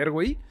de poder,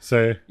 güey. Sí.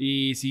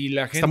 Y si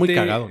la gente... Está muy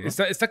cagado, ¿no?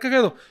 Está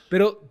cagado.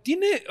 Pero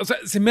tiene... O sea,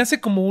 se me hace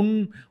como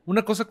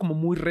una cosa como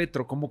muy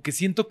retro. Como que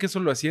siento que eso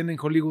lo hacían en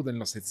Hollywood en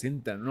los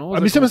 60, ¿no? O A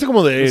sea, mí se me hace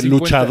como de los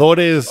 50.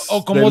 luchadores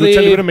O como de lucha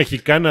de- libre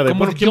mexicana. De, como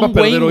bueno, de ¿quién va a John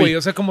perder Wayne, hoy? güey.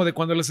 O sea, como de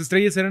cuando las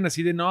estrellas eran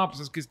así de, no, pues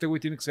es que este güey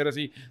tiene que ser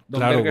así. Don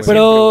Claro, Verga güey. siempre,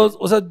 Pero, güey.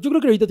 o sea, yo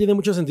creo que ahorita tiene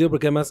mucho sentido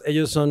porque además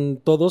ellos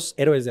son todos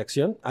héroes de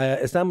acción.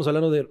 Estábamos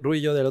hablando de Rui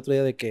y yo del otro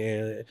día de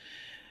que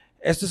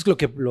esto es lo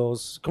que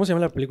los... ¿Cómo se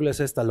llama la película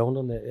esa de Stallone?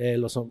 Donde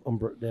los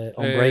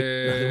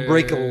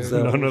Unbreakables.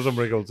 No es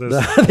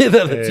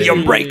Unbreakables. The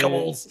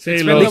Unbreakables. Sí,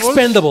 The los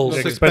Expendables.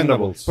 Los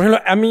Expendables. Por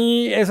ejemplo, a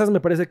mí esas me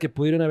parece que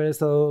pudieron haber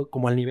estado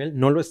como al nivel.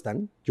 No lo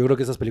están. Yo creo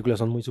que esas películas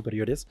son muy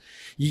superiores.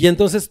 Y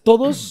entonces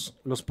todos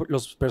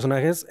los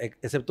personajes,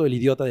 excepto el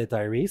idiota de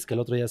Tyrese, que el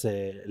otro día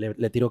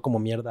le tiró como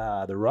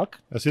mierda a The Rock.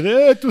 Así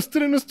de, tu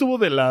estreno estuvo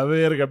de la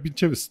verga,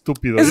 pinche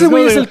estúpido. Ese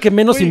güey es de, el que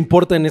menos güey,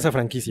 importa en esa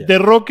franquicia. The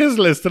Rock es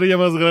la estrella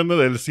más grande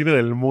del cine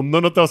del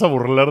mundo. No te vas a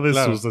burlar de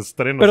Claro. sus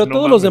estrenos. Pero no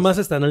todos los mames. demás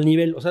están al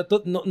nivel. O sea,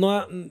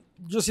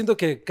 yo siento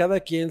que cada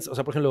quien, o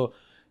sea, por ejemplo,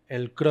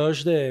 el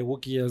crush de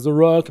Wookiee es The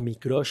Rock, mi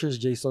crush es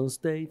Jason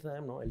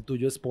Statham, ¿no? El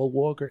tuyo es Paul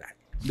Walker.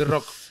 The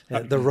Rock.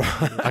 The Rock.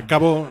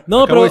 Acabo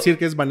pero- de decir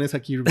que es Vanessa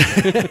Kirby.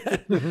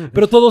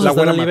 Pero todos La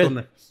están güera al nivel.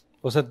 matona.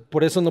 O sea,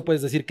 por eso no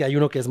puedes decir que hay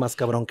uno que es más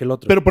cabrón que el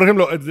otro. Pero, por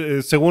ejemplo,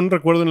 según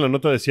recuerdo en la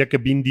nota decía que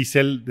Vin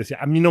Diesel decía,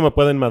 a mí no me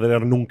pueden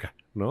madrear nunca,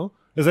 ¿no?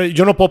 O sea,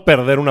 yo no puedo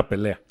perder una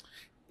pelea.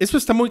 Eso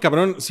está muy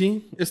cabrón,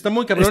 sí. Está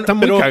muy cabrón. Está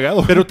muy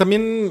cagado. Pero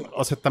también,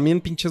 o sea, también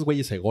pinches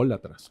güeyes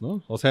ególatras,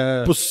 ¿no? O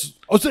sea... Pues,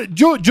 o sea,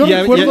 yo y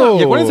recuerdo...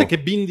 Y acuérdense que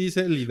Vin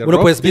Diesel y The Bueno,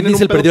 Rock pues, Vin tienen un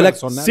Diesel pedo perdió la-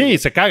 personal. Sí,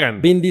 se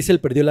cagan. Vin Diesel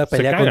perdió la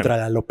pelea cagan. contra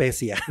la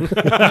alopecia.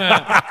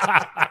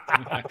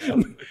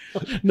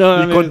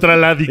 No, Y contra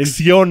la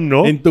adicción,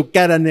 ¿no? En tu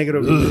cara,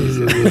 negro. Vin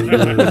Diesel.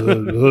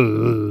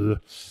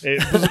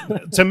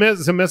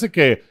 Pues, se me hace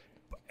que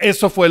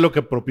eso fue lo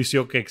que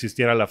propició que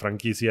existiera la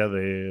franquicia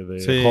de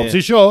Sí. Hobbs y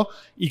Shaw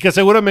y que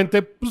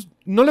seguramente pues,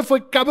 no le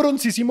fue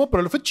cabroncísimo,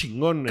 pero le fue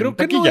chingón. Creo en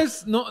que taquilla.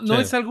 no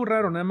Sí. es algo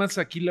raro, nada más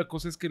aquí la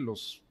cosa es que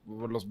los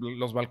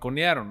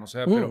balconearon, o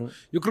sea, pero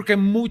yo creo que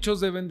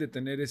muchos deben de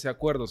tener ese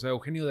acuerdo, o sea,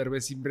 Eugenio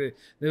Derbez siempre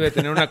debe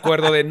tener un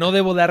acuerdo de no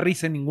debo dar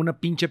risa en ninguna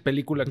pinche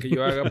película que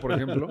yo haga, por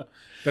ejemplo,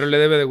 pero le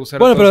debe de gustar.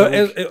 Bueno, a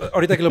pero todos.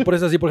 ahorita que lo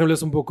pones así, por ejemplo,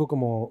 es un poco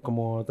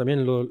como también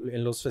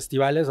en los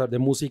festivales de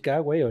música,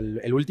 güey,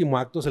 el último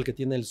acto es el que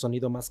tiene el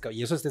sonido más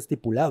y eso está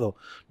estipulado,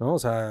 ¿no? O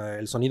sea,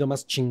 el sonido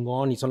más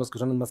chingón y son los que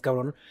suenan más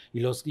cabrón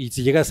y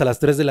si llegas a las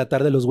 3 de la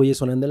tarde los güeyes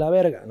suenan de la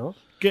verga, ¿no?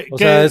 O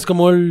sea, es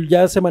como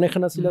ya se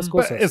manejan así las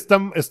cosas.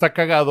 Está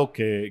cagado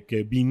que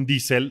Vin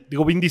Diesel,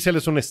 Vin Diesel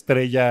es una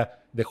estrella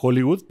de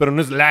Hollywood, pero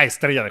no es la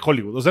estrella de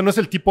Hollywood. O sea, no es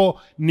el tipo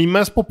ni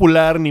más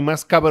popular, ni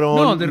más cabrón,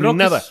 No, The ni Rock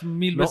nada. es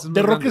mil ¿no? veces más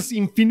The Rock grande. es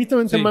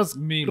infinitamente Sí, más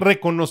mil.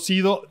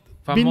 reconocido.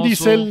 Vin Famoso.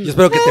 Diesel Y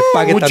espero que te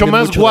pague mucho también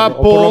más mucho, guapo,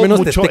 o por lo menos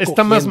te mucho, esté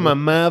está más cogiendo.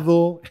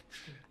 mamado.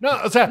 No,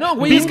 o sea, No,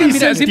 güey, Vin es que mira,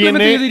 Diesel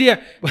simplemente tiene- yo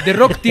diría, The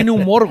Rock tiene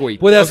humor, güey.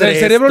 Puede o sea, hacer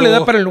el cerebro esto. le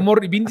da para el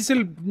humor. Y Vin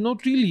Diesel, no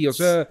really. O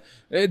sea,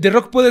 The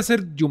Rock puede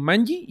hacer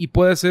Jumanji y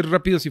puede hacer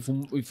Rápidos y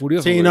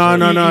Furiosos. Sí, güey. no.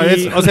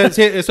 O sea,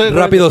 sí, eso es...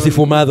 Rápidos y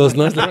fumados,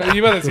 ¿no?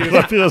 Iba a decir.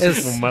 Rápidos y Es,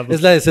 fumados.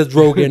 es la de Seth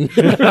Rogen.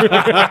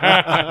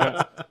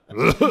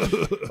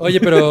 Oye,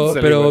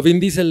 pero Vin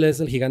Diesel es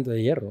el gigante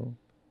de hierro.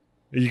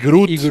 Y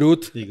Groot. Y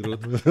Groot. Y Groot.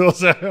 O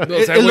sea,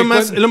 O sea, es lo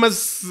güey,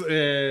 más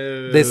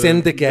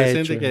Decente que ha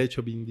hecho. que ha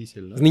hecho Vin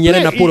Diesel, ¿no? Niñera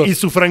en apuros. y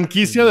su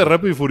franquicia de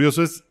Rápido y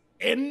Furioso es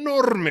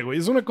enorme, güey.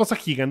 Es una cosa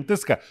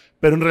gigantesca.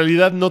 Pero en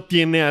realidad no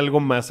tiene algo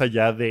más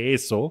allá de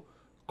eso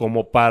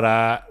como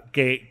para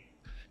que...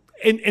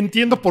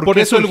 entiendo por qué Por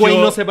eso el güey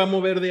surgió- no se va a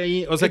mover de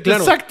ahí. O sea,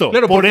 claro. Exacto.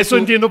 Claro, por porque eso su-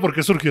 entiendo por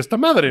qué surgió esta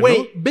madre, ¿no?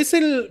 Güey,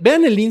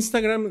 vean el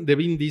Instagram de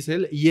Vin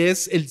Diesel y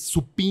es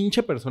su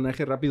pinche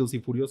personaje Rápidos y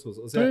Furiosos.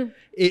 O sea,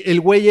 el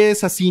güey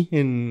es así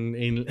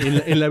en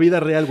la vida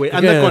real, güey.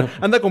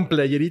 Anda con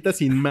playeritas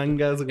sin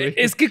mangas, güey.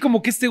 Es que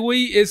como que este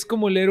güey es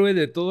como el héroe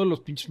de todos los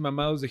pinches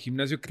mamados de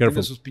gimnasio que Careful.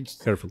 tienen sus pinches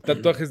Careful.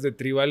 tatuajes de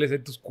tribales,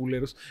 estos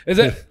culeros. O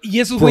sea, y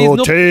esos güeyes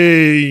no...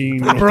 Protein.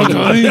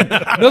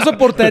 No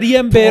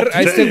soportarían ver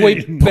a este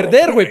güey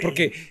perder, güey,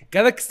 porque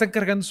cada que están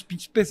cargando sus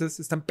pinches pesas,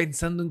 están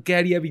pensando en qué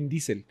haría Vin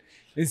Diesel.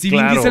 En si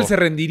Claro. Vin Diesel se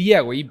rendiría,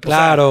 güey. Pues,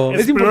 Claro. o sea,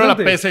 Es es primero la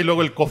importante. pesa y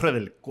luego el cofre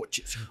del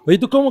coche. Oye,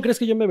 ¿tú cómo crees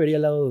que yo me vería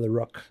al lado de The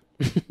Rock?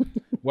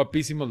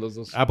 Guapísimos los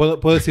dos.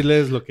 ¿Puedo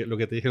decirles lo que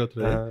te dije el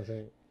otro día? sí.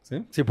 ¿Sí?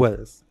 Sí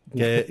puedes.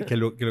 Que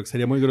lo que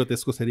sería muy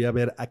grotesco sería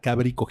ver a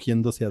Cabri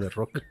cogiéndose a The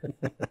Rock.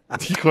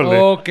 Híjole.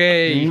 Ok.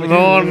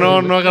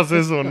 No hagas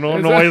eso. No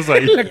vayas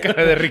ahí. La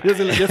cara de Rick.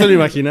 ¿Ya se lo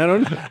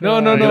imaginaron?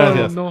 No.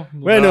 Gracias. No.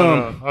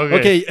 Bueno, No, ok.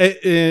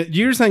 ok.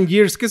 Years and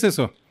Years, ¿qué es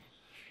eso?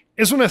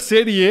 Es una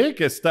serie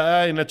que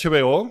está en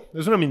HBO.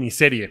 Es una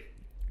miniserie.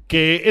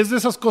 Que es de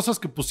esas cosas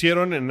que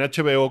pusieron en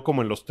HBO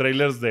como en los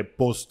trailers de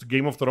post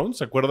Game of Thrones,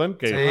 ¿se acuerdan?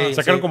 Que Sí,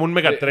 sacaron sí. como un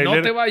mega No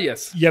trailer. te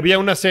vayas. Y había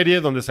una serie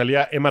donde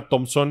salía Emma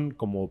Thompson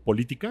como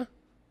política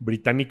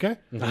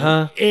británica.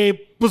 Ajá.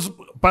 Pues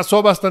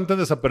pasó bastante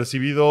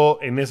desapercido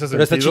en ese Pero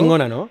sentido. está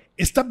chingona, ¿no?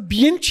 Está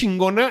bien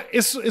chingona.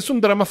 Es un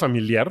drama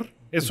familiar.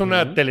 Es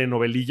una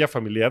telenovelilla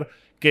familiar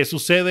que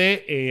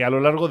sucede a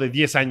lo largo de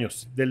 10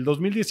 años. Del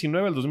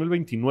 2019 al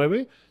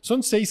 2029.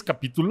 Son 6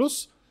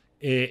 capítulos.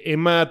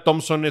 Emma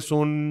Thompson es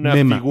una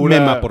figura...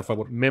 Mema, por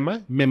favor.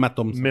 ¿Mema? Mema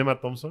Thompson. Mema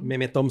Thompson.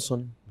 Meme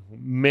Thompson.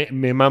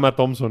 Mama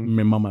Thompson.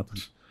 Mema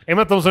Thompson.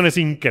 Emma Thompson es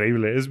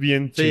increíble. Es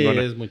bien Sí,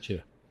 chingona. es muy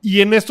chida.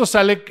 Y en esto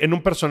sale en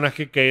un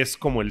personaje que es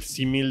como el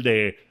símil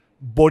de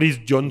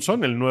Boris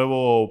Johnson, el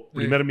nuevo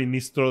primer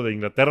ministro de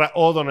Inglaterra,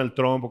 o Donald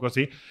Trump, o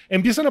cosas así.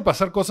 Empiezan a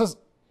pasar cosas.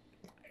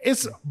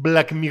 Es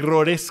Black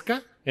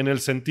Mirroresca en el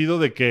sentido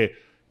de que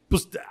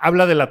pues,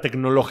 habla de la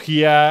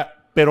tecnología,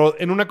 pero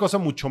en una cosa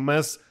mucho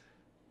más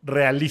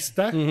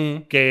realista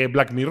que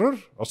Black Mirror.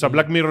 O sea,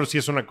 Black Mirror sí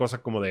es una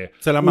cosa como de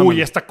Se la maman.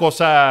 uy, esta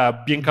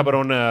cosa bien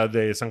cabrona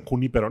de San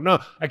Junípero. No,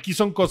 aquí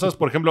son cosas,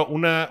 por ejemplo,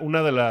 una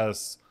de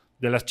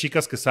las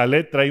chicas que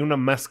sale trae una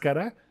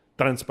máscara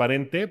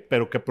transparente,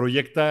 pero que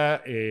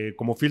proyecta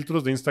como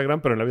filtros de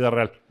Instagram, pero en la vida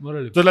real.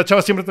 Órale. Entonces la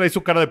chava siempre trae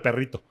su cara de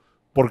perrito.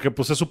 Porque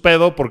pues es su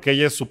pedo, porque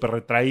ella es súper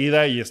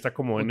retraída y está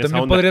como en esa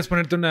También onda. podrías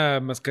ponerte una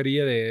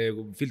mascarilla de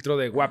un filtro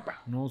de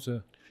guapa, ¿no? O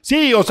sea,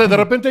 Sí, o sea, de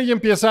repente ella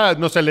empieza,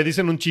 no sé, le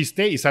dicen un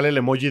chiste y sale el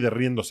emoji de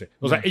riéndose.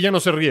 O sea, ella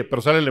no se ríe,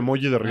 pero sale el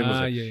emoji de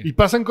riéndose. Ya. Y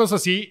pasan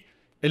cosas así,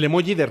 El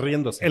emoji de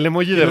riéndose. el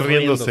emoji de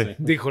riéndose.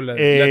 dijo la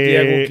Eh,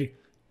 tía Guki.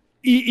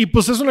 Y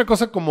pues es una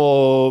cosa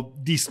como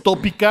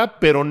distópica,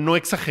 pero no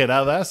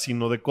exagerada,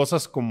 sino de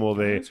cosas como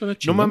de, Suena no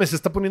chido. mames, se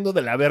está poniendo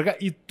de la verga.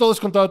 Y todo es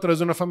contado a través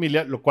de una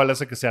familia, lo cual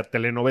hace que sea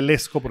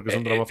telenovelesco porque es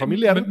un drama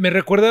familiar. Me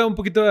recuerda un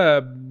poquito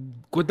a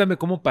Cuéntame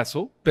cómo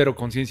pasó, pero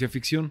con ciencia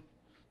ficción.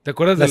 ¿Te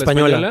acuerdas La de la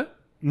española. española?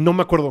 No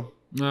me acuerdo.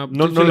 No,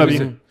 No tú sí la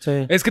viste. vi. Sí.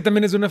 Es que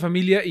también es de una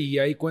familia y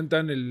ahí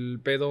cuentan el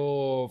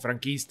pedo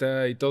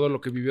franquista y todo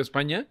lo que vivió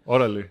España.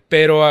 Órale.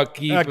 Pero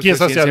aquí, Aquí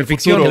pues, es hacia el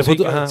ficción. futuro. El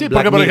futuro, ajá. Sí, Black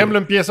porque por Mirror. ejemplo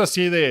empieza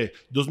así de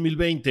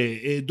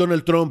 2020,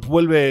 Donald Trump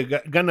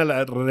gana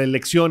la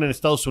reelección en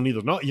Estados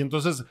Unidos, ¿no? Y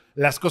entonces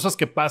las cosas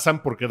que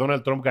pasan porque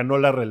Donald Trump ganó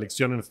la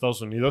reelección en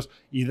Estados Unidos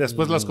y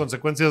después las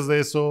consecuencias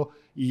de eso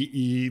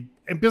y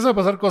empiezan a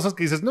pasar cosas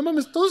que dices, no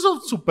mames, todo eso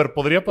súper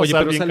podría Oye, pasar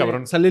pero bien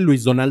cabrón. sale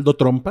Luis Donaldo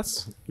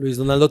Trompas. Luis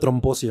Donaldo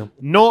Trompocio.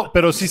 No,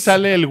 pero sí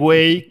sale el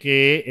güey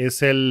que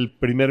es el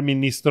primer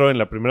ministro en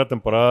la primera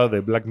temporada de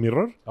Black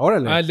Mirror,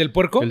 Órale. Ah, ¿el del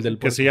puerco? El del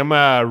que puerco. se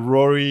llama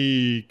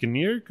Rory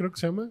Kinnear, creo que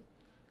se llama.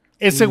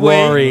 Ese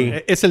güey Rory.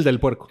 Es el del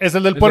puerco. es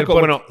el del del puerco.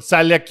 puerco. Bueno,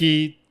 sale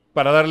aquí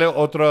para darle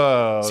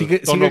otro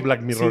tono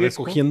Black Mirror. ¿Sigue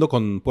cogiendo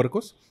con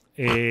puercos?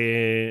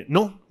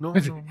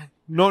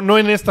 No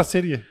en esta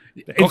serie.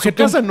 En su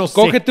casa no sé.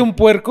 Cógete un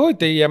puerco y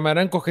te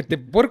llamarán cógete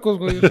puercos,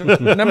 güey. O sea,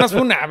 nada más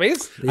fue una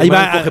vez. Ahí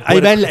va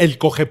el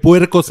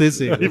cogepuercos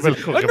ese. Ahí va el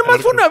Ay, coge nada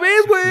más fue puerco. una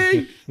vez,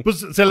 güey.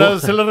 Pues se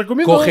la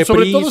recomiendo, Coge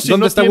sobre Pris. todo si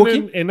 ¿Dónde no está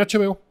tienen Wookie? en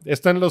HBO.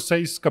 Están los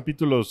 6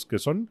 capítulos que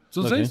son.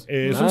 ¿Son Ok. 6?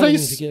 Son Ah, ni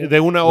 6 siquiera. de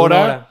una De hora.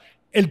 una hora.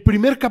 El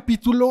primer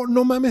capítulo,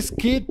 no mames,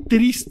 qué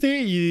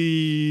triste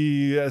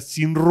y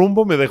sin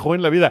rumbo me dejó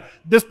en la vida.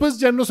 Después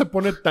ya no se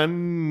pone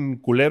tan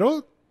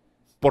culero.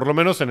 Por lo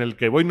menos en el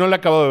que voy, no la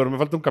acabo de ver, me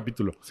falta un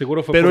capítulo.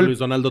 Seguro fue Pero por el Luis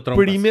Donaldo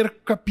Trompas. Primer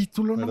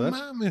capítulo, no ¿Verdad?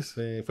 mames.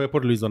 Sí, fue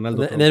por Luis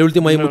Donaldo En Trompas. el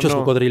último hay No, muchos no.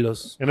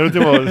 cocodrilos. En el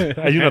último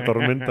hay una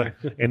tormenta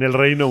en el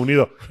Reino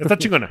Unido. Está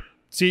chingona.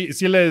 Sí,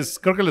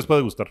 creo que les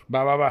puede gustar.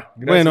 Va. Gracias,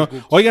 Bueno,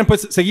 Cooks. oigan,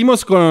 pues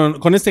seguimos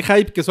con este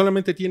hype que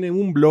solamente tiene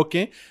un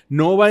bloque.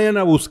 No vayan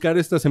a buscar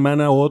esta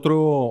semana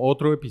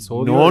otro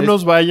episodio. No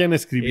nos vayan a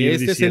escribir Este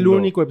es el diciendo,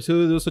 único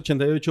episodio de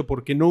 288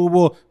 porque no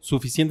hubo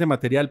suficiente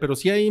material, pero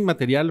sí hay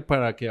material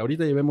para que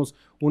ahorita llevemos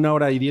 1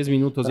 hora y 10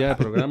 minutos ya de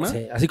programa.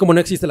 Sí, así como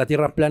no existe la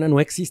Tierra plana, no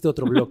existe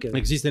otro bloque.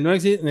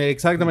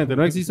 Exactamente,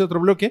 no existe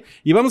otro bloque.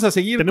 Y vamos a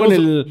seguir Tenemos con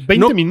el 20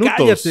 no minutos.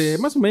 cállate,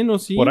 más o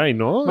menos, sí. Por ahí,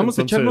 ¿no? Vamos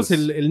a echarnos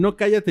Entonces, el no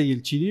cállate y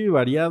el chiribi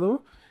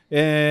variado.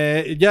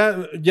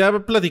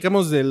 Ya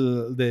platicamos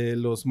de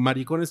los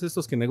maricones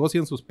estos que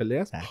negocian sus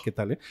peleas. Ah, ¿qué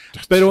tal,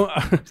 Pero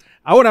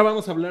ahora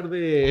vamos a hablar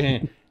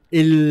de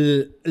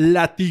el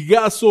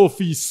latigazo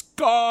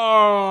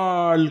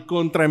fiscal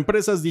contra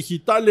empresas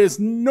digitales.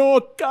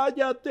 ¡No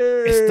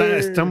cállate!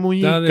 Está muy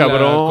Está de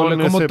cabrón.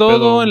 como ese todo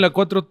pedo. en la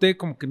 4T,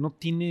 como que no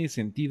tiene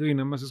sentido y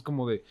nada más es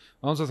como de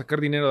vamos a sacar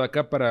dinero de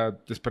acá para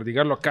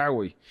desperdigarlo acá,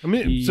 güey. A mí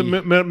Y-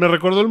 me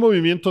recordó el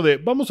movimiento de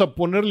vamos a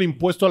ponerle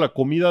impuesto a la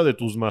comida de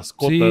tus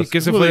mascotas. Sí, que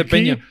ese Es como fue de ¿qué?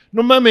 Peña.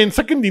 No mamen,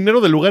 saquen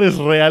dinero de lugares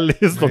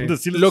reales donde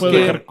sí les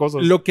pueden dejar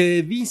cosas. Lo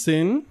que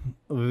dicen,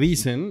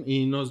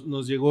 y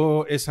nos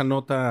llegó esa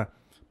nota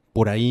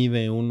por ahí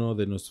de uno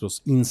de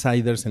nuestros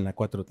insiders en la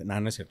 4T.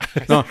 No es cierto.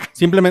 No,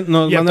 simplemente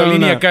nos Y a mandaron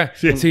Tolini una- acá.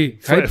 Sí.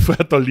 Fue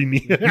a Tolini.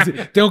 Sí,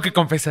 tengo que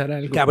confesar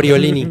algo.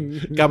 Gabriolini.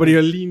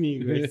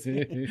 Gabriolini, güey.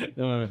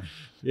 No mames.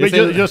 Güey, Es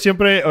el- yo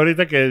siempre,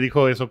 ahorita que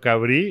dijo eso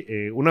Cabri,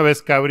 una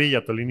vez Cabri y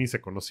a Tolini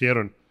se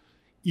conocieron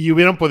y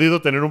hubieran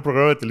podido tener un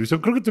programa de televisión.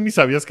 Creo que tú ni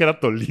sabías que era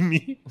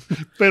Tolini,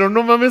 pero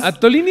no mames.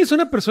 Tolini es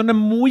una persona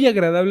muy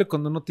agradable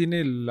cuando no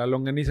tiene la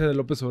longaniza de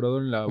López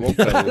Obrador en la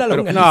boca. güey. La pero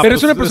longaniza. pero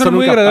es pues, una eso persona muy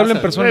nunca agradable pasa,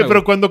 en persona. Pero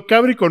güey. cuando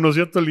Cabri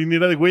conoció a Tolini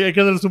era de, güey, hay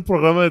que darles un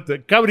programa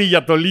de Cabri y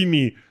a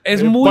Tolini.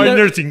 Es muy-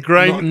 Partners in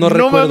Crime. No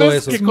recuerdo mames,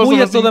 eso. qué Es cosa muy a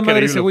más toda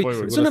madre increíble ese güey. fue,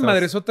 Es una Estás-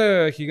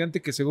 madresota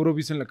gigante que seguro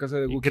viste en la casa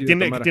de Y Guki. que y de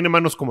tiene Tamara.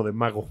 manos como de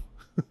mago.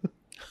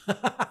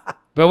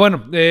 Pero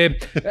bueno,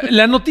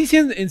 la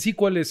noticia en sí,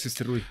 ¿cuál es,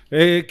 Rui?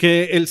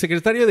 que el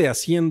secretario de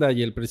Hacienda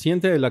y el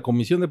presidente de la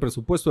Comisión de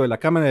Presupuesto de la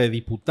Cámara de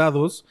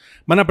Diputados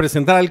van a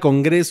presentar al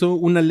Congreso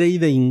una ley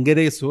de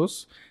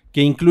ingresos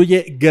que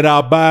incluye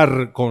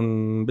grabar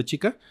con B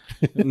chica.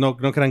 No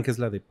crean que es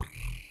la de...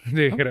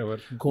 De grabar.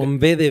 Con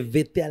B de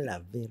vete a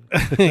la verga.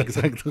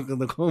 Exacto,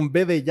 con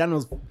B de ya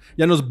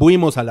nos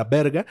buimos a la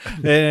verga.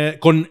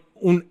 Con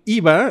un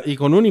IVA y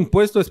con un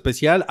impuesto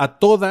especial a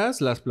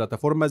todas las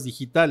plataformas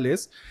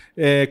digitales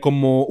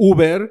como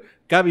Uber,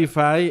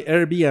 Cabify,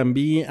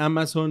 Airbnb,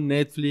 Amazon,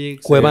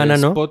 Netflix, Cuevana,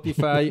 ¿no?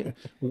 Spotify.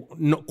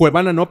 No,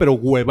 Cuevana no, pero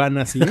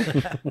Huevana sí.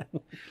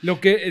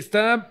 Lo que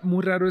está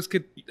muy raro es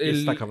que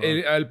Está cabrón.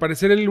 al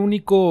parecer el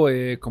único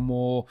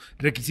como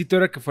requisito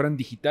era que fueran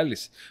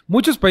digitales.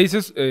 Muchos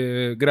países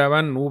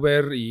graban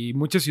Uber y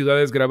muchas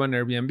ciudades graban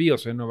Airbnb. O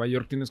sea, en Nueva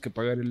York tienes que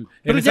pagar en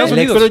Estados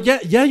Unidos. Pero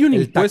ya hay un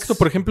El impuesto, tax.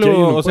 por ejemplo, Ya hay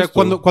un o sea,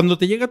 impuesto. cuando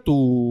te llega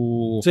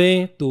tu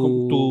Sí,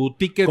 tu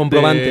ticket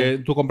comprobante.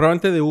 tu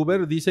comprobante de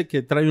Uber dice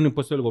que trae un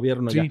impuesto del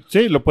gobierno Sí. ya.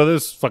 Sí, lo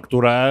puedes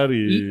facturar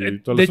y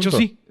todo el De hecho,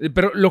 asunto. sí.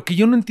 Pero lo que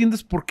yo no entiendo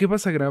es por qué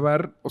vas a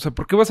grabar, o sea,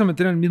 por qué vas a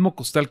meter en el mismo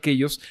costal que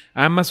ellos,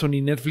 Amazon y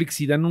Netflix,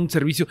 y dan un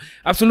servicio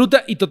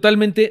absoluta y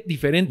totalmente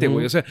diferente,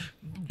 güey. O sea,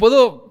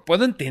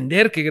 puedo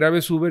entender que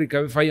grabes Uber y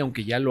Cabify,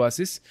 aunque ya lo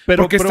haces,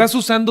 Pero estás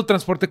usando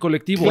transporte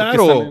colectivo.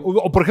 Claro. Que están-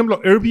 O por ejemplo,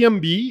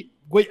 Airbnb.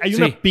 Güey, hay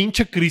Sí. una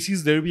pinche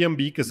crisis de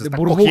Airbnb que se De está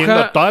burbuja- cogiendo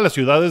a todas las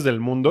ciudades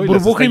del mundo. Y les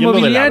burbuja está yendo de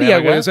la inmobiliaria,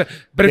 verga. güey. O sea,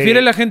 prefiere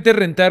de- la gente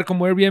rentar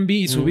como Airbnb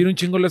y subir un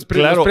chingo los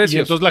Claro, precios. y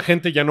entonces la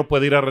gente ya no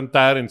puede ir a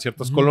rentar en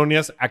ciertas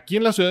colonias. Aquí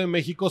en la Ciudad de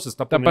México se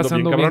está está poniendo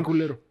pasando bien bien cabrón.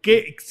 culero.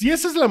 Que si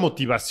esa es la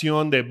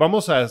motivación de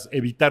vamos a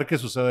evitar que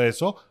suceda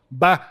eso,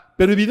 va.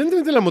 Pero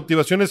evidentemente la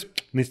motivación es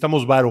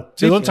necesitamos varo.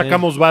 Sí. ¿De dónde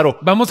sacamos varo?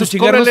 Vamos a Pues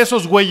chingarnos cóbrale a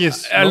esos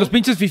güeyes. A ¿no? los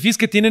pinches fifís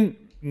que tienen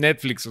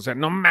Netflix. O sea,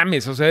 no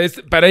mames. O sea,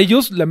 para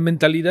ellos la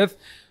mentalidad...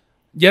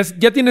 Ya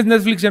tienes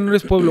Netflix, ya no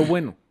eres pueblo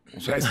bueno.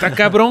 O sea, está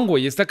cabrón,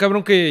 güey. Está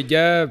cabrón que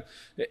ya...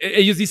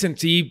 Ellos dicen,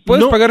 si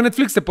puedes No. pagar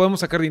Netflix, te podemos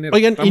sacar dinero.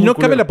 Oigan, Está ¿y muy no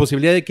cabe culero. la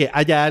posibilidad de que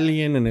haya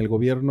alguien en el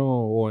gobierno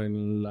o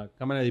en la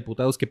Cámara de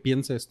Diputados que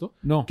piense esto?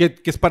 No. Que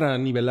es para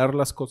nivelar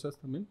las cosas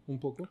también, un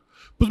poco.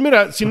 Pues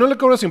mira, si no le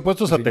cobras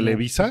impuestos a Sí,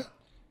 Televisa,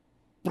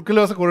 ¿por qué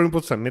le vas a cobrar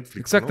impuestos a Netflix?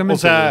 ¿no? Exactamente, O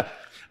sea,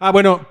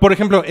 Bueno, por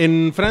ejemplo,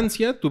 en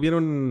Francia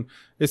tuvieron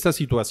esta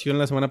situación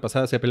la semana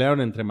pasada, se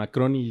pelearon entre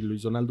Macron y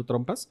Luis Donaldo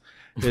Trompas,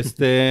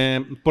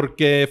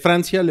 porque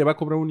Francia le va a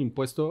cobrar un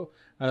impuesto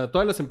a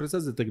todas las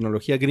empresas de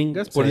tecnología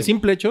gringas por el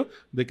simple hecho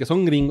de que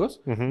son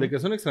gringos, de que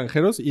son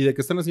extranjeros y de que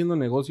están haciendo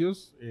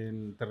negocios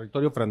en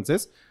territorio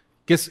francés,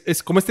 que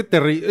es como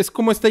es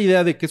como esta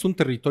idea de que es un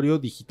territorio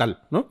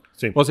digital, ¿no?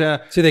 Sí. O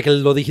sea, Sí, de que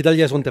lo digital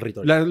ya es un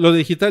territorio. lo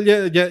digital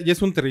ya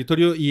es un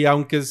territorio y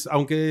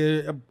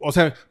o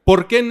sea,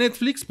 ¿por qué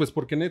Netflix? Pues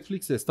porque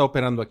Netflix está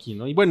operando aquí,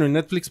 ¿no? Y bueno, y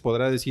Netflix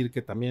podrá decir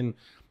que también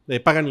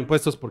pagan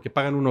impuestos porque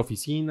pagan una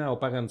oficina o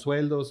pagan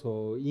sueldos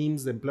o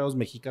IMSS de empleados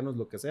mexicanos,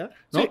 lo que sea,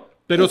 ¿no? Sí.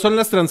 Pero son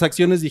las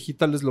transacciones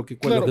digitales lo que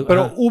claro, cuesta.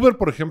 pero Uber,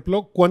 por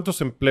ejemplo,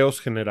 ¿cuántos empleos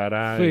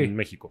generará Sí. en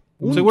México?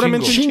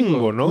 Seguramente un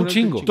chingo, ¿no? Un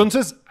chingo.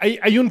 Entonces,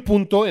 hay un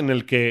punto en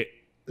el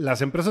que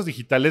las empresas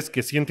digitales,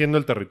 que sí entiendo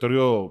el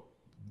territorio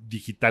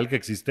digital que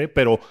existe,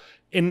 pero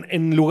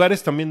en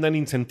lugares también dan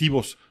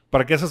incentivos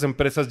para que esas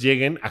empresas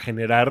lleguen a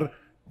generar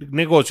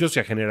negocios y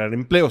a generar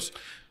empleos.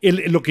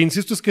 Lo que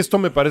insisto es que esto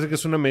me parece que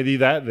es una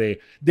medida de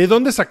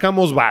dónde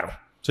sacamos varo.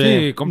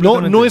 Sí, No,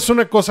 completamente. no es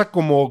una cosa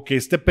como que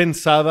esté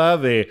pensada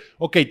de,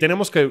 ok,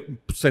 tenemos que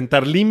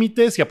sentar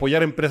límites y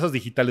apoyar empresas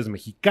digitales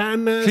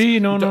mexicanas.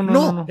 Sí, no.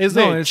 Es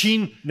de, No, es-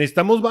 chin,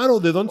 necesitamos varo,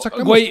 ¿de dónde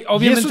sacamos? Güey, Y eso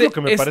obviamente es lo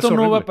que me esto parece no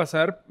va horrible. a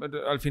pasar.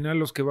 Al final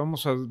los que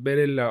vamos a ver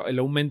el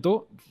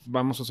aumento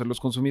vamos a ser los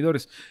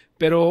consumidores.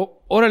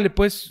 Pero órale,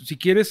 pues, si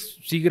quieres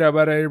sí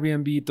grabar a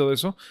Airbnb y todo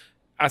eso,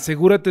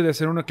 asegúrate de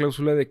hacer una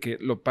cláusula de que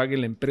lo pague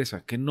la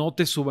empresa, que no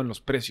te suban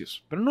los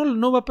precios. Pero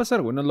no va a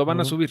pasar, güey, nos lo van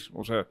a subir.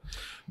 O sea,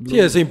 Sí,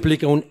 eso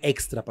implica un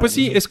extra para Pues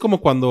sí, nosotros. es como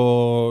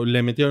cuando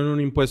le metieron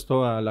un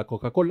impuesto a la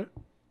Coca-Cola.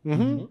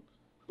 Ujú.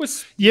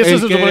 Pues Y eso el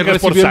se supone que es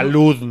por recibió-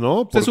 salud,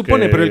 ¿no? Se Porque-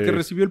 supone, pero el que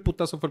recibió el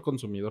putazo fue el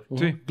consumidor.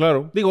 sí.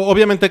 Claro. Digo,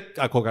 obviamente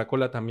a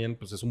Coca-Cola también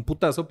pues es un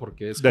putazo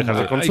porque es Dejas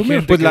como- de consumir.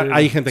 gente Pues que-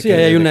 hay gente Sí, que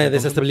hay una deja de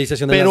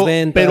desestabilización de Pero, las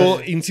ventas. pero,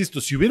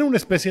 insisto, si hubiera una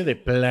especie de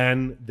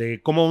plan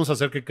de cómo vamos a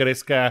hacer que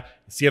crezca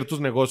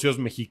ciertos negocios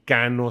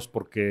mexicanos,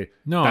 porque...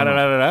 No,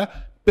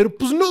 tararara, pero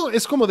pues no,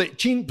 es como de,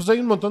 chin, pues hay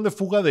un montón de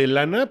fuga de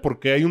lana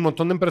porque hay un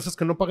montón de empresas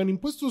que no pagan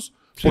impuestos.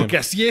 Porque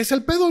así es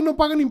el pedo, no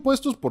pagan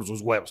impuestos por sus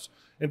huevos.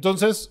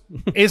 Entonces,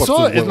 eso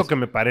sus es huevos. lo que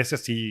me parece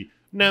así,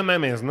 no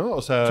mames, ¿no?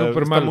 O sea,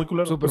 Súper está mal, muy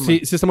culero. súper mal. Sí,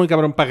 sí está muy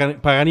cabrón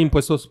pagar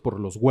impuestos por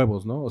los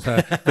huevos, ¿no? O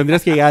sea,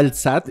 tendrías que llegar al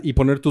SAT y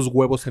poner tus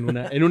huevos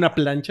en una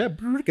plancha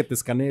que te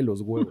escanee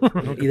los huevos.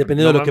 Y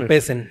dependiendo No de lo que mames.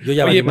 pesen. Yo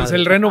ya Oye, valí pues madre.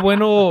 el reno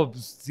bueno,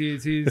 pues,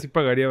 sí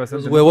pagaría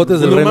bastante. Los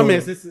huevotes del No reno.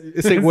 mames,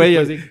 ese güey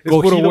así, Es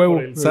puro cogido huevo.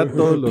 por el SAT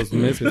todos los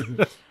meses.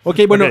 Ok,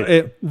 bueno, Ok.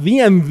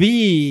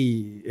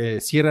 D&D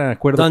cierra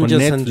acuerdo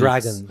Dungeons con and Netflix.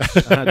 Dragons.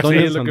 Ajá, Sí,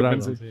 Dungeons es lo and que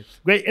Dragons, pensé. sí.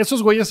 Güey,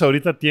 esos güeyes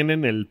ahorita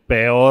tienen el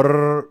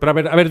peor... Pero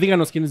a ver,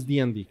 díganos quién es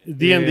D&D.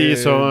 D&D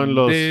son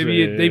los...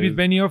 David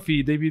Benioff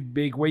y David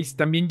Bakeways,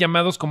 también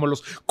llamados como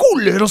los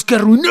culeros que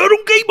arruinaron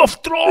Game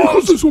of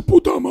Thrones. de su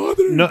puta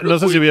madre! No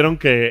sé si vieron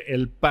que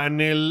el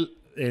panel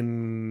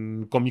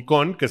en Comic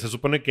Con, que se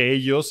supone que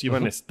ellos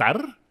iban a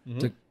estar...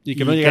 Y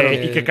que no llegaron.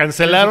 y que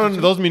cancelaron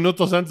 2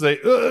 minutos antes de...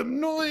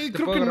 no,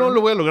 creo puedo que no agarrar?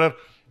 lo voy a lograr.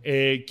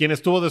 Quien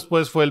estuvo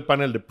después fue el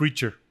panel de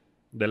Preacher,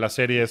 de la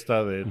serie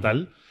esta de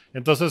tal.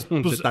 Entonces,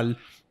 pues, ¿Qué tal?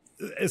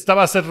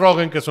 estaba Seth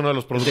Rogen, que es uno de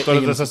los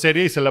productores de esa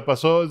serie, y se la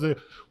pasó de,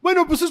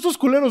 bueno, pues estos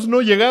culeros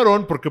no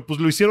llegaron porque pues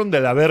lo hicieron de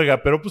la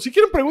verga, pero pues si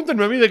quieren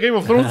pregúntenme a mí de Game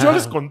of Thrones, yo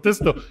les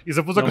contesto. Y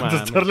se puso No a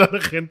contestarle a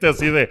la gente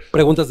así de,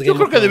 Preguntas de yo Game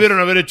creo of que Thrones. debieron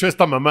haber hecho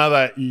esta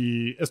mamada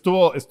y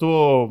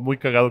estuvo muy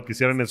cagado que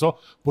hicieran eso,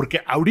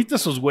 porque ahorita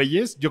esos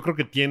güeyes yo creo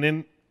que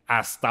tienen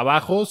hasta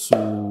abajo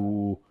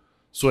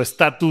su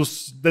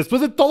estatus,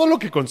 después de todo lo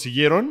que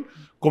consiguieron,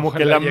 como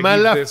Ojalá que la haya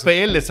mala gif de eso.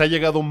 fe les ha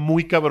llegado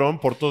muy cabrón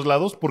por todos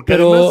lados, porque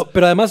Pero además...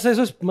 pero además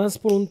eso es más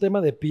por un tema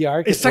de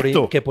PR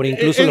Exacto. que por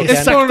incluso lo que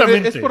Exacto. han...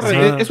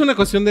 Exactamente. Es una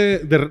cuestión de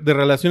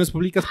relaciones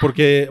públicas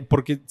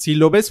porque si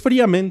lo ves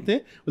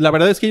fríamente, la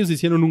verdad es que ellos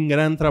hicieron un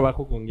gran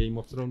trabajo con Game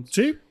of Thrones.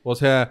 Sí. O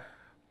sea,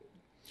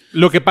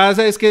 Lo que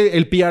pasa es que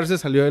el PR se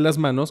salió de las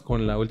manos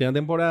con la última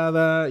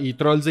temporada y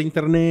trolls de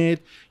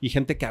internet y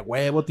gente que a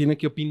huevo tiene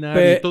que opinar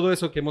y todo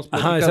eso que hemos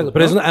platicado. Ajá, exacto.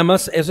 Pero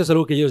además eso es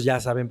algo que ellos ya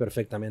saben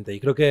perfectamente. Y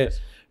creo que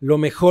lo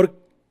mejor,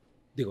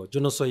 digo, yo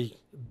no soy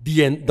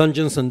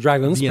Dungeons and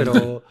Dragons,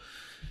 pero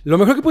lo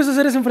mejor que puedes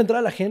hacer es enfrentar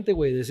a la gente,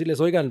 güey. Decirles,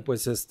 oigan,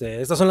 pues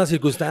estas son las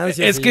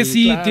circunstancias. Es que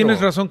sí, claro.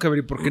 tienes razón,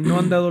 Cabri, porque no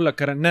han dado la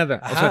cara a nada.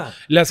 Ajá. O sea,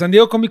 la San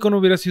Diego Comic Con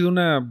hubiera sido un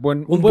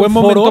buen foro.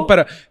 momento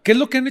para... ¿Qué es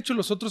lo que han hecho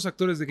los otros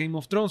actores de Game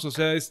of Thrones? O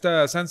sea,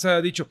 esta Sansa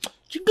ha dicho,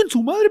 chinguen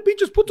su madre,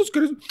 pinches putos,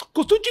 que les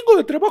costó un chingo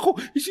de trabajo.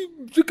 Y si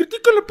se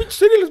critican la pinche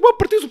serie, les voy a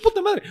partir su puta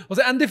madre. O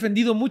sea, han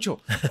defendido mucho.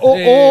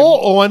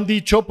 O han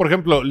dicho, por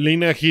ejemplo,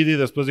 Lina Headey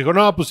después dijo,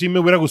 no, pues sí me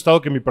hubiera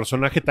gustado que mi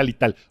personaje tal y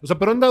tal. O sea,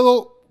 pero han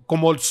dado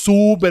como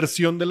su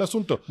versión del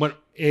asunto. Bueno,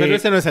 pero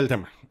ese no es el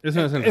tema. Ese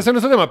no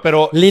es el tema,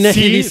 pero Lina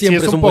Headey sí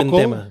siempre es un buen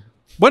tema.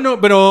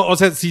 Bueno, pero, o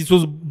sea, si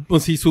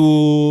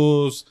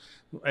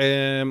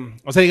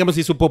digamos,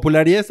 si su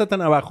popularidad está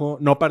tan abajo,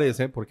 no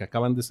parece, porque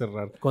acaban de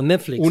cerrar Con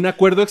Netflix. un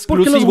acuerdo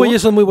exclusivo. Porque los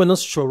güeyes son muy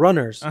buenos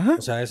showrunners. Ajá.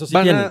 O sea, eso sí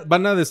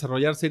van a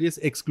desarrollar series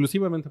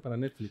exclusivamente para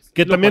Netflix.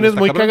 que Lo también cual es está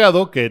muy cabrón.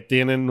 cagado que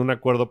tienen un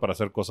acuerdo para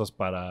hacer cosas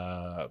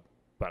para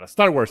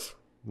Star Wars,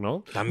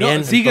 ¿no? También.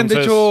 No, siguen, entonces-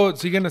 de hecho,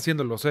 siguen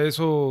haciéndolo. O sea,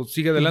 eso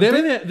sigue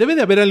adelante. Debe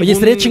de haber algún... Oye,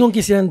 estaría chingón que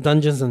hicieran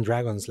Dungeons and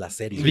Dragons, la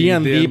serie.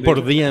 D&D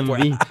por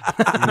D&D.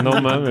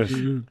 No mames.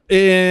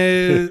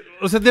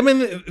 O sea,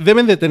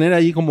 deben de tener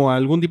ahí como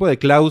algún tipo de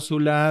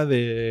cláusula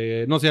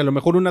de... No sé, a lo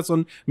mejor unas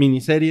son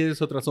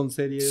miniseries, otras son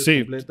series Sí,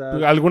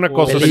 completas. alguna o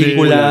cosa así.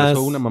 Películas.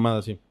 O una mamada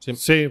así. Sí.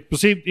 Sí, pues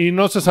sí, y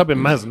no se sabe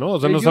más, ¿no? O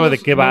sea, no Ellos, sabe de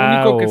qué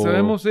va. Lo único que o-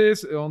 sabemos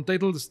es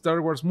Untitled Star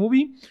Wars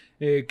Movie,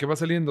 que va a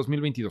salir en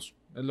 2022.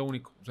 Es lo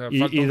único. O sea,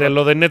 falta Y un de rato.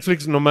 lo de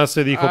Netflix nomás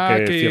se dijo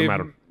que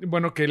firmaron.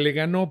 Bueno, que le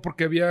ganó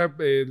porque había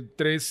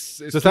 3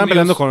 Se estaban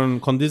peleando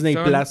con Disney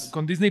Plus.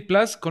 Con Disney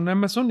Plus, con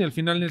Amazon, y al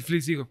final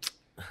Netflix dijo,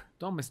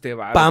 toma este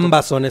varo.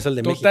 Pambazón es el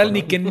de México. Total, ¿no?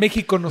 ni que en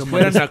México nos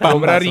fueran a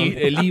cobrar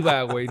el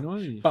IVA, güey,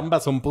 ¿no? Y-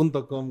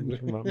 Pambazon.com.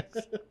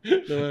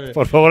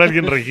 Por favor,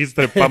 alguien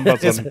registre Es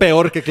Pambazon.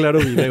 peor que Claro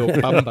Video,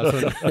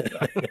 Pambazon.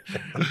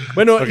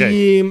 Bueno, Ok.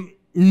 y...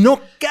 ¡No,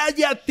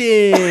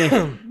 cállate!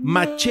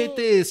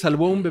 Machete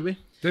salvó a un bebé.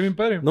 Está bien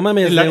padre. No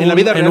mames, En la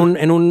vida real.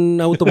 en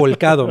un auto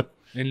volcado.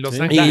 En Los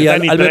Sí. Ángeles. Y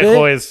Dani al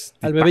Trejo bebé- es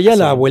Al bebé y a la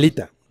tipazo.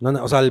 abuelita.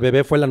 O sea, el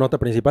bebé fue la nota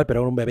principal, pero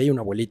era un bebé y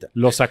una abuelita.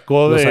 Lo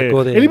sacó de...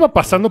 Él iba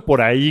pasando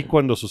por ahí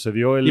cuando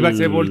sucedió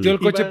Se volteó el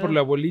coche Iba- por la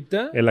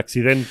abuelita. el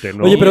accidente,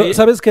 ¿no? Oye, pero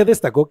 ¿sabes qué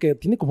destacó? Que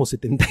tiene como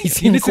 75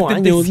 Tiene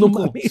años. No 75.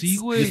 mames. Sí,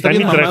 güey. ¿Está bien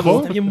bien mamado. Trejo?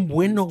 Está bien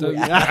bueno, Está güey.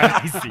 bien.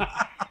 Ay, sí.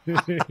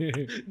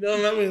 No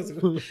mames.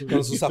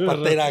 Con su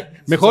zapatera.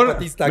 su Mejor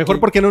zapatista aquí.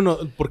 ¿por qué no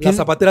La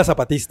zapatera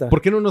zapatista.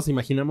 ¿Por qué no nos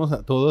imaginamos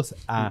a todos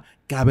a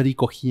Cabri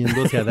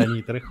cogiéndose a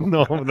Dani Trejo?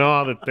 No,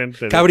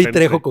 detente. Cabri detente.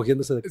 Trejo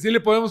cogiéndose de... Sí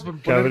le podemos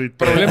poner Cabrito.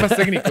 problemas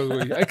técnicos,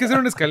 güey. Hay que hacer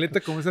una escaleta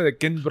como esa de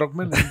Ken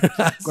Brockman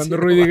cuando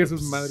Rui diga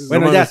sus madres.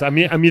 Bueno, Bueno,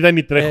 ya. A mí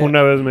Dani Trejo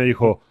una vez me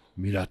dijo,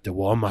 mira, te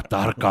voy a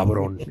matar,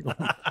 cabrón.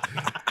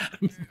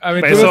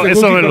 Aventuras Eso, de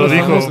eso Cookie me con lo los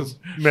dijo. famosos.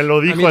 Me lo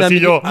A mí dijo así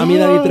yo. A mí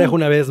Dani Trejo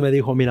una vez me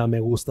dijo, mira, me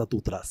gusta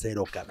tu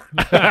trasero, cara.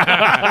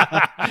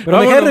 Pero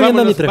me cae re bien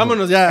Dani Trejo.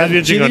 Vámonos ya. Es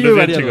bien chingón, Chillido y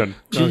es bien variado. chingón.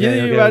 Chillido y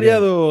Ok, ok,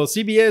 variado.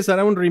 CBS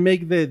hará un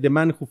remake de The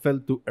Man Who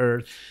Fell to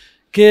Earth.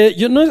 Que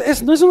no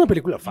es una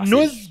película fácil.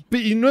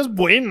 No es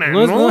buena,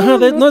 No ¿no? es- ajá,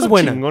 no es está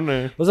buena.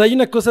 chingona. O sea, hay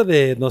una cosa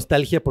de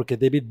nostalgia porque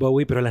David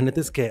Bowie, pero la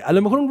neta es que a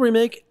lo mejor un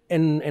remake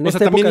en O esta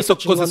sea, también época hizo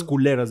está chingón. cosas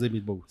culeras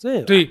David Bowie. Sí,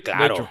 Sí,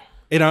 claro. de hecho.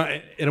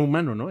 Era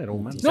humano, ¿no? Era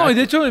humano. No, y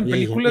de hecho en Y-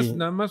 películas y-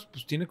 nada más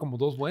pues tiene como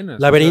 2 buenas.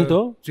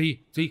 ¿Laberinto? O sea,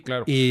 sí,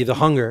 claro. Y The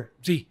Hunger.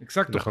 Sí,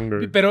 exacto. The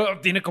Hunger. Pero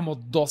tiene como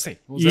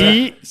 12. O sea,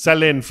 Y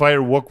sale en Fire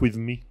Walk With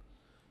Me.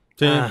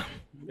 Sí. Ah.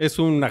 Es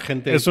un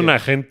agente. Es un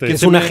agente. ¿Que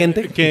es un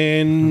agente?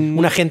 Que en,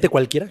 ¿Un agente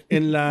cualquiera?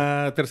 en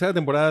la tercera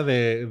temporada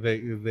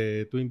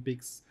de Twin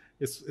Peaks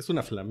es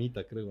una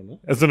flamita, creo, ¿no?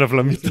 Es una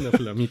flamita. Es una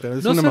flamita.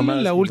 Es ¿No una sale mamada.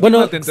 en la así. última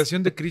Bueno,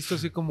 tentación de Cristo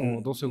así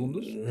como 2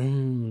 segundos?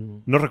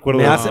 No recuerdo.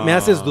 Me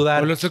haces ¿O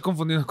dudar. lo estoy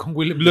confundiendo con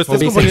Willem Lo estás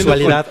Con Dafoe? confundiendo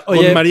bisexualidad. con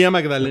Oye. María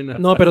Magdalena.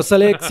 No, pero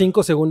sale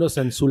 5 segundos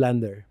en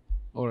Zoolander.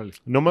 Órale.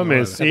 No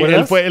mames. ¿Te Sí,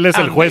 acuerdas? él es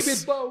el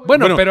juez.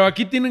 Bueno, Bueno. pero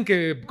aquí tienen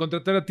que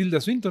contratar a Tilda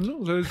Swinton, ¿no?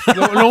 O sea,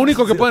 es lo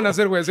único que pueden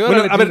hacer, güey.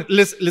 Bueno, a ver,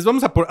 les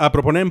vamos a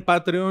proponer en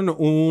Patreon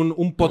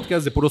un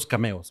podcast de puros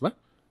cameos, ¿va?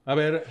 A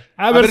ver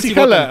Si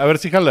jala. votan. A ver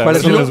si jala. A ver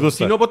 ¿Cuáles si son les los- gusta.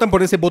 Si no votan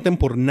por ese, voten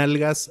por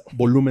Nalgas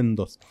Volumen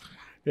 2.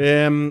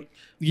 Bueno,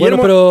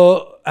 Guillermo-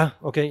 pero... Ah,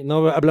 ok.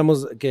 No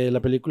hablamos que la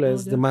película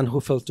es The Man Who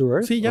Fell to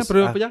Earth. Sí, ya, O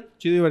sea, pero ya.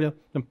 Chido y variado.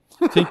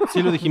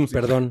 Sí, lo dijimos.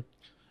 Perdón.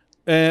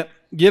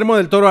 Guillermo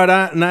del Toro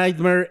hará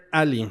Nightmare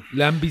Alley.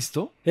 ¿La han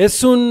visto?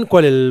 Es un...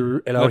 ¿Cuál?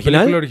 ¿El La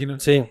original? película original.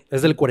 Sí,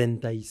 es del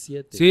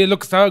 47. Sí, es lo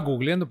que estaba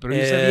googleando, pero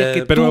yo sabía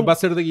que Pero tú... va a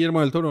ser de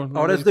Guillermo del Toro. ¿no?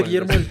 Ahora es de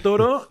Guillermo del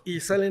Toro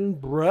y salen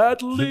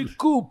Bradley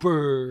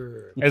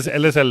Cooper.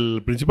 Él es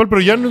el principal,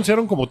 pero ya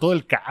anunciaron como todo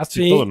el cast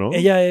y Sí, todo, ¿no?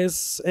 ella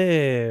es...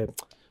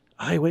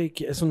 Ay, güey,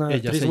 que es una Ella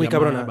actriz se muy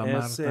llamaba cabrona.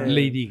 Marta.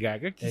 Lady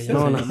Gaga, quizás.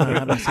 No, no.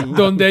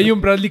 Donde hay un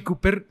Bradley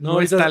Cooper,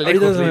 no está ahorita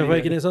lejos. se me Lady fue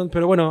Gaga. quiénes son,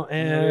 pero bueno, se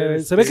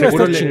ve que va a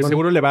Seguro, estar chingón.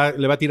 seguro le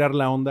va a tirar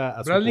la onda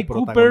a su Bradley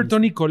Cooper, coprotagonista.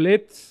 Toni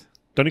Collette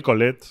Toni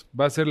Collette.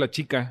 va a ser la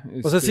chica.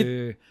 O sea, sí,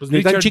 Pues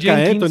ni tan Richard chica,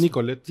 Jenkins. Toni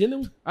Collette. Tiene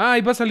un Ah,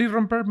 y va a salir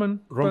Ron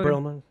Perlman. Ron Padre.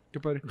 Perlman. Qué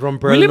padre. Ron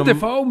William Perlman.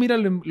 Defoe, mira,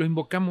 lo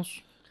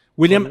invocamos.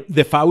 William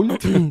Defoe.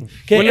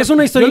 Que William- es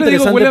una historia yo le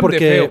digo interesante William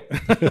porque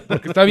Defoe,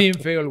 porque está bien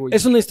feo el güey.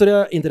 es una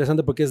historia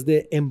interesante porque es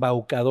de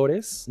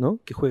embaucadores, ¿no?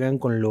 Que juegan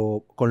con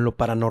lo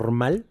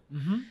paranormal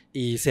Ujú.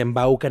 y se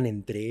embaucan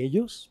entre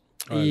ellos.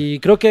 Y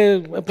creo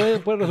que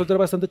puede resultar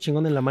bastante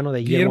chingón en la mano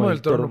de Guillermo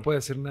del Toro no puede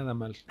hacer nada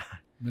mal.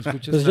 ¿Me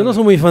escuchas? Pues yo no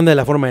soy muy fan de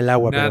La forma del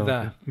agua,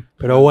 Nada.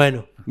 pero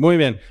bueno. Muy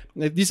bien.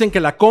 Dicen que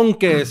la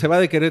Conque se va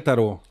de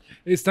Querétaro.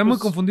 Está muy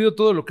confundido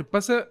todo. Lo que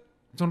pasa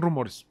son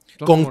rumores.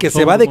 Son Con rumores. que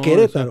se va de Rumores,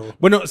 Querétaro.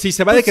 Bueno, si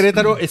se va de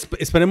Querétaro,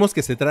 esperemos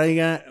que se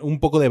traiga un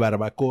poco de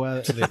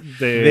barbacoa.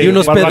 De Y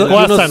unos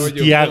Barbacoa pedos- y unos-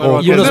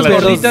 Santiago. y que unos es Unas la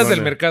pedos- gorditas chingona.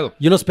 del mercado.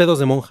 Y unos pedos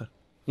de monja.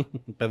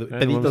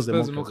 Peditos de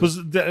pedos de monjas.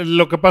 Pues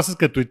lo que pasa es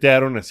que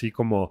tuitearon así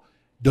como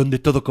donde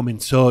todo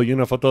comenzó y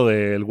una foto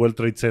del World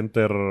Trade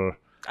Center.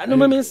 Ah, no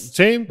mames.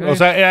 Sí, o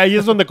sea, ahí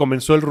es donde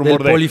comenzó el rumor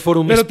Del de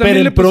Poliforum. Pero también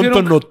esperen le pronto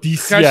pusieron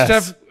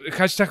noticias.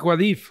 Hashtag What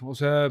If. O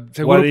sea,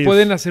 seguro What if.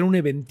 pueden hacer un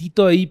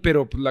eventito ahí,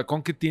 pero pues, la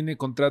Conque tiene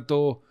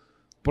contrato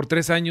por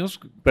 3 años.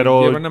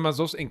 Pero- llevan nada más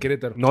 2 en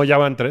Querétaro. No, ya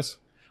van 3.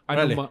 Ah,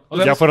 Órale. o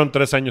sea, Ya fueron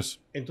 3 años.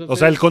 Entonces- O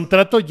sea, el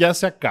contrato ya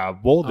se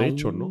acabó, de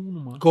hecho,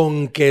 ¿no?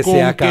 Con que Con se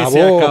que acabó.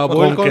 se acabó.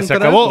 Con el que se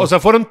contrato. acabó. O sea,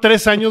 fueron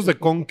 3 años de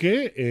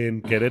Conque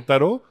en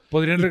Querétaro.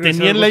 podrían Y regresar.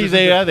 tenían al la World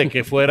Trade idea Center. de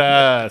que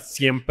fuera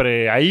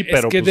siempre ahí, pero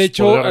es que pues, de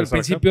hecho podría al regresar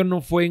acá. principio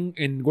no fue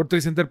en World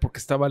Trade Center porque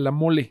estaba la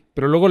mole.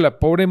 Pero luego la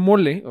pobre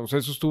mole, o sea,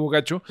 eso estuvo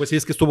gacho. Pues sí,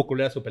 es que estuvo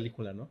culera su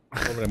película, ¿no?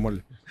 Pobre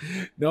mole.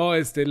 No,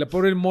 la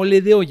pobre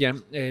mole de olla,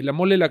 la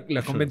mole, la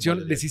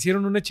convención, les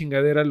hicieron una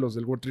chingadera los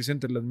del World Trade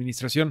Center, la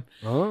administración.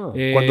 Ah.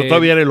 Cuando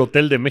todavía era el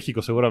Hotel de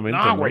México, seguramente.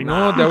 No, güey,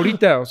 no, de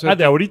ahorita. O sea, Ah,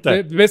 de ahorita.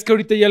 Ves que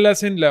ahorita ya le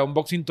hacen la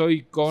Unboxing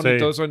Toy Con Sí, y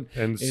todo eso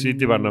en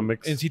City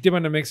Banamex. En City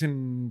Banamex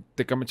en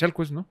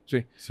Tecamachalco, ¿no? Sí.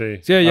 Sí.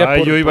 Sí, allá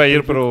Yo iba a ir,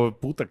 por- pero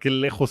puta, qué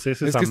lejos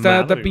es Es esa que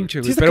está madre, pinche,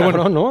 Sí güey. está Pero bueno,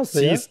 cabrón, ¿no?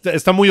 Sí,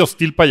 está muy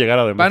hostil para llegar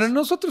además. para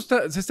nosotros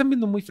se están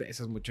viendo muy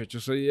fresas,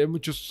 muchachos. Hay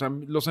muchos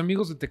los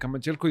amigos de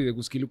Tecamachalco y de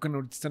Huixquilucan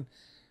ahorita están,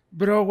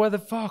 bro, what the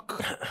fuck.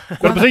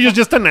 Pero pues ellos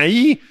ya están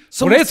ahí. Por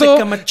Somos eso te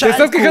Tecamachalco.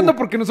 estás quejando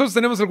porque nosotros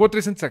tenemos el World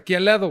Trade Center aquí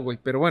al lado, güey.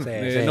 Pero bueno,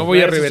 Sí, sí. no voy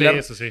a Eso sí, revelar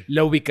eso sí.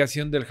 la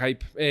ubicación del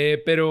hype.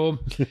 Pero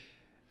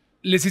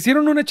les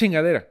hicieron una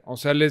chingadera. O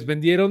sea, les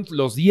vendieron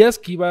los días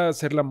que iba a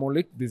hacer la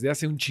mole desde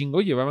hace un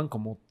chingo. Llevaban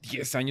como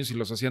 10 años y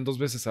los hacían 2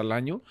 veces al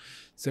año.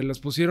 Se las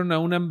pusieron a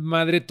una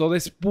madre toda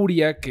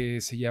espuria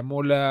que se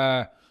llamó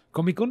la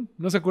Comic Con.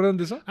 ¿No se acuerdan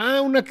de eso?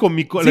 Ah, una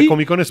Comic-Con, Sí. la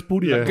Comic-Con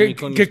espuria.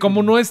 Que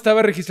como no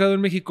estaba registrado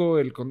en México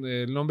el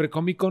nombre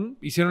Comic Con,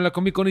 hicieron la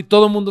Comic Con y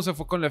todo el mundo se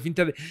fue con la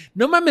finta de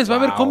no mames, va a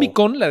haber Wow. Comic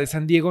Con, la de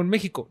San Diego en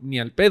México, ni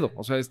al pedo.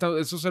 O sea,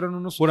 esos eran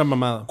unos Pura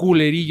mamada.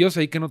 culerillos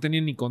ahí que no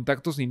tenían ni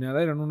contactos ni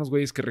nada, eran unos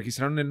güeyes que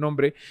registraron el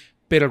nombre,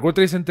 pero el World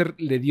Trade Center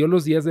le dio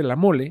los días de la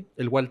mole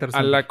El Walter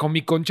a la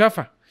Comic Con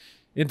chafa.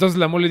 Entonces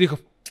la mole dijo,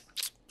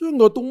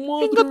 Venga tu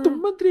madre. venga tu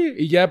madre.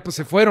 Y ya pues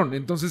se fueron,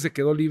 entonces se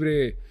quedó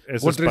libre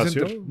Ese World Trade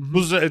espacio. Center. Ujú.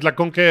 Pues es la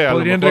con que a lo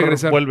Podrían mejor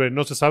regresar. vuelve,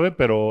 no se sabe,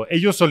 pero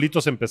ellos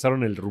solitos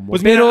empezaron el rumor.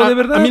 Pues Pero mira, de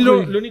verdad, a mí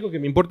güey. lo único que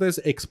me importa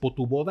es Expo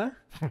tu boda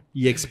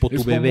y Expo tu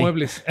Expo bebé.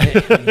 Muebles.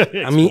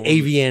 A mí,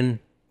 AVN.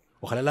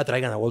 Ojalá la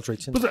traigan a World Trade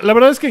Center. Pues, la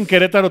verdad es que en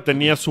Querétaro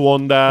tenía su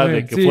onda Sí,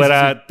 de que sí,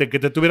 fuera, de que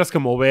te tuvieras que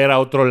mover a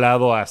otro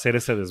lado a hacer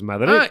ese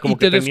desmadre. Y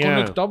que te tenía-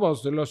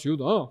 desconectabas de la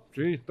ciudad.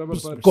 Sí, estaba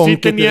padre. Con sí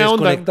que tenía te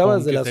onda.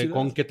 desconectabas de la ciudad.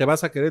 Con que te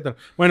vas a Querétaro.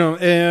 Bueno,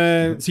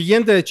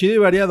 siguiente de chido y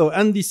variado.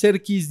 Andy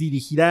Serkis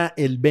dirigirá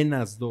El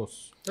Venas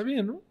 2. Está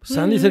bien, ¿no? Pues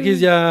Andy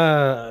Serkis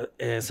ya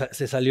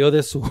se salió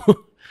de su,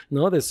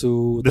 ¿no? De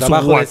su de su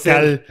trabajo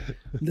guacal.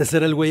 de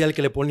ser el güey al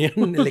que le ponían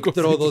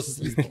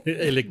electrodos.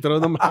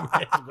 Electrodo, mames,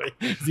 güey.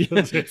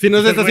 Si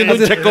no se está haciendo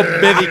un check-up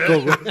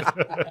médico, güey.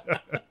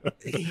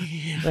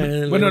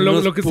 Bueno,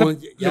 lo que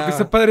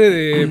está padre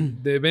de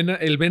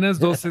el Venas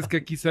 2 es que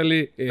aquí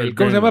sale El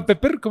 ¿cómo se llama? Venas.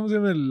 ¿Pepper? ¿Cómo se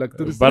llama el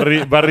actor? Barry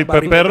Pepper,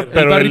 Pepper.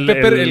 pero Barry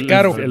Pepper, el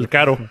caro. El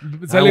caro.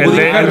 Sale el, Woody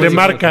de, el de Harrelson.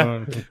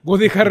 marca.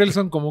 Woody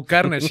Harrelson como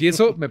Carnage. Y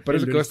eso me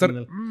parece El que va a estar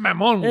original.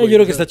 mamón, Yo güey.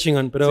 creo que está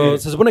chingón, pero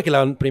Sí. se supone que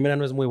la primera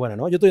no es muy buena,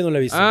 ¿no? Yo todavía no la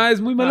he visto. Ah,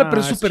 es muy mala,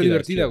 pero es Ah, súper chida,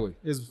 divertida, chida. güey.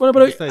 Bueno,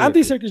 pero Está Andy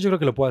divertido. Serkis yo creo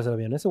que lo puede hacer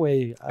bien. Ese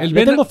güey, El le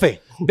Venas- tengo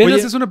fe. Venas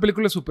Oye- es una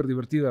película súper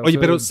divertida. o Oye,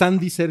 sea, pero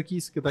Sandy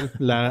Serkis, ¿qué tal?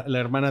 La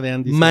hermana de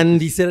Andy Serkis.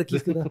 Mandy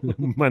Serkis. ¿qué tal?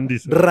 Mandy.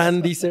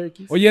 Randy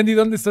Serkis. Oye, Andy,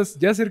 ¿dónde estás?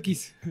 Ya,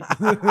 Serkis.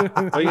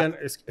 Oigan,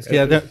 es que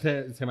ya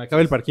se me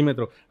acaba el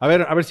parquímetro. A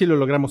ver si lo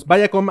logramos.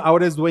 Viacom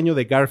ahora es dueño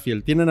de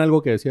Garfield. ¿Tienen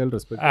algo que decir al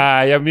respecto?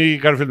 Ay, a mí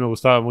Garfield me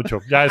gustaba mucho.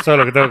 Ya, eso es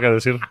lo que tengo que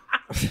decir.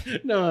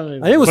 No, A mí me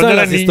Cuando gustaban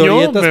era las niño,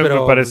 historietas, me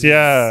pero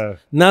parecía...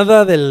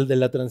 nada de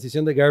la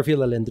transición de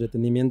Garfield al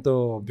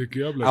entretenimiento ¿De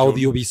qué hablas?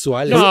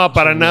 audiovisual. No,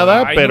 para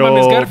nada, Ay, pero... no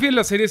mames, Garfield,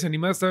 las series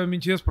animadas estaban bien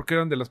chidas porque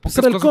eran de las Pues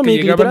pocas era el cosas que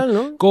cómic, llegaban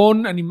literal,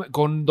 ¿no?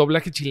 con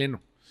doblaje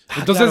chileno.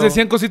 Entonces claro.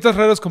 decían cositas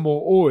raras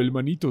como, el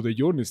manito de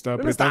John está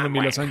apretando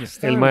mi lasaña.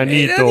 El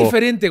manito. Era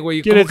diferente,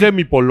 güey. ¿Quieres Como que- ser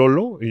mi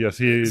pololo? Y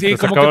así Sí, te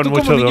como que sacaban tú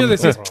mucho como de niño onda.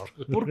 decías,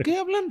 ¿por qué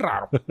hablan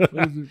raro?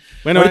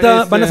 Bueno,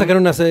 Ahorita van a sacar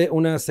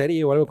una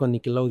serie o algo con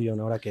Nickelodeon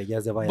ahora que ya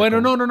es de Viacom.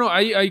 Bueno, no.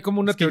 Hay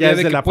como una Es que teoría ya es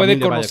de de que la puede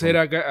familia conocer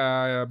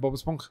a Bob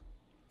Esponja.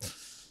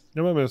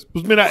 No mames.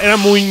 Pues mira, era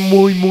muy,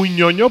 muy, muy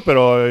ñoño,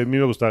 pero a mí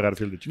me gustaba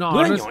Garfield de chico. No,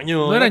 No era es- ñoño.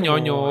 No era como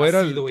ñoño, era...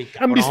 ácido y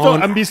 ¿Han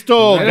cabrón.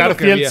 visto Era lo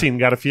que Garfield había. sin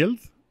Garfield?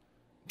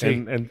 Sí.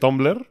 En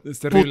Tumblr. Es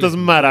terrible. Puta, es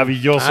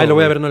maravilloso. Ay, lo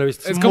voy a güey. ver, no lo he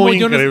visto. Es como muy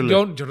Jon increíble.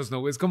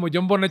 Snow, es como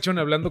John Bonachon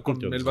hablando con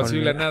el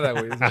vacío y la nada,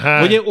 güey.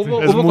 Ajá. Oye, hubo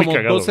es muy como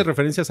cagado. 12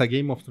 referencias a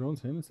Game of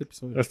Thrones en este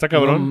episodio. Está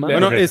cabrón. No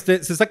Bueno, Ok. se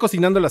está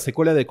cocinando la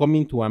secuela de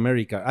Coming to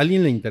America. ¿A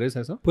alguien le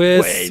interesa eso? Pues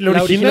Güey,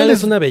 la original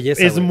es una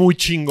belleza. Es güey. muy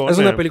chingón. Es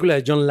una película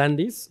de John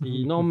Landis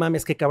y no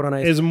mames, qué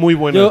cabrona es. Es muy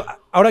buena. Yo,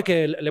 ahora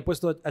que le he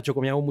puesto a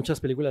Chocomiao muchas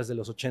películas de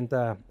los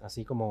 80,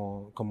 así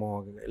como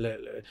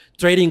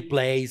Trading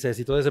Places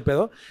y todo ese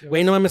pedo,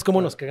 güey, no mames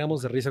cómo nos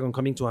cagamos de risa con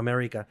Coming to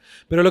America.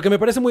 Pero lo que me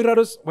parece muy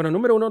raro es, bueno,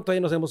 número uno,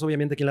 todavía no sabemos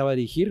obviamente quién la va a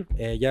dirigir.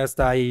 Ya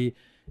está ahí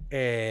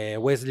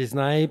Wesley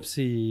Snipes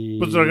y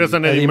Pues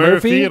regresan Eddie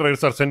Murphy,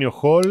 regresa Arsenio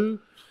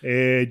Hall,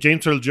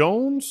 James Earl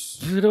Jones.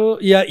 Pero,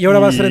 y ahora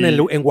va a ser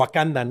en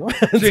Wakanda, ¿no?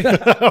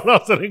 Ahora va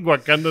a ser en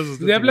Wakanda. eso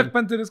está De chingón. Black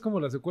Panther es como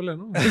la secuela,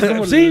 ¿no? Es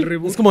como Sí, el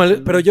reboot. es como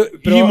pero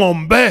Y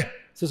Mombe.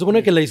 se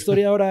supone que la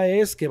historia ahora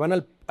es que van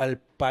al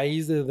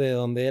país de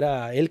donde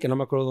era él, que no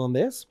me acuerdo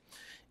dónde es,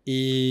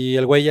 y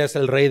el güey ya es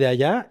el rey de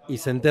allá y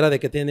se entera de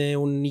que tiene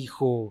un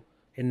hijo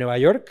en Nueva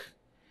York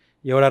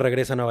y ahora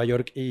regresa a Nueva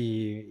York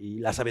y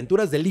las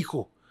aventuras del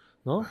hijo,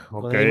 ¿no?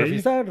 Con Ok. Eddie Murphy.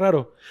 Está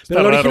raro. Está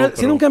Pero la original, raro,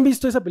 si pero- nunca han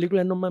visto esa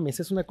película, no mames,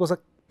 es una cosa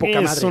poca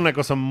Es madre. una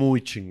cosa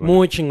muy chingona.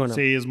 Muy chingona.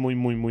 Sí, es muy,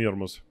 muy, muy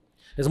hermosa.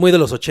 Es muy de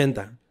los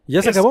 80.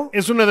 ¿Ya se acabó?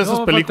 Es una de esas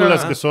No, películas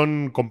falta- que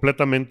son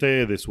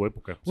completamente de su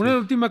época. Una Sí.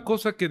 última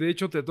cosa que de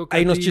hecho te toca.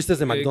 Hay a unos ti, chistes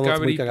de McDonald's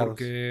muy Cabri, cagados.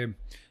 Porque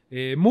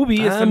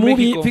Movie está en Movie.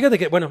 México. Fíjate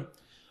que, bueno,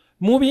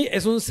 Movie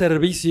es un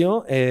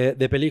servicio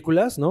de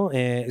películas, ¿no?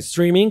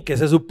 Streaming que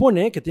se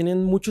supone que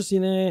tienen mucho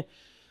cine,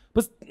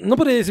 pues no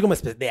podría decir como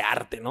de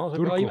arte, ¿no? O sea,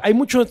 Turco. hay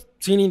mucho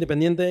cine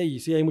independiente y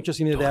sí hay mucho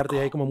cine de arte y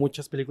hay como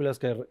muchas películas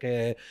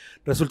que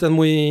resultan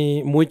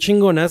muy, muy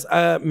chingonas.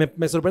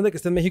 Me sorprende que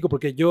esté en México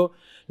porque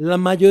la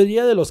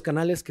mayoría de los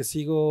canales que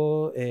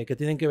sigo que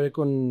tienen que ver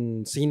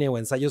con cine o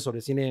ensayos sobre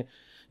cine,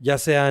 ya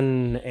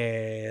sean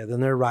The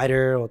Nerd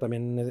Writer o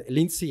también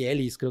Lindsay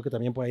Ellis, creo que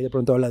también por ahí de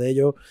pronto habla de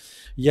ello.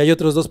 Y hay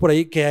otros dos por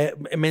ahí que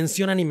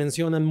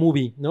mencionan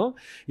Movie, ¿no?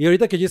 Y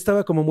ahorita que yo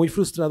estaba como muy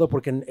frustrado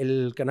porque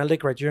el canal de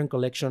Criterion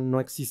Collection no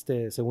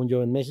existe, según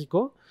yo, en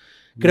México,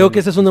 creo que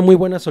esa es una muy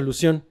buena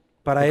solución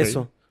para Ok.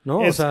 eso,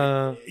 ¿no? Es, o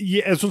sea, ¿Y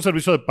es un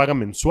servicio de paga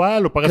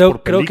mensual o pagas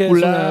por creo que es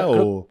película?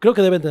 una- creo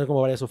que deben tener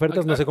como varias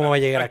ofertas, no sé cómo va a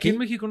llegar Aquí aquí. en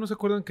México no se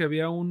acuerdan que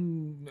había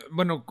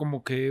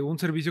como que un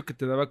servicio que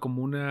te daba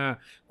como una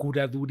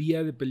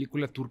curaduría de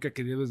película turca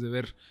que debes de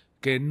ver,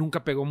 que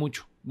nunca pegó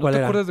mucho. ¿No ¿Cuál te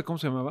era? acuerdas de cómo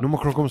se llamaba? No me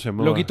acuerdo cómo se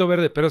llamaba. Loguito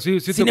verde, pero sí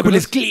te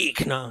Cinepolis acuerdas.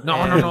 Click, ¿no? No,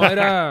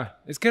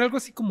 es que era algo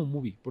así como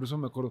Movie, por eso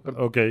me acuerdo.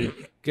 Ok.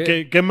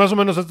 ¿Qué? Que más o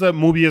menos esta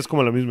movie es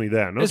como la misma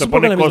idea, ¿no? Es Te un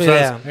poco pone la misma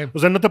cosas. idea. O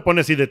sea, no te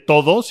pone así de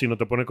todo, sino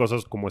te pone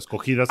cosas como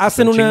escogidas. que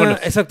Hacen son una,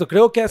 chingonas. exacto,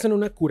 creo que hacen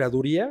una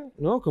curaduría,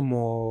 ¿no?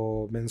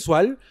 Como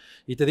mensual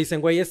y te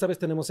dicen, güey, esta vez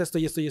tenemos esto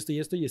y esto y esto y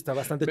esto y está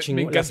bastante Me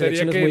chingón. La encantaría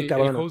selección es que muy el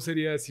cabrona. host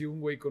sería así un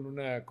güey con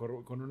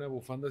una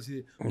bufanda así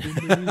de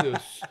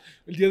bienvenidos.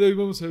 El día de hoy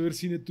vamos a ver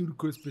cine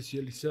turco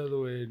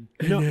especializado en...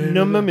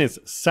 No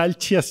mames,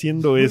 Salchi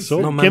haciendo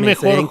eso. No Qué mames,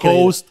 mejor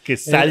increíble. host que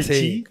Salchi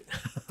Sí.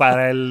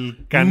 para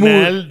el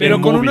canal de Pero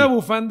con movie. una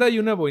bufanda y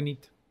una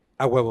boinita.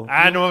 A huevo.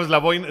 Ah, no mames, la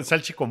boina,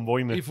 Salchi con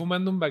boina. Y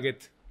fumando un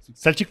baguette.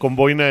 Salchi con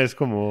boina es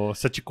como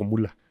Sachi con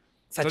mula.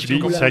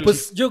 Sachicula. Sachi.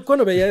 Pues yo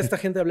cuando veía a esta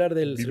gente hablar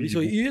del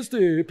servicio y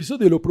este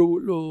episodio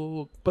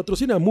lo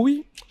patrocina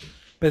Movie,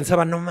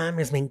 pensaba, no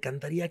mames, me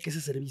encantaría que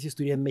ese servicio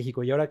estuviera en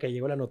México. Y ahora que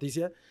llegó la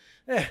noticia,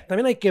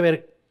 también hay que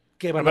ver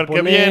qué A van ver a qué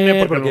poner.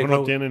 viene, porque a lo porque mejor no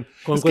con- tienen.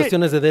 Con Es que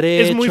cuestiones de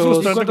derechos. Es muy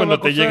frustrante ¿Cuánto va cuando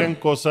a te costar? llegan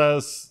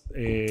cosas.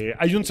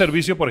 Hay un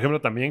servicio, por ejemplo,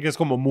 también que es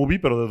como movie,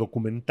 pero de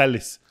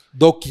documentales.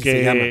 Doki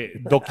se llama.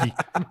 Doki.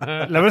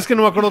 La verdad es que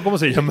no me acuerdo cómo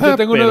se llama. Yo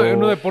tengo pero...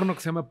 uno de porno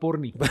que se llama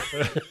Porni.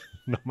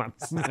 No mames.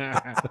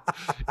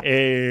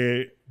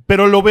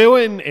 Pero lo veo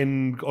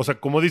o sea,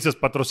 como dices,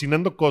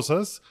 patrocinando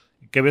cosas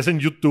que ves en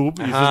YouTube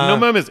y dices, Ajá. no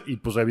mames. Y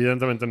pues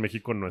evidentemente en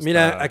México no está.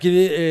 Mira,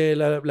 aquí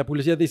la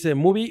publicidad dice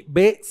Movie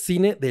ve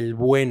cine del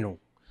bueno.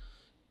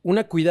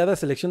 Una cuidada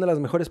selección de las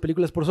mejores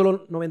películas por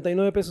solo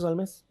 99 pesos al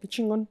mes. Qué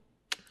chingón.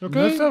 Ok.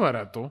 No está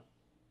barato.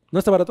 ¿No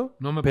está barato?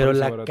 No me Pero parece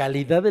la barato.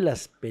 calidad de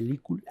las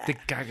películas. Te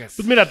cagas.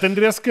 Pues mira,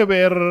 tendrías que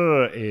ver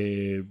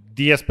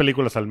 10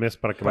 películas al mes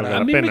para que valga A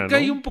la mí pena, me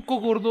cae ¿no? un poco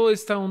gordo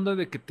esta onda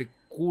de que te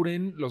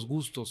curen los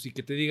gustos y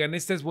que te digan,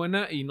 esta es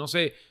buena y no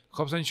sé,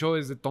 Hobbs and Shaw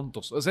es de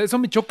tontos. O sea, eso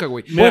me choca,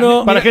 güey. Mira,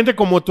 Bueno, para mira, gente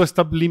como tú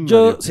está Blim.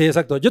 Sí,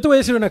 exacto. Yo te voy a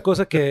decir una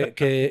cosa que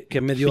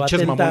medio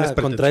Pinches mamones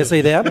atenta contra pretenciosos. esa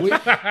idea.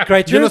 Yo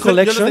Criterion no sé ni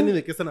Collection,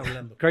 de qué están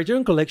hablando.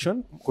 Criterion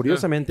Collection,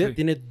 curiosamente, sí.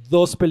 tiene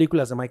 2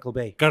 películas de Michael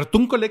Bay.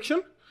 ¿Cartoon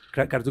Collection?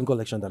 Cartoon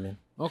Collection también.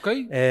 Ok.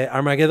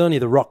 Armageddon y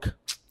The Rock.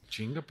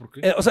 Chinga, ¿por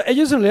qué? O sea,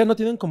 ellos en realidad no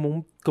tienen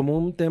como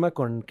un tema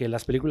con que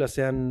las películas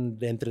sean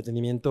de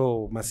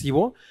entretenimiento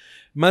masivo.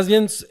 Más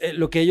bien,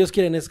 lo que ellos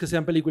quieren es que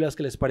sean películas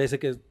que les parece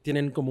que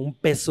tienen como un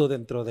peso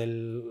dentro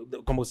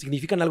como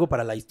significan algo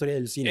para la historia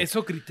del cine.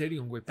 Eso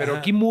Criterion, güey. Pero Ajá.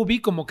 aquí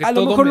Movie como que A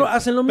todo lo mejor lo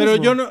hacen lo mismo.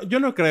 Pero yo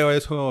no creo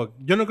eso.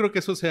 Yo no creo que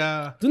eso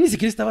sea... Tú ni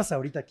siquiera estabas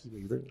ahorita aquí,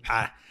 güey.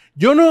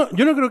 Yo no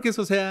creo que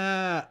eso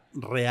sea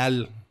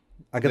real.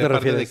 ¿A qué de te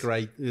parte refieres?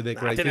 De Tienen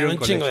Criterion un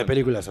chingo de Collection.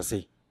 películas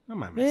así. No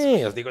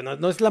mames. Os digo,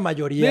 no es la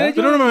mayoría. Mira,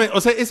 Pero no mames,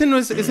 o sea, ese no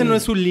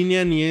es su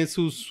línea ni es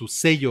su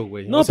sello,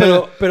 güey. No, O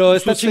sea, pero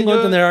está su chingón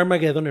sello- tener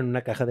Armageddon en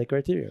una caja de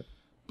Criterion.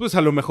 Pues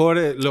a lo mejor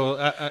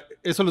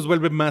eso los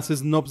vuelve más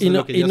snobs Y de no,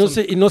 lo que y ya no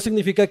son. y no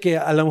significa que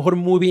a lo mejor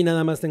Movie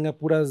nada más tenga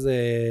puras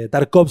de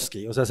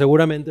Tarkovsky. O sea,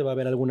 seguramente va a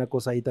haber alguna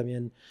cosa ahí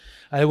también.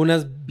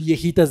 Algunas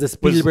viejitas de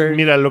Pues Spielberg.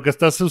 mira, lo que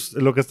está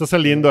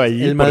saliendo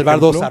ahí. el por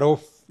malvado ejemplo, Sarov.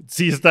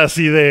 Sí está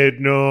así de,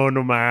 no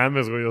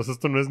mames, güey. O sea,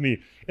 esto no es ni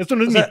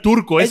O sea,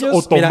 turco, es ellos,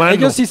 otomano. mira,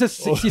 ellos sí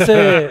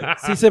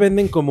se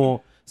venden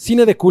como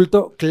cine de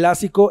culto,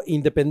 clásico,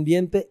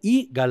 independiente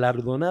y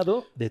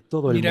galardonado de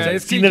todo el Mira, mundo.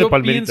 es que Cine de yo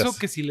palmeritas. pienso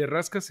que si le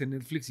rascas en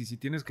Netflix y si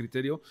tienes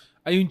criterio,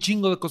 hay un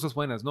chingo de cosas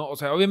buenas, ¿no? O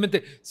sea,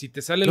 obviamente, si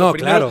te sale lo No,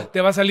 primero, claro. te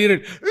va a salir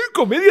el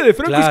comedia de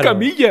Franco Claro.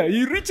 Escamilla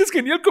y Rich es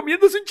genial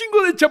comiéndose un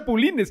chingo de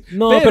chapulines.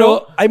 No,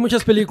 pero hay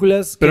muchas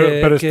películas Pero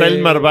está que-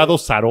 el malvado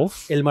Sarov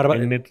El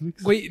malvado- en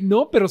Netflix. Güey,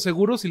 no, pero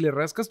seguro si le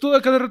rascas, tú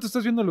a cada rato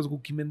estás viendo los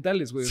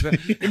guquimentales, güey. O sea,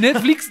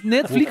 Netflix,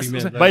 o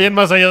sea, Vayan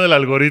más allá del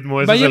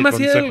algoritmo, ese vayan es el más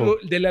allá consejo.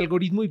 del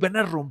algoritmo y van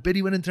a romper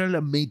y van a entrar a la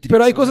Matrix.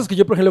 Pero hay cosas que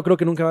yo, por ejemplo, creo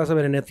que nunca vas a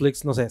ver en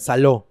Netflix. No sé,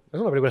 Saló. Es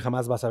una película que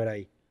jamás vas a ver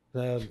ahí.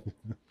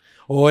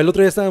 O el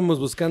otro día estábamos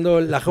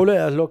buscando La Jaula de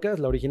las Locas,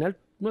 la original.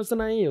 No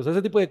están ahí. O sea,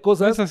 ese tipo de No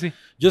cosas. es así.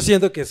 Yo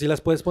siento que sí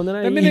las puedes poner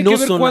ahí. También y hay no que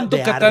ver son cuánto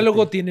de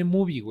catálogo arte. tiene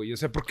Movie, güey. O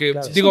sea, porque,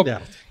 Claro, digo, son de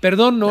arte.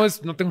 perdón,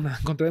 no tengo nada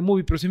en contra de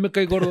Movie, pero sí me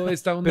cae gordo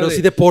esta onda Pero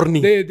sí de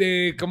porni.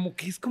 como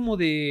que es como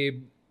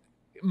de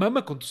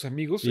mama con tus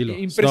amigos, Dilo.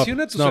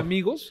 impresiona a tus Snob.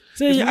 amigos.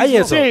 Sí, Es muy hay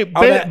snob. eso. Sí,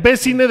 Ahora- ve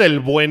cine del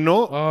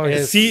bueno.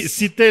 Ay,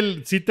 Sí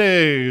te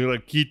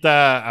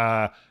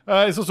quita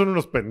a... esos son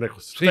unos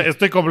pendejos. Sí.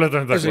 Estoy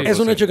completamente de Sí. acuerdo. Es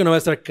un sí. hecho que no va a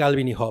estar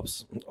Calvin y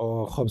Hobbes.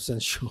 O Hobbes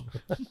and Shaw.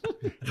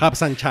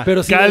 Habs and Cha.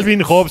 Pero sí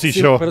Calvin, Hobbes y sí,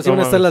 Shaw. Pero sí No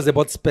van a estar mames. las de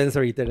Bud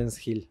Spencer y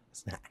Terence Hill.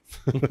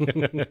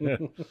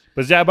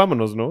 Pues ya,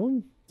 vámonos,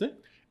 ¿no? Sí.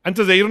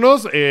 Antes de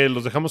irnos,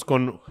 los dejamos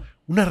con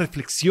una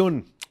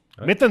reflexión.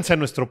 Métanse a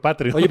nuestro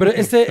Patreon. Oye, pero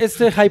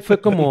este hype fue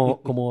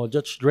como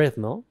Judge Dredd,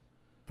 ¿no?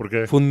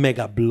 Porque Fue un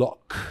mega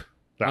block.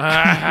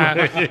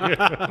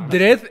 Ah.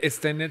 Dredd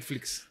está en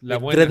Netflix, la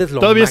buena. Dredd es lo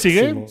 ¿Todavía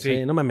máximo. sigue?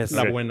 Sí, no mames.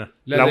 La Ok. buena.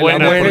 la de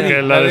buena, mujer,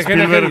 porque la de Hannah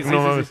Spielberg, Hayes, no sí,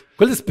 sí, mames. sí.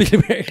 ¿Cuál de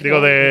Spielberg?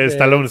 Digo, de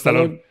Stallone.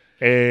 Stallone.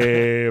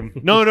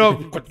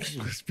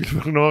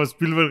 No,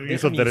 Spielberg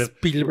hizo Déjame Dredd.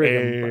 Spielberg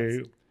en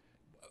paz.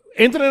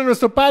 Entren a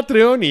nuestro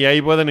Patreon y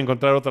ahí pueden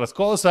encontrar otras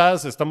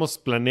cosas. Estamos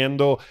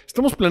planeando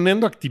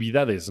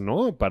actividades,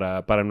 ¿no?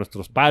 Para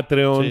nuestros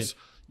Patreons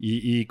Sí.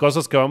 y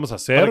cosas que vamos a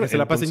hacer. Para que se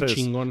la pasen Entonces,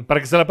 chingón.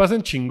 Para que se la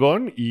pasen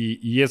chingón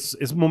y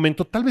es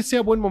momento, tal vez sea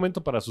buen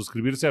momento para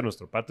suscribirse a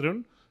nuestro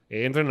Patreon.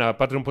 Entren a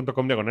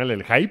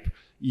patreon.com/el hype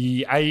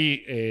y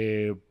hay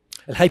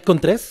 ¿El hype con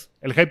 3?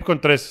 el hype con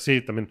 3,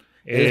 sí, también.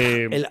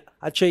 El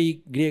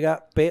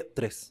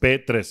HYP3.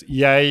 P3.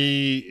 Y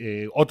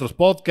hay otros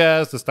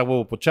podcasts, está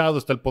Huevo Pochado,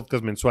 está el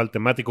podcast mensual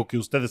temático que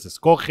ustedes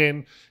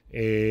escogen,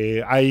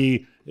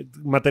 hay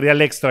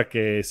material extra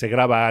que se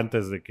graba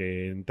antes de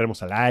que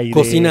entremos al aire.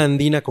 Cocina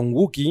andina con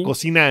Wookiee.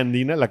 Cocina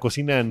andina, la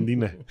cocina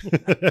andina.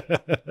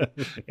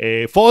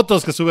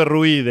 Fotos que sube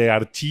Rui de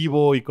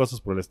archivo y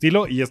cosas por el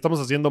estilo. Y estamos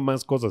haciendo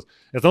más cosas.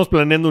 Estamos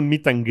planeando un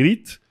meet and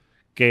greet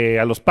que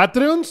a los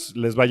Patreons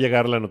les va a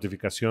llegar la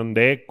notificación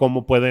de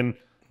cómo pueden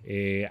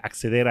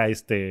acceder a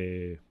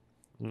este...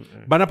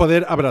 Van a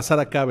poder abrazar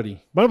a Cabri.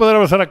 Van a poder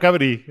abrazar a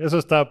Cabri. Eso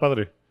está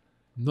padre.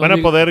 No Van a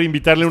digas- poder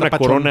invitarle Está una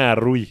pachón. corona a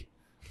Rui.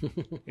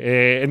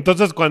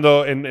 Entonces,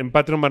 cuando en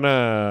Patreon van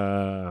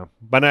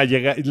a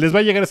llegar, les va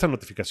a llegar esa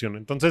notificación.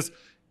 Entonces,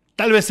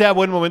 tal vez sea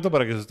buen momento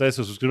para que ustedes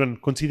se suscriban.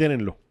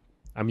 Considérenlo,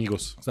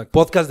 amigos.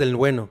 Podcast del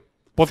bueno.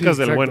 Podcast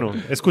Sí, del exacto.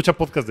 bueno. Escucha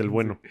podcast del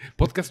bueno.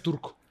 Podcast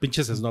turco.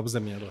 Pinches snobs de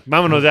mierda.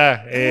 Vámonos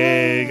ya.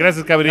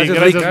 Gracias, Cabri. Gracias,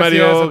 Gracias, Rick.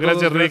 Mario. a todos,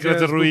 Gracias, Rick.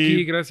 Gracias, Rui.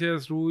 Cookie,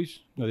 gracias,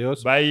 Ruiz.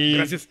 Adiós. Bye.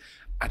 Gracias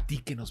a ti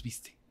que nos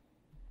viste.